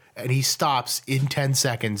cup. And he stops in 10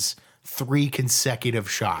 seconds 3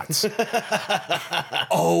 consecutive shots.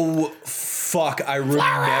 Oh, fuck. I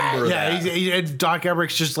remember Yeah, that. Doc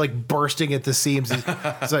Emmerich's just like bursting at the seams.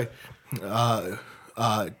 It's like,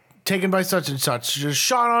 taken by such and such, just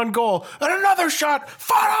shot on goal, and another shot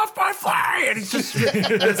fought off by Fleury, and he's just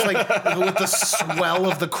it's like with the swell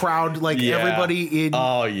of the crowd, like Yeah. everybody in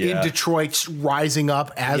Detroit's rising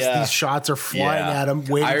up as Yeah. these shots are flying at him,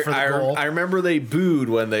 waiting for the goal. I remember they booed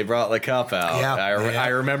when they brought the cup out. Yeah. I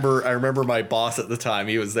remember my boss at the time.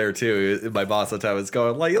 He was there too. My boss at the time was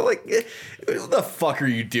going like, what the fuck are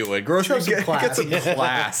you doing? Get some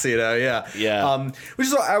class, Yeah. Yeah. Which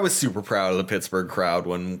is why I was super proud of the Pittsburgh crowd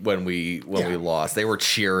when we lost. They were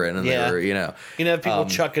cheering and Yeah. they were, You know, have people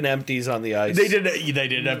chucking empties on the ice. They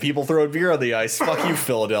didn't have people throwing beer on the ice. Fuck you,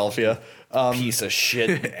 Philadelphia. Piece of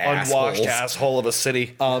shit, Assholes. unwashed asshole of a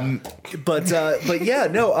city. But yeah,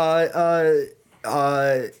 no.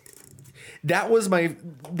 That was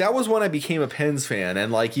when I became a Pens fan,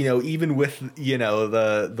 and like even with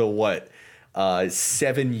the what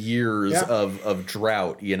 7 years Yeah. of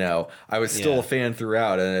drought, I was still Yeah. a fan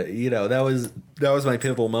throughout, and that was my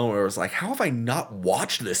pivotal moment where I was like, how have I not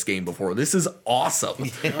watched this game before? This is awesome.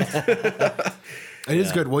 It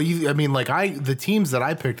is good. Well, the teams that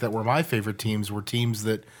I picked that were my favorite teams were teams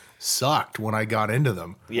that sucked when I got into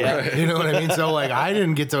them. Yeah. You know what I mean? So like I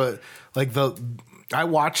didn't get to I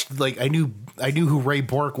watched I knew who Ray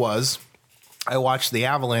Bork was. I watched the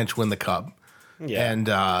Avalanche win the cup. Yeah. And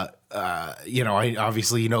I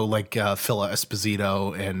obviously Phil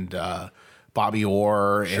Esposito and Bobby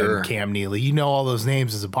Orr Sure. and Cam Neely. All those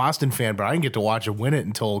names as a Boston fan, but I didn't get to watch him win it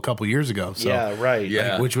until a couple years ago. So Yeah, right.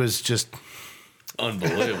 Yeah. which was just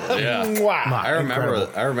Unbelievable. Yeah. Wow. I remember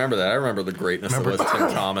incredible. I remember that. I remember the greatness that was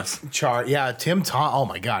Tim Thomas. Tim Tom. Oh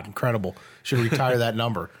my God, incredible! Should retire that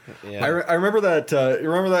number. Yeah. I remember that.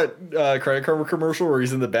 You remember that credit card commercial where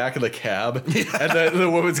he's in the back of the cab and the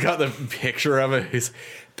woman's got the picture of it. He's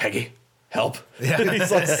Peggy, help! Yeah.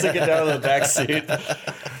 He's like sitting down in the back seat.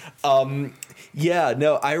 Yeah,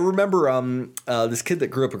 no, I remember this kid that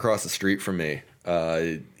grew up across the street from me.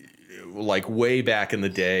 like way back in the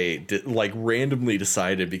day, like randomly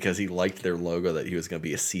decided because he liked their logo that he was going to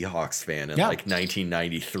be a Seahawks fan in like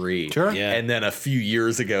 1993. Sure. Yeah. And then a few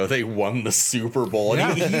years ago, they won the Super Bowl.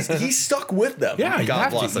 And he stuck with them. Yeah,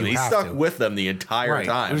 God bless him. He stuck with them the entire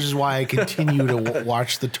time. Which is why I continue to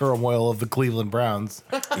watch the turmoil of the Cleveland Browns.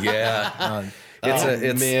 Yeah.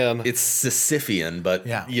 It's man. Sisyphean, but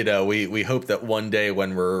Yeah. you know, we hope that one day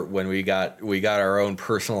when we got our own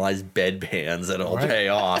personalized bedpans, it'll pay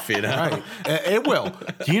off, you know. Right. It will.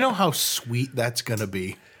 Do you know how sweet that's going to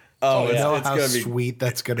be? Oh, You know it's how gonna be sweet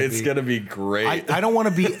that's going to be? It's gonna be great. I don't want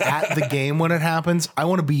to be at the game when it happens. I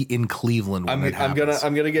want to be in Cleveland when it happens.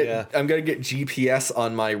 I'm gonna get GPS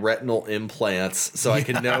on my retinal implants so I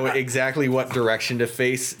can know exactly what direction to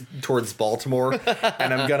face towards Baltimore,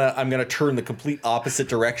 and I'm gonna turn the complete opposite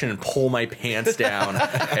direction and pull my pants down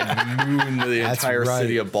and moon the That's entire right.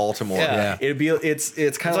 city of Baltimore. Yeah. It's kind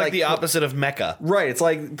It's of like the opposite of Mecca. Right, it's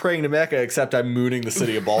like praying to Mecca, except I'm mooning the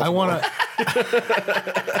city of Baltimore. I want to.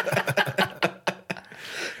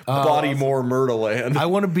 Body more Murderland. I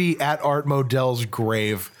want to be at Art Modell's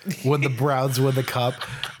grave when the Browns win the cup.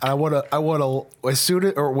 I want to as soon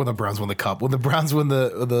as, or when the Browns win the cup, when the Browns win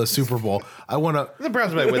the Super Bowl. I want to. The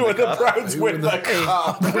Browns might win the cup. Browns win the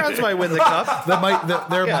cup. The Browns might win the cup.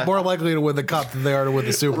 They're Yeah. more likely to win the cup than they are to win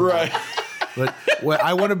the Super Bowl. Right. But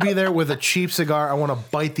I want to be there with a cheap cigar. I want to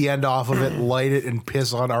bite the end off of it, light it, and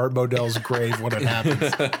piss on Art Modell's grave when it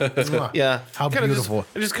happens. Yeah. How Kinda beautiful.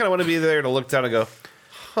 I just kind of want to be there to look down and go,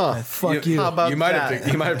 Fuck you. how about You might that?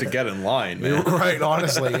 have to get in line, man. Right,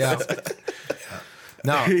 honestly, yeah.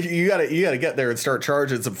 No. You gotta get there and start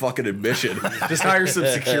charging some fucking admission. Just hire some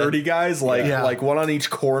security guys, like one on each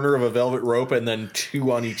corner of a velvet rope, and then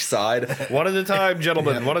two on each side. One at a time,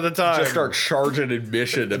 gentlemen. One at a time. Just start charging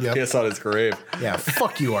admission to piss on his grave. Yeah,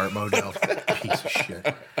 fuck you, Art Modell. Piece of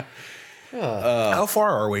shit. How far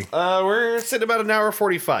are we? We're sitting about an hour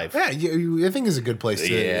 45. Yeah, I think is a good place to.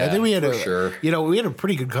 Yeah, I think we had for sure. we had a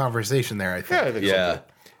pretty good conversation there. I think. Yeah, I think so. Yeah.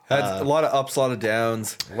 Had a lot of ups, a lot of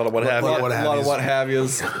downs, A lot of what have a you. lot of what have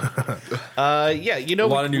yous. Yeah, you know, A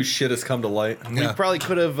lot of new shit has come to light. we probably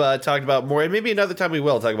could have talked about more, and maybe another time we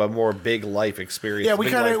will talk about more big life experience. Yeah, we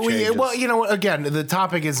big kind life of changes. well, again, the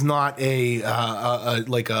topic is not a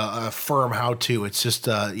firm how to. It's just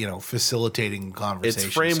facilitating conversation.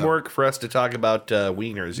 It's framework for us to talk about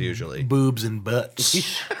wieners usually. boobs and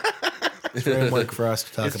butts. Framework for us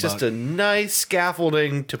to talk It's about. just a nice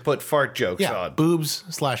scaffolding to put fart jokes on. boobs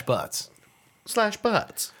 / butts. / butts. /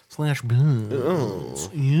 butts.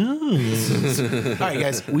 Yes. All right,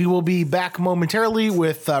 guys. We will be back momentarily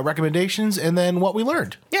with recommendations and then what we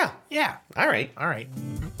learned. Yeah. Yeah. All right. All right.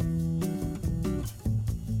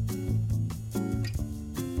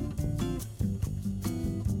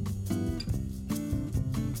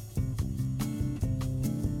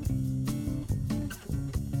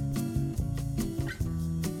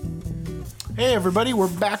 Hey, everybody. We're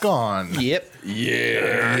back on. Yep.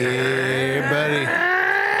 Yeah. Hey, buddy.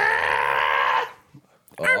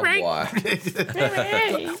 Oh, boy.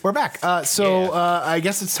 We're back. I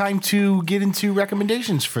guess it's time to get into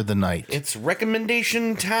recommendations for the night. It's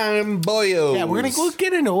recommendation time, boyo. Yeah, we're gonna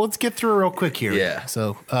get into it. Let's get through it real quick here. Yeah.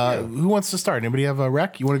 So, who wants to start? Anybody have a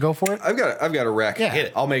rec? You want to go for it? I've got a rec. Yeah. Hit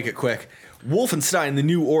it. I'll make it quick. Wolfenstein: The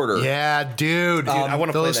New Order. Yeah, dude. I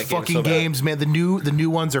wanna play those that game fucking so bad. games, man. The new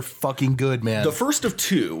ones are fucking good, man. The first of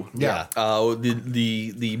two. Yeah.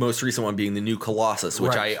 The most recent one being the new Colossus,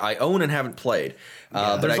 which Right. I own and haven't played.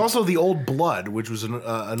 But There's I, also the Old Blood, which was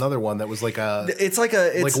another one that was like a it's like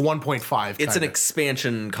a it's 1.5. it's an kinda.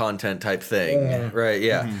 expansion content type thing, right?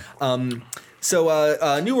 Yeah.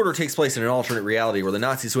 So New Order takes place in an alternate reality where the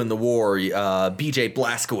Nazis win the war. B.J.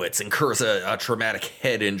 Blazkowicz incurs a traumatic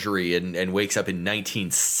head injury and wakes up in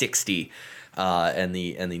 1960, and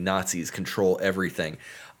the Nazis control everything.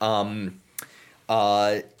 I'll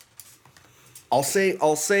say.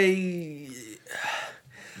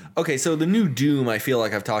 Okay, so the new Doom, I feel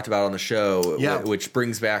like I've talked about on the show, Yeah. which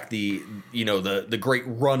brings back the great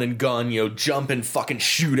run and gun, jump and fucking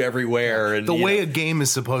shoot everywhere, and the way a game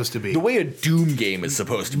is supposed to be. the way a Doom game is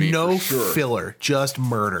supposed to be. no for sure. filler, just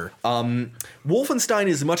murder. Wolfenstein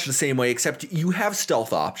is much the same way, except you have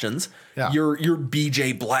stealth options. Yeah. You're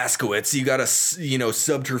B.J. Blazkowicz. You got to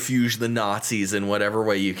subterfuge the Nazis in whatever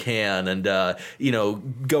way you can, and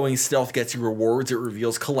going stealth gets you rewards. It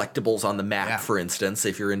reveals collectibles on the map, Yeah. for instance,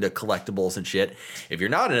 if you're into collectibles and shit. If you're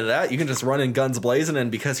not into that, you can just run in guns blazing,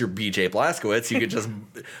 and because you're B.J. Blazkowicz, you can just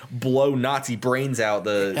blow Nazi brains out.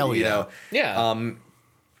 Hell yeah. Yeah.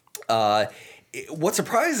 What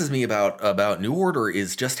surprises me about New Order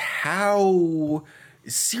is just how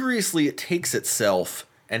seriously it takes itself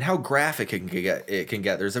and how graphic it can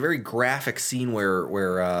get. There's a very graphic scene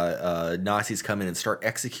where Nazis come in and start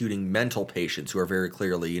executing mental patients who are very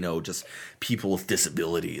clearly, just people with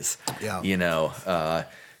disabilities. Yeah.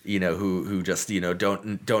 Who just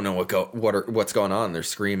don't know what's going on. They're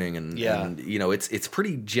screaming and it's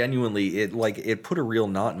pretty genuinely it put a real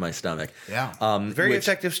knot in my stomach. Yeah. Very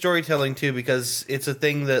effective storytelling too, because it's a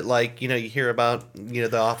thing that you hear about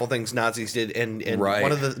the awful things Nazis did, and right,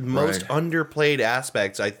 one of the most underplayed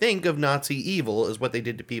aspects I think of Nazi evil is what they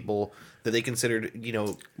did to people that they considered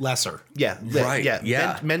lesser.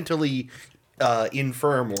 Mentally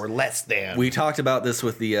infirm or less than. We talked about this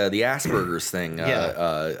with the Asperger's thing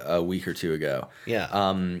a week or two ago.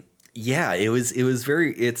 It was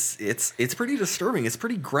very it's pretty disturbing. It's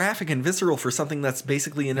pretty graphic and visceral for something that's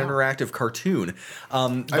basically an interactive cartoon.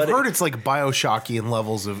 I've heard it's like BioShockian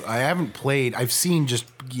levels of. I haven't played. I've seen just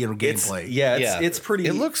gameplay. It's pretty.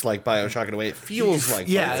 It looks like BioShock in a way. It feels like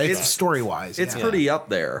it's story wise. It's pretty up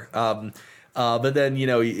there. But then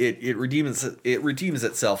it redeems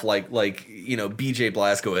itself like BJ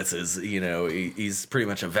Blazkowicz is he's pretty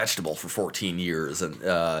much a vegetable for 14 years and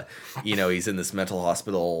he's in this mental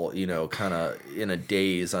hospital kind of in a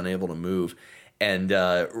daze, unable to move, and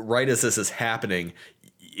right as this is happening,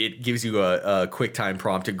 it gives you a quick time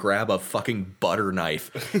prompt to grab a fucking butter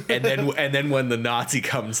knife, and then when the Nazi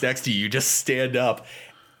comes next to you, you just stand up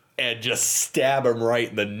and just stab him right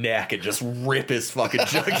in the neck and just rip his fucking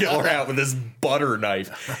jugular out with this butter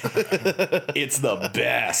knife. It's the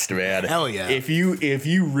best, man. Hell yeah. If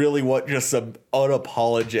you really want just some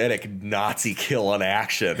unapologetic Nazi kill in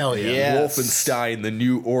action, hell yeah. Yes. Wolfenstein: The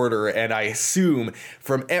New Order, and I assume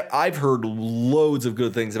I've heard loads of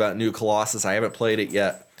good things about New Colossus. I haven't played it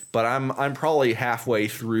yet, but I'm probably halfway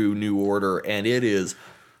through New Order, and it is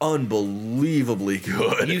unbelievably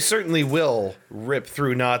good. You certainly will rip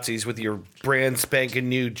through Nazis with your brand spanking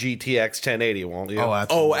new GTX 1080, won't you?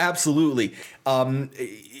 Oh, absolutely.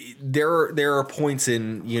 There are points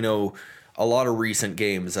in a lot of recent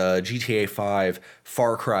games, GTA 5,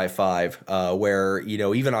 Far Cry 5, where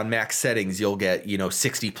even on max settings you'll get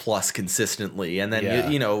 60 plus consistently, and then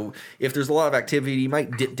if there's a lot of activity, you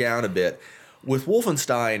might dip down a bit. With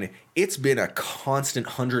Wolfenstein, it's been a constant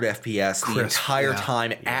 100 FPS the entire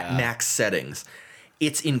time at max settings.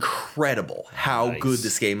 It's incredible how good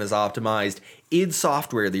this game is optimized. id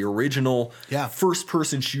Software, the original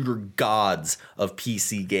first-person shooter gods of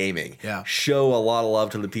PC gaming, show a lot of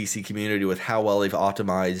love to the PC community with how well they've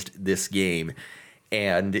optimized this game.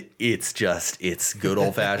 And it's good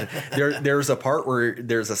old fashioned. There's a part where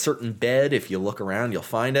there's a certain bed. If you look around, you'll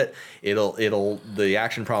find it. The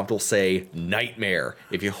action prompt will say nightmare.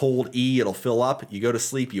 If you hold E, it'll fill up. You go to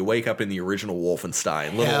sleep. You wake up in the original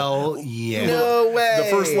Wolfenstein. Hell yeah! No way. The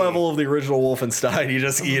first level of the original Wolfenstein. You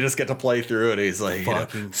just get to play through it. He's like,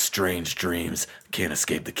 strange dreams can't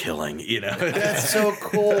escape the killing. That's so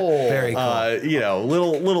cool. Very cool.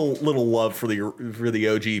 Little love for the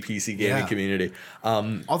OG PC gaming community.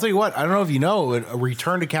 I'll tell you what, I don't know if you know,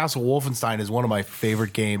 Return to Castle Wolfenstein is one of my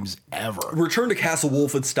favorite games ever. Return to Castle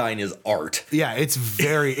Wolfenstein is art. Yeah, it's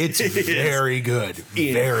very good.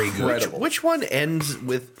 Very good. Which one ends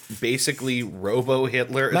with basically Robo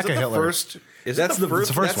Hitler? Is Mecha it the Hitler. first? That's the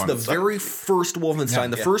first one. That's the very first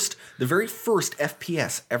Wolfenstein. Yeah. The very first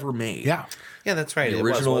FPS ever made. Yeah, that's right. The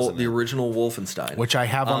original Wolfenstein, which I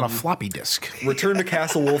have on a floppy disk. Return to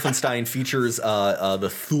Castle Wolfenstein fears the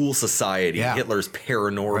Thule Society, Hitler's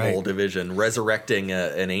paranormal division, resurrecting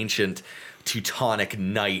an ancient Teutonic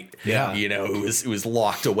knight, who was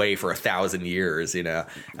locked away for 1,000 years, and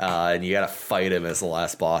you got to fight him as the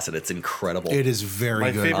last boss, and it's incredible. It is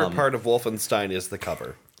very good. My favorite part of Wolfenstein is the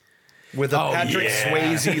cover. With a Patrick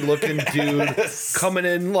Swayze looking dude coming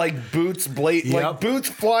in like boots boots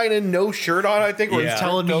flying in, no shirt on, I think. He's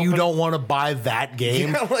telling me you don't want to buy that game.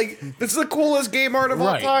 Yeah, this is the coolest game art of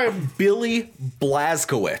all time. Billy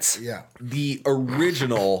Blazkowicz, the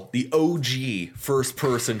original, the OG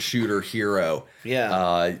first-person shooter hero,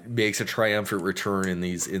 makes a triumphant return in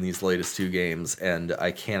these latest two games, and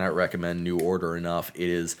I cannot recommend New Order enough. It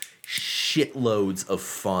is shitloads of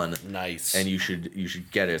fun. Nice. And you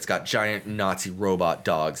should get it. It's got giant Nazi robot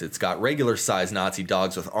dogs. It's got regular sized Nazi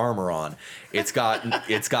dogs with armor on. It's got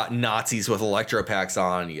Nazis with electropacks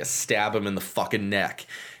on. You stab them in the fucking neck.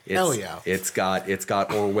 Hell yeah. It's got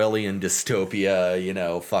Orwellian dystopia,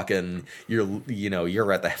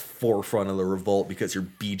 you're at the forefront of the revolt because you're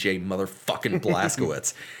BJ motherfucking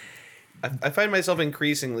Blazkowicz. I find myself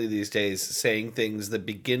increasingly these days saying things that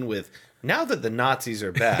begin with, now that the Nazis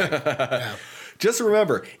are back. Just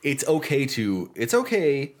remember, it's okay,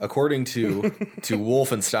 according to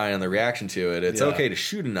Wolfenstein and the reaction to it, it's okay to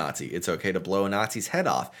shoot a Nazi. It's okay to blow a Nazi's head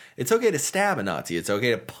off. It's okay to stab a Nazi. It's okay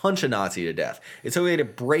to punch a Nazi to death. It's okay to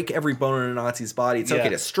break every bone in a Nazi's body. It's okay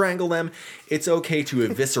to strangle them. It's okay to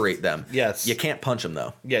eviscerate them. Yes. You can't punch them,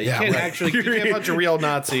 though. Yeah, you can't punch a real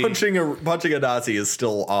Nazi. Punching a Nazi is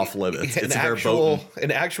still off limits. It's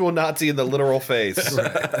an actual Nazi in the literal face.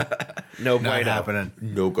 No, Not happening.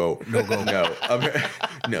 No go. No.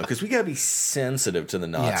 No, because we gotta be sensitive to the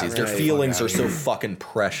Nazis. Yeah, Their feelings are so fucking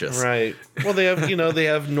precious. Right. Well, they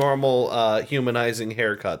have normal humanizing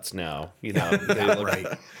haircuts now. They look Right.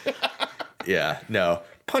 Yeah, no.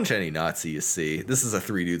 Punch any Nazi you see. This is a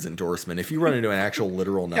Three Dudes endorsement. If you run into an actual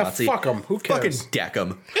literal Nazi, fuck 'em. Who cares? Fucking deck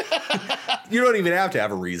them. You don't even have to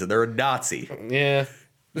have a reason. They're a Nazi. Yeah.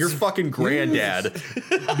 Your fucking granddad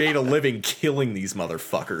made a living killing these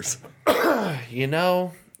motherfuckers.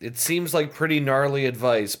 It seems like pretty gnarly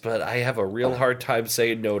advice, but I have a real hard time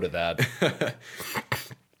saying no to that.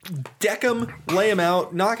 Deck them, lay them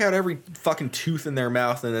out, knock out every fucking tooth in their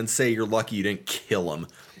mouth, and then say you're lucky you didn't kill them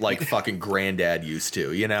like fucking granddad used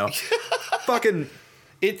to, Fucking...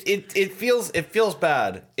 It feels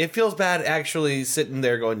bad. It feels bad actually sitting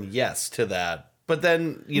there going yes to that. But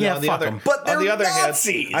then, Yeah, on the fuck other, 'em. But on the they're other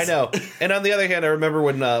Nazis! hand, I know. And on the other hand, I remember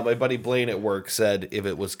when my buddy Blaine at work said, "If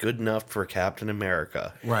it was good enough for Captain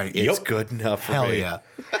America, Right. it's Yep. good enough for Hell me." yeah.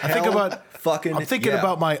 I'm thinking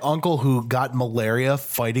about my uncle who got malaria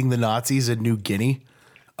fighting the Nazis in New Guinea.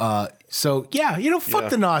 Fuck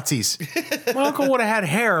the Nazis. My uncle would have had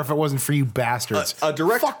hair if it wasn't for you bastards.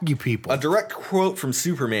 Fuck you people. A direct quote from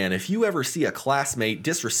Superman: "If you ever see a classmate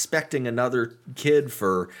disrespecting another kid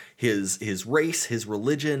for his race, his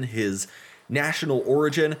religion, his national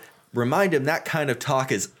origin, remind him that kind of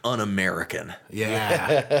talk is un-American."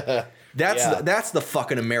 Yeah. That's the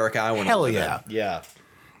fucking America I want to Hell live yeah. Yeah.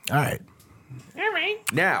 All right. in.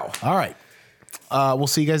 Now, All right. We'll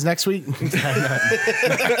see you guys next week.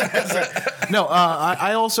 No,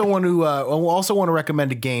 I also want to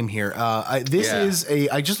recommend a game here. I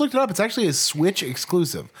just looked it up. It's actually a Switch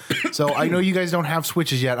exclusive. So I know you guys don't have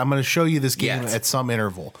Switches yet. I'm going to show you this game at some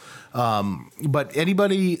interval. But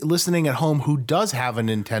anybody listening at home who does have a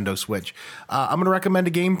Nintendo Switch, I'm going to recommend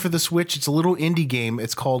a game for the Switch. It's a little indie game.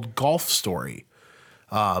 It's called Golf Story.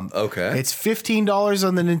 okay. It's $15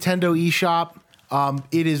 on the Nintendo eShop.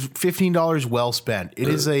 It is $15 well spent.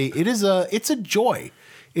 It's a joy.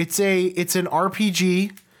 It's an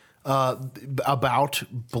RPG about,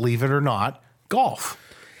 believe it or not, golf.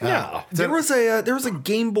 Yeah. There was a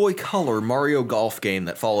Game Boy Color Mario Golf game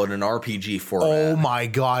that followed an RPG format. Oh my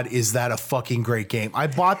God, is that a fucking great game? I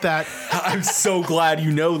bought that. I'm so glad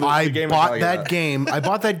you know this. I bought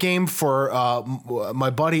that game for my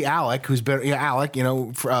buddy Alec, who's been Alec, friend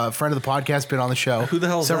of the podcast, been on the show. Who the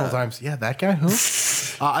hell is several that? times? Yeah, that guy. Who?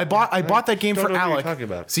 I bought that game Don't for know what you're Alec. talking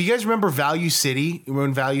about. So you guys remember Value City?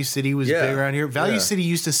 When Value City was big around here? Value City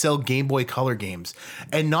used to sell Game Boy Color games,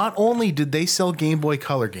 and not only did they sell Game Boy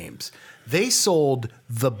Color games, they sold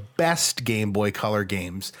the best Game Boy Color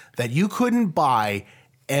games that you couldn't buy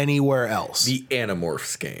anywhere else. The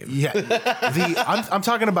Animorphs game. Yeah, I'm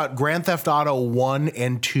talking about Grand Theft Auto 1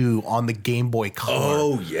 and 2 on the Game Boy Color.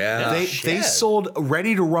 Oh yeah. They sold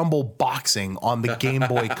Ready to Rumble boxing on the Game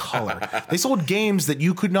Boy Color. They sold games that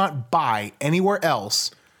you could not buy anywhere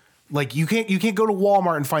else. Like you can't go to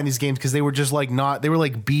Walmart and find these games because they were just they were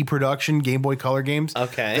like B production Game Boy Color games.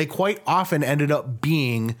 Okay. They quite often ended up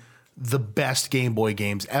being the best Game Boy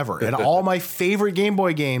games ever. And all my favorite Game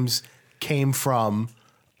Boy games came from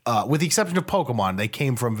with the exception of Pokemon, they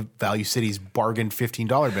came from Value City's bargain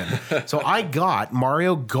 $15 bin. So I got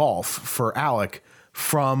Mario Golf for Alec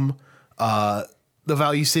from the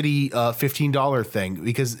Value City $15 thing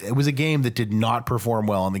because it was a game that did not perform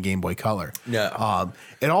well on the Game Boy Color. No.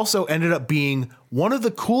 It also ended up being one of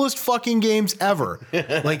the coolest fucking games ever.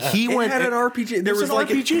 Like It had an RPG. There was an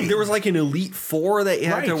RPG. There was like an Elite Four that you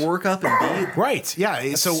had to work up and beat. Right.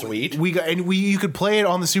 Yeah. So sweet. You could play it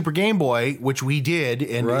on the Super Game Boy, which we did,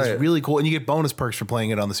 and it's really cool. And you get bonus perks for playing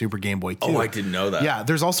it on the Super Game Boy too. Oh, I didn't know that. Yeah.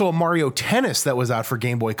 There's also a Mario Tennis that was out for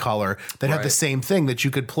Game Boy Color that had the same thing that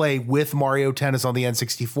you could play with Mario Tennis on the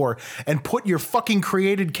N64 and put your fucking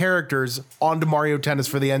created characters onto Mario Tennis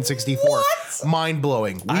for the N64. What? Mind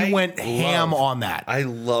blowing. We went ham on that. I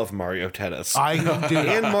love Mario Tennis. I do.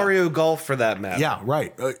 And Mario Golf for that matter. Yeah,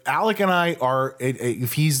 right. Alec and I are,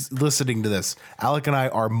 if he's listening to this, Alec and I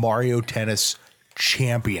are Mario Tennis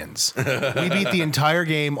champions. We beat the entire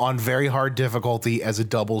game on very hard difficulty as a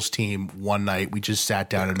doubles team one night. We just sat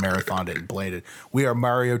down and marathoned it and played it. We are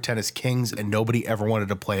Mario Tennis kings, and nobody ever wanted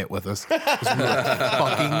to play it with us because we were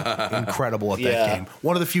fucking incredible at that game.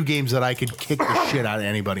 One of the few games that I could kick the shit out of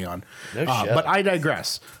anybody on. No shit. But I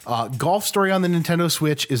digress. Golf Story on the Nintendo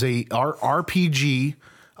Switch is a RPG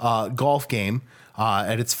golf game,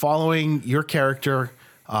 and it's following your character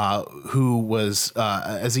who was,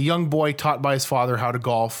 as a young boy, taught by his father how to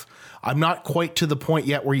golf. I'm not quite to the point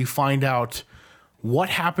yet where you find out what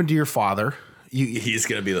happened to your father. He's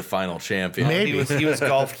going to be the final champion. Maybe. He was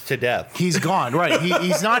golfed to death. He's gone, right?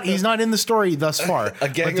 He's not in the story thus far. A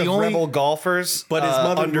gang of rebel golfers, But his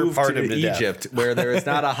mother moved underparted to him to death. Egypt, where there is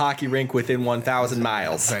not a hockey rink within 1,000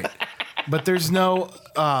 miles. Right. But there's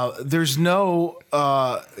there's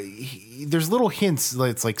little hints that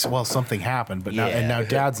it's like, well, something happened, but now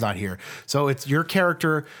Dad's not here. So it's your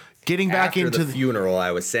character getting back After into the funeral,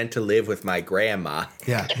 I was sent to live with my grandma.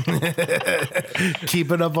 Yeah.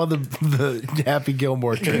 Keeping up on the Happy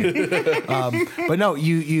Gilmore train. But no,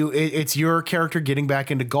 it's your character getting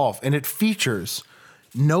back into golf, and it features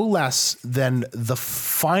no less than the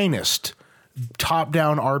finest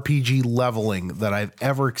top-down RPG leveling that I've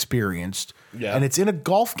ever experienced. Yeah. And it's in a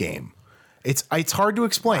golf game. It's hard to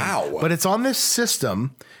explain. Wow. But it's on this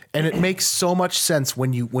system, and it makes so much sense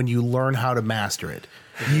when you learn how to master it.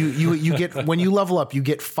 You get, when you level up, you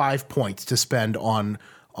get 5 points to spend on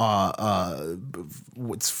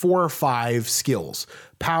what's 4 or 5 skills: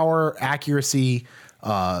 power, accuracy,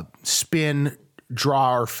 spin,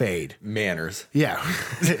 draw, or fade. Manners. Yeah.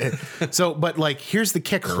 So, but like, here's the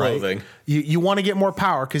kicker, Clothing. right? You want to get more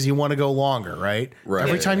power because you want to go longer, right? Right.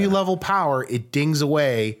 Every time you level power, it dings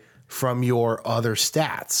away from your other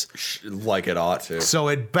stats. Like it ought to. So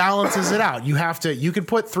it balances it out. You could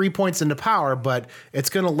put 3 points into power, but it's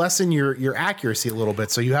going to lessen your accuracy a little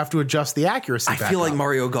bit. So you have to adjust the accuracy. I back feel like up.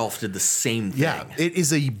 Mario Golf did the same thing. Yeah, it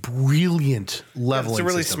is a brilliant leveling. It's a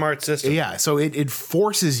really system. smart system. Yeah, so it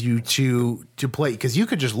forces you to play, because you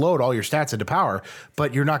could just load all your stats into power,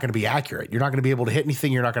 but you're not going to be accurate. You're not going to be able to hit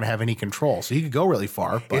anything. You're not going to have any control. So you could go really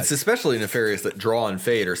far. But It's especially nefarious that draw and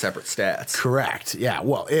fade are separate stats. correct. Yeah.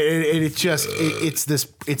 Well, it's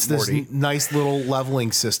this nice little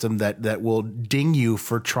leveling system that will ding you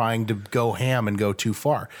for trying to go ham and go too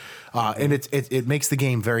far, and it makes the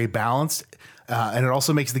game very balanced, and it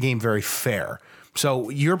also makes the game very fair. So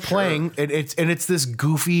you're playing, it's this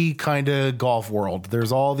goofy kind of golf world.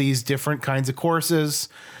 There's all these different kinds of courses.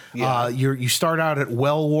 Yeah. You start out at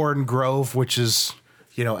Well-Worn Grove, which is,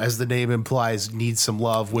 as the name implies, needs some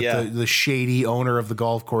love, with the shady owner of the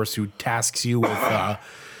golf course who tasks you with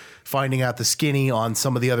finding out the skinny on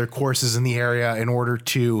some of the other courses in the area in order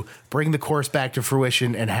to bring the course back to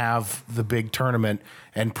fruition and have the big tournament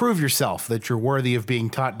and prove yourself that you're worthy of being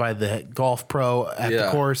taught by the golf pro at the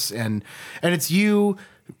course. And it's you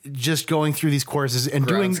just going through these courses and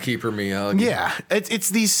doing Groundskeeper Miyagi. Yeah, it's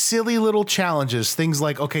these silly little challenges. Things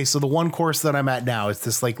like, okay, so the one course that I'm at now is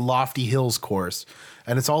this like Lofty Hills course,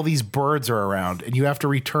 and it's all these birds are around, and you have to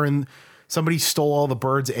return. Somebody stole all the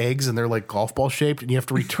birds' eggs, and they're like golf ball shaped, and you have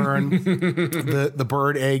to return the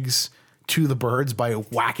bird eggs to the birds by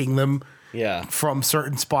whacking them from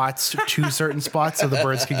certain spots to certain spots so the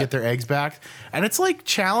birds can get their eggs back. And it's like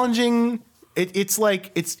challenging. It's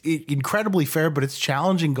incredibly fair, but it's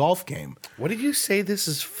challenging golf game. What did you say this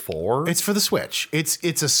is for? It's for the Switch.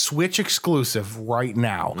 It's a Switch exclusive right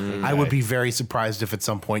now. I would be very surprised if at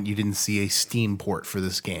some point you didn't see a Steam port for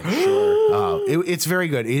this game. It's very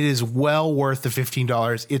good. It is well worth the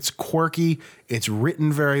 $15. It's quirky. It's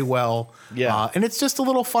written very well. Yeah. And it's just a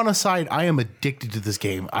little fun aside. I am addicted to this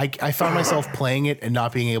game. I found myself playing it and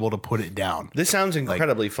not being able to put it down. This sounds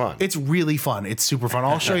incredibly fun. It's really fun. It's super fun.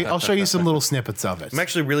 I'll show you some little snippets of it. I'm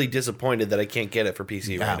actually really disappointed that I can't get it for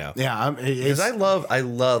PC right now. Yeah, Because I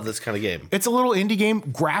love this kind of game. it's a little indie game.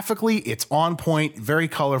 Graphically, it's on point, very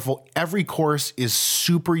colorful. Every course is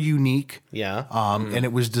super unique. Yeah. And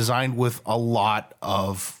it was designed with a lot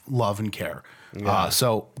of love and care.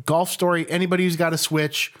 So Golf Story, anybody who's got a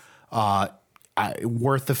Switch,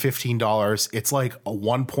 worth the $15. It's like a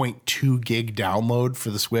 1.2 gig download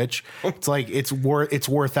for the Switch. It's like it's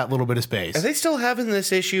worth that little bit of space. Are they still having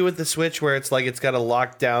this issue with the Switch where it's like it's got a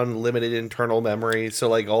lockdown, limited internal memory? So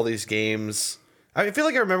like all these games, I feel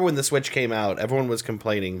like I remember when the Switch came out, everyone was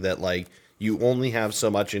complaining that like you only have so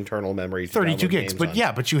much internal memory. To 32 download gigs, games but on.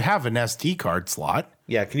 yeah, but you have an SD card slot.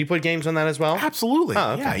 Yeah, can you put games on that as well? Absolutely.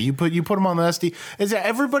 Oh, okay. Yeah, you put them on the SD. Is that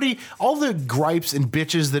everybody? All the gripes and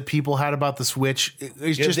bitches that people had about the Switch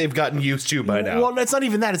is Yeah, just they've gotten used to by now. Well, it's not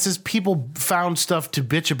even that. It's just people found stuff to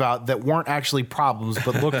bitch about that weren't actually problems,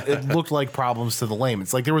 but it looked like problems to the layman.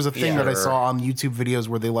 It's like there was a thing that I saw on YouTube videos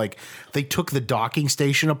where they took the docking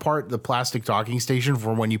station apart, the plastic docking station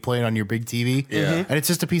for when you play it on your big TV. Yeah. And it's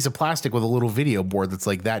just a piece of plastic with a little video board that's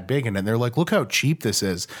like that big in it. And they're like, look how cheap this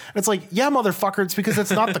is. And it's like, yeah, motherfucker, it's because it's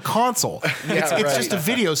not the console. It's just a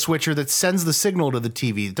video switcher that sends the signal to the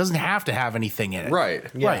TV. It doesn't have to have anything in it. Right.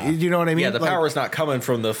 Right. You know what I mean? Yeah, the power's not coming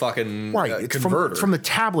from the fucking It's converter. from the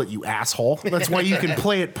tablet, you asshole. That's why you can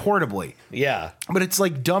play it portably. Yeah. But it's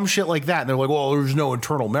like dumb shit like that. And they're like, well, there's no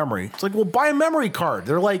internal memory. It's like, well, buy a memory card.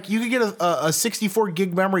 They're like, you could get a 64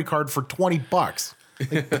 gig memory card for $20.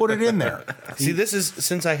 Like, put it in there. See, this is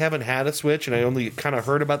since I haven't had a Switch and I only kind of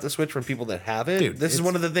heard about the Switch from people that have it. Dude, this is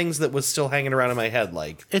one of the things that was still hanging around in my head.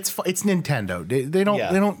 Like, It's Nintendo. They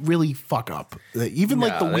don't really fuck up. Even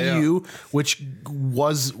like the they Wii U, which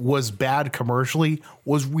was bad commercially,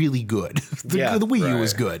 was really good. The Wii U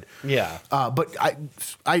was good. yeah, But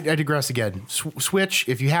I digress again. Switch,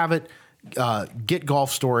 if you have it, get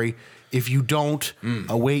Golf Story. If you don't,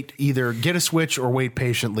 either get a Switch or wait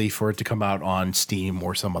patiently for it to come out on Steam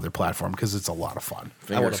or some other platform because it's a lot of fun.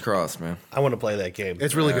 Fingers crossed, man. I want to play that game.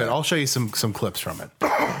 It's really good. I'll show you some clips from it.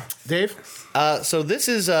 Dave? So this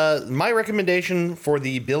is my recommendation for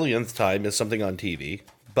the billionth time is something on TV.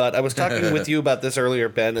 But I was talking with you about this earlier,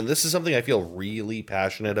 Ben, and this is something I feel really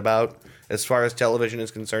passionate about as far as television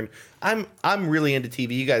is concerned. I'm really into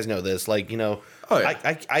TV. You guys know this. Like, you know,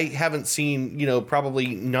 I haven't seen, you know,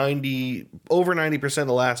 probably over 90% of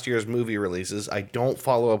last year's movie releases. I don't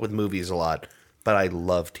follow up with movies a lot, but I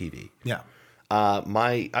love TV. Yeah.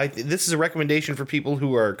 This is a recommendation for people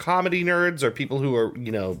who are comedy nerds or people who are,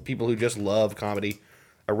 you know, people who just love comedy.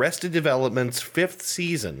 Arrested Development's 5th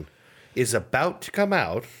season is about to come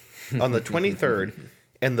out on the 23rd,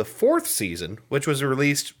 and the 4th season, which was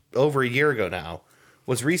released over a year ago now,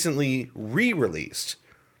 was recently re-released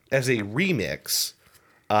as a remix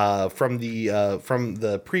from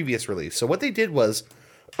the previous release. So what they did was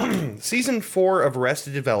season 4 of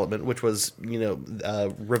Arrested Development, which was, you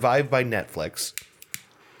know, revived by Netflix.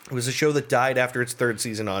 It was a show that died after its 3rd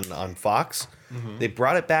season on Fox. Mm-hmm. They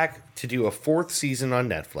brought it back to do a 4th season on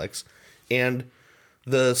Netflix, and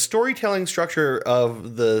the storytelling structure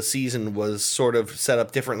of the season was sort of set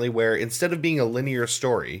up differently, where instead of being a linear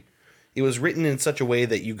story, it was written in such a way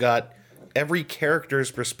that you got every character's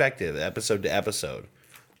perspective, episode to episode,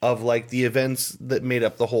 of like the events that made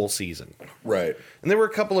up the whole season. Right. And there were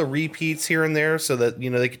a couple of repeats here and there so that, you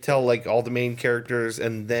know, they could tell like all the main characters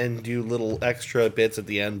and then do little extra bits at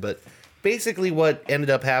the end. But basically what ended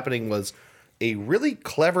up happening was a really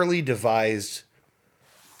cleverly devised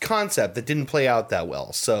concept that didn't play out that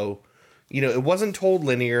well. So, you know, it wasn't told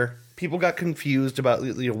linear. People got confused about,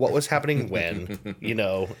 you know, what was happening when, you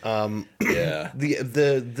know. Yeah.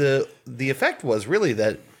 The effect was really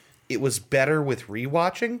that it was better with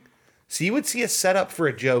rewatching. So you would see a setup for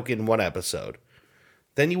a joke in one episode.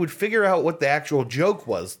 Then you would figure out what the actual joke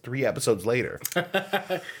was 3 episodes later.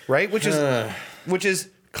 Right? Which is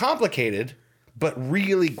complicated, but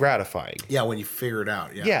really gratifying. Yeah, when you figure it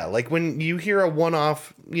out. Yeah. Yeah, like when you hear a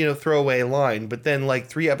one-off, you know, throwaway line, but then like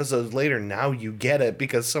 3 episodes later, now you get it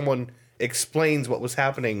because someone explains what was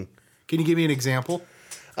happening. Can you give me an example?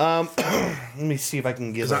 Let me see if I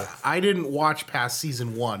can give a... I didn't watch past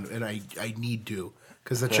season 1, and I need to,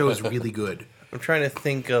 because that show is really good. I'm trying to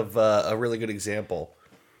think of a really good example.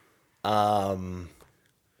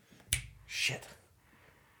 Shit.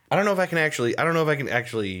 I don't know if I can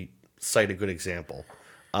actually cite a good example.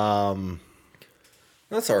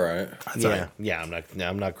 That's all right. Yeah,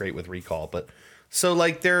 I'm not great with recall, but so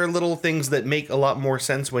like there are little things that make a lot more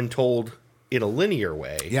sense when told in a linear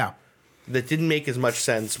way. Yeah. That didn't make as much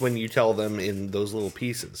sense when you tell them in those little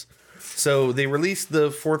pieces. So they released the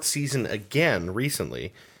 4th season again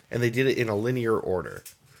recently, and they did it in a linear order.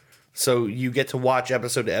 So you get to watch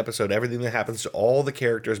episode to episode everything that happens to all the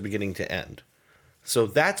characters beginning to end. So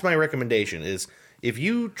that's my recommendation is if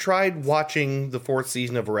you tried watching the 4th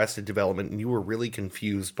season of Arrested Development and you were really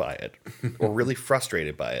confused by it or really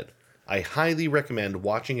frustrated by it, I highly recommend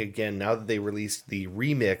watching again now that they released the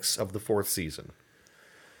remix of the 4th season.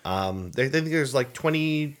 I think there's like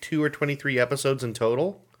 22 or 23 episodes in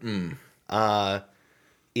total.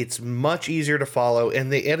 It's much easier to follow,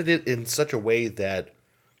 and they edit it in such a way that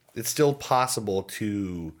it's still possible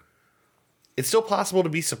to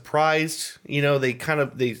be surprised. You know,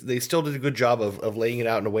 they still did a good job of laying it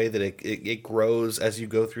out in a way that it grows as you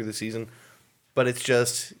go through the season. but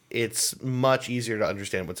it's much easier to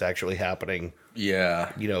understand what's actually happening,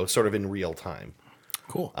 Yeah. sort of in real time.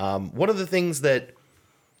 Cool. One of the things that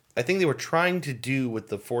I think they were trying to do with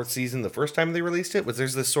the 4th season, the first time they released it, was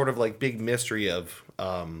there's this sort of like big mystery of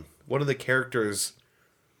one of the characters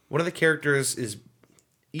is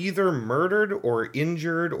either murdered or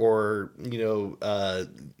injured or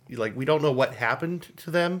like we don't know what happened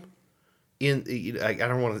to them. I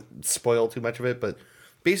don't want to spoil too much of it, but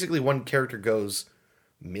basically one character goes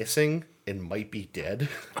missing and might be dead,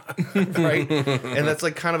 right? And that's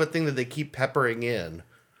like kind of a thing that they keep peppering in.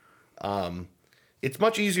 It's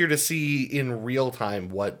much easier to see in real time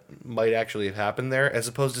what might actually have happened there, as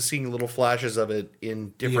opposed to seeing little flashes of it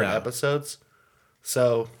in different episodes.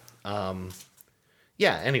 So,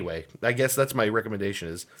 anyway, I guess that's my recommendation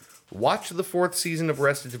is watch the 4th season of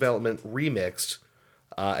Arrested Development remixed.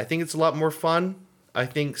 I think it's a lot more fun. I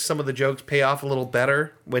think some of the jokes pay off a little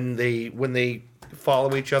better when they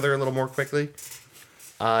follow each other a little more quickly.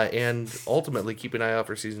 And ultimately keep an eye out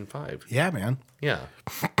for season 5. Yeah, man. Yeah.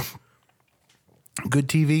 Good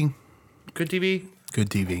TV. Good TV. Good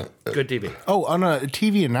TV. Good TV. Oh, on a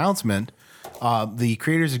TV announcement, the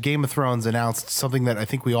creators of Game of Thrones announced something that I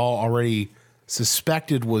think we all already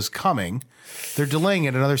suspected was coming. They're delaying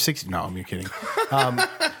it another 60. No, I'm kidding.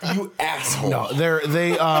 You asshole. No,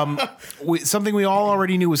 something we all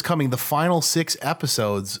already knew was coming. The final 6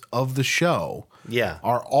 episodes of the show,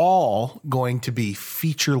 are all going to be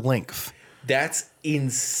feature length. That's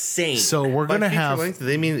insane. So we're going to have length, do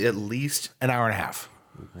they mean at least an hour and a half,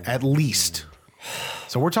 at least.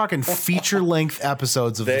 So we're talking feature length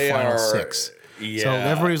episodes of the final 6. Yeah. So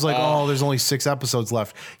everybody's like, "Oh, there's only 6 episodes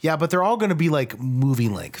left." Yeah, but they're all going to be like movie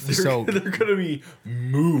length. So they're going to be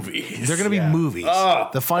movies. they're going to be movies.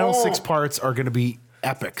 The final 6 parts are going to be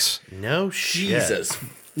epics. no shit. Jesus.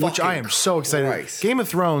 Which I am so excited. Christ. Game of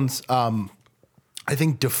Thrones, I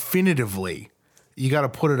think definitively you got to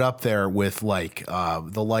put it up there with like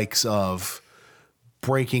the likes of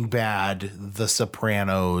Breaking Bad, The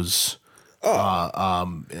Sopranos.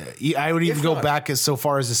 I would even go back as so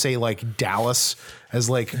far as to say like Dallas as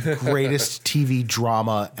like greatest TV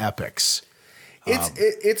drama epics.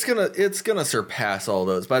 It's gonna surpass all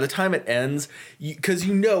those by the time it ends, because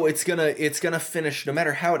it's gonna finish. No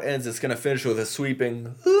matter how it ends, it's gonna finish with a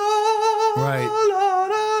sweeping Right.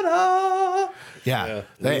 Yeah.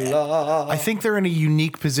 I think they're in a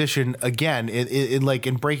unique position again in like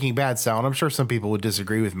in Breaking Bad style. And I'm sure some people would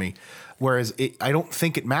disagree with me. Whereas I don't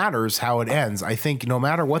think it matters how it ends. I think no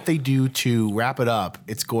matter what they do to wrap it up,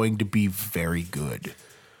 it's going to be very good.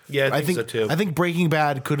 Yeah, I think so too. I think Breaking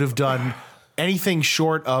Bad could have done anything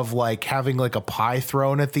short of like having like a pie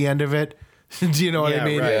thrown at the end of it. Do you know what I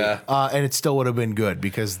mean? Right. Yeah. And it still would have been good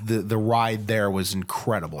because the ride there was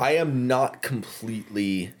incredible. I am not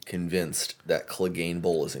completely convinced that Clegane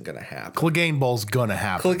Bowl isn't going to happen. Clegane Bowl's gonna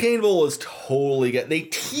happen. Clegane Bowl is totally they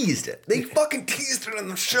teased it. They fucking teased it in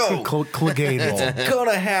the show. Clegane Bowl. It's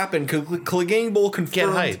gonna happen. Clegane Bowl confirmed. Get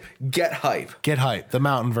hype. Get hype. Get hype. The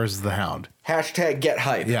Mountain versus the Hound. Hashtag get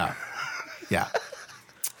hype. Yeah. Yeah.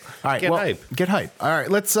 All right. Get hype. Get hype. All right.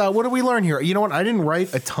 Let's. What did we learn here? You know what? I didn't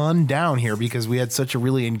write a ton down here because we had such a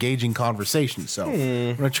really engaging conversation. So I'm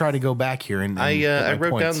going to try to go back here and I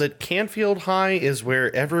wrote down that Canfield High is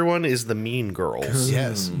where everyone is the mean girls.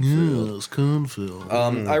 Yes. Yes. Canfield.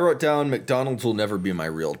 I wrote down McDonald's will never be my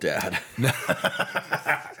real dad.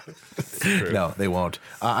 No, they won't.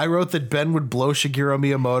 I wrote that Ben would blow Shigeru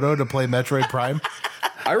Miyamoto to play Metroid Prime.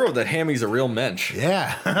 I wrote that Hammy's a real mensch.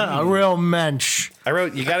 Yeah, a real mensch. I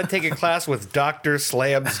wrote you got to take a class with Dr.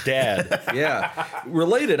 Slab's dad. Yeah.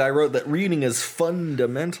 Related, I wrote that reading is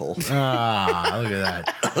fundamental. Look at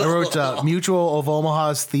that. I wrote Mutual of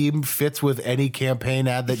Omaha's theme fits with any campaign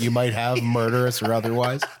ad that you might have, murderous or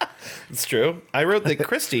otherwise. It's true. I wrote that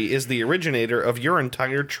Christy is the originator of your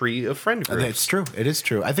entire tree of friend groups. It's true. It is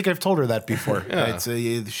true. I think I've told her that before.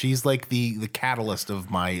 It's, she's like the catalyst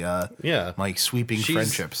of my my sweeping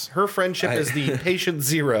friendships. Her friendship is the patient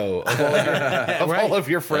zero of all of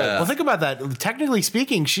your friends. Well, think about that. Technically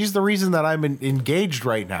speaking, she's the reason that I'm engaged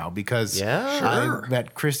right now because I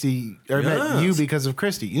met Christy or met you because of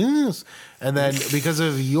Christy. Yes, and then because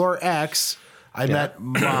of your ex, I met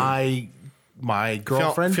my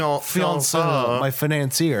girlfriend, fiancé, my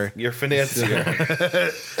financier. Your financier.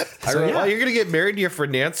 Well, you're gonna get married to your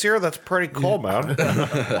financier? That's pretty cool, man.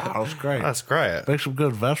 That's great. That's great. Make some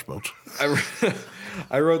good investments.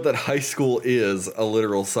 I wrote that high school is a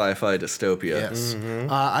literal sci-fi dystopia. Yes.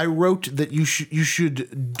 I wrote that you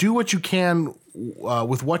should do what you can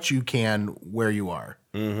with what you can where you are.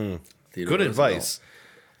 Good advice.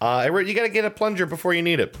 I wrote you got to get a plunger before you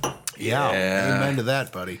need it. Yeah. Amen to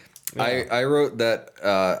that, buddy. I wrote that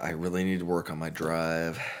I really need to work on my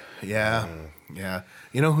drive. Yeah. Yeah.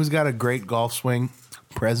 You know who's got a great golf swing?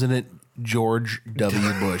 President George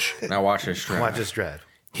W. Bush. Now watch this drive. Watch this drive.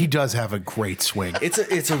 He does have a great swing. It's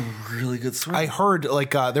a really good swing. I heard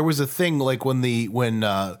like there was a thing like when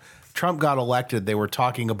Trump got elected, they were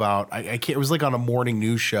talking about I can't. It was like on a morning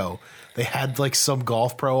news show. They had like some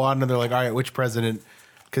golf pro on, and they're like, "All right, which president?"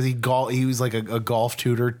 Because he was like a golf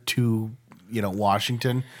tutor to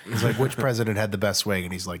Washington. He's like, "Which president had the best swing?"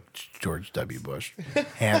 And he's like, "George W. Bush."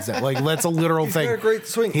 Hands down. Like that's a literal thing. got a great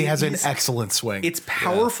swing. He has an excellent swing. It's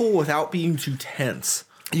powerful without being too tense.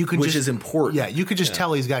 Which is important. Yeah, you could just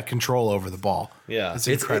tell he's got control over the ball. Yeah. it's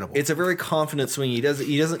incredible. It's a very confident swing. He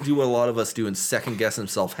doesn't do what a lot of us do and second guess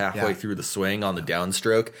himself halfway through the swing on the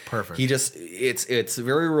downstroke. Perfect. He just it's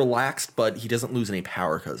very relaxed, but he doesn't lose any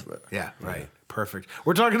power because of it. Yeah, right. Perfect.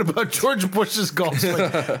 We're talking about George Bush's golf swing.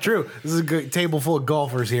 True. This is a good table full of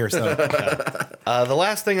golfers here. So The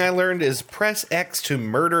last thing I learned is press X to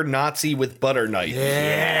murder Nazi with butter knife.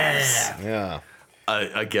 yes. Yeah.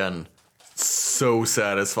 Again, so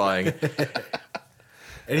satisfying.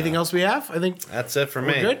 Anything else we have? I think That's it for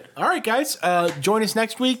me. we're good. All right, guys. Join us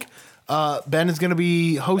next week. Ben is going to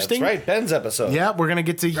be hosting. That's right. Ben's episode. Yeah, we're going to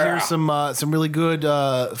get to hear some really good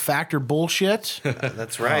Factor bullshit.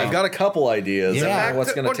 That's right. I've got a couple ideas. Yeah. I don't know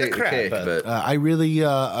what's going What to the take the crap, cake, Ben? but I really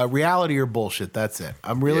reality or bullshit. That's it.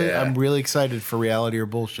 I'm really excited for reality or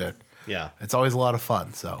bullshit. Yeah. It's always a lot of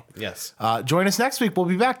fun. So Yes. join us next week. We'll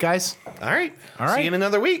be back, guys. All right. All See right. you in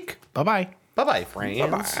another week. Bye bye. Bye-bye, friends.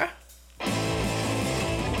 Bye-bye.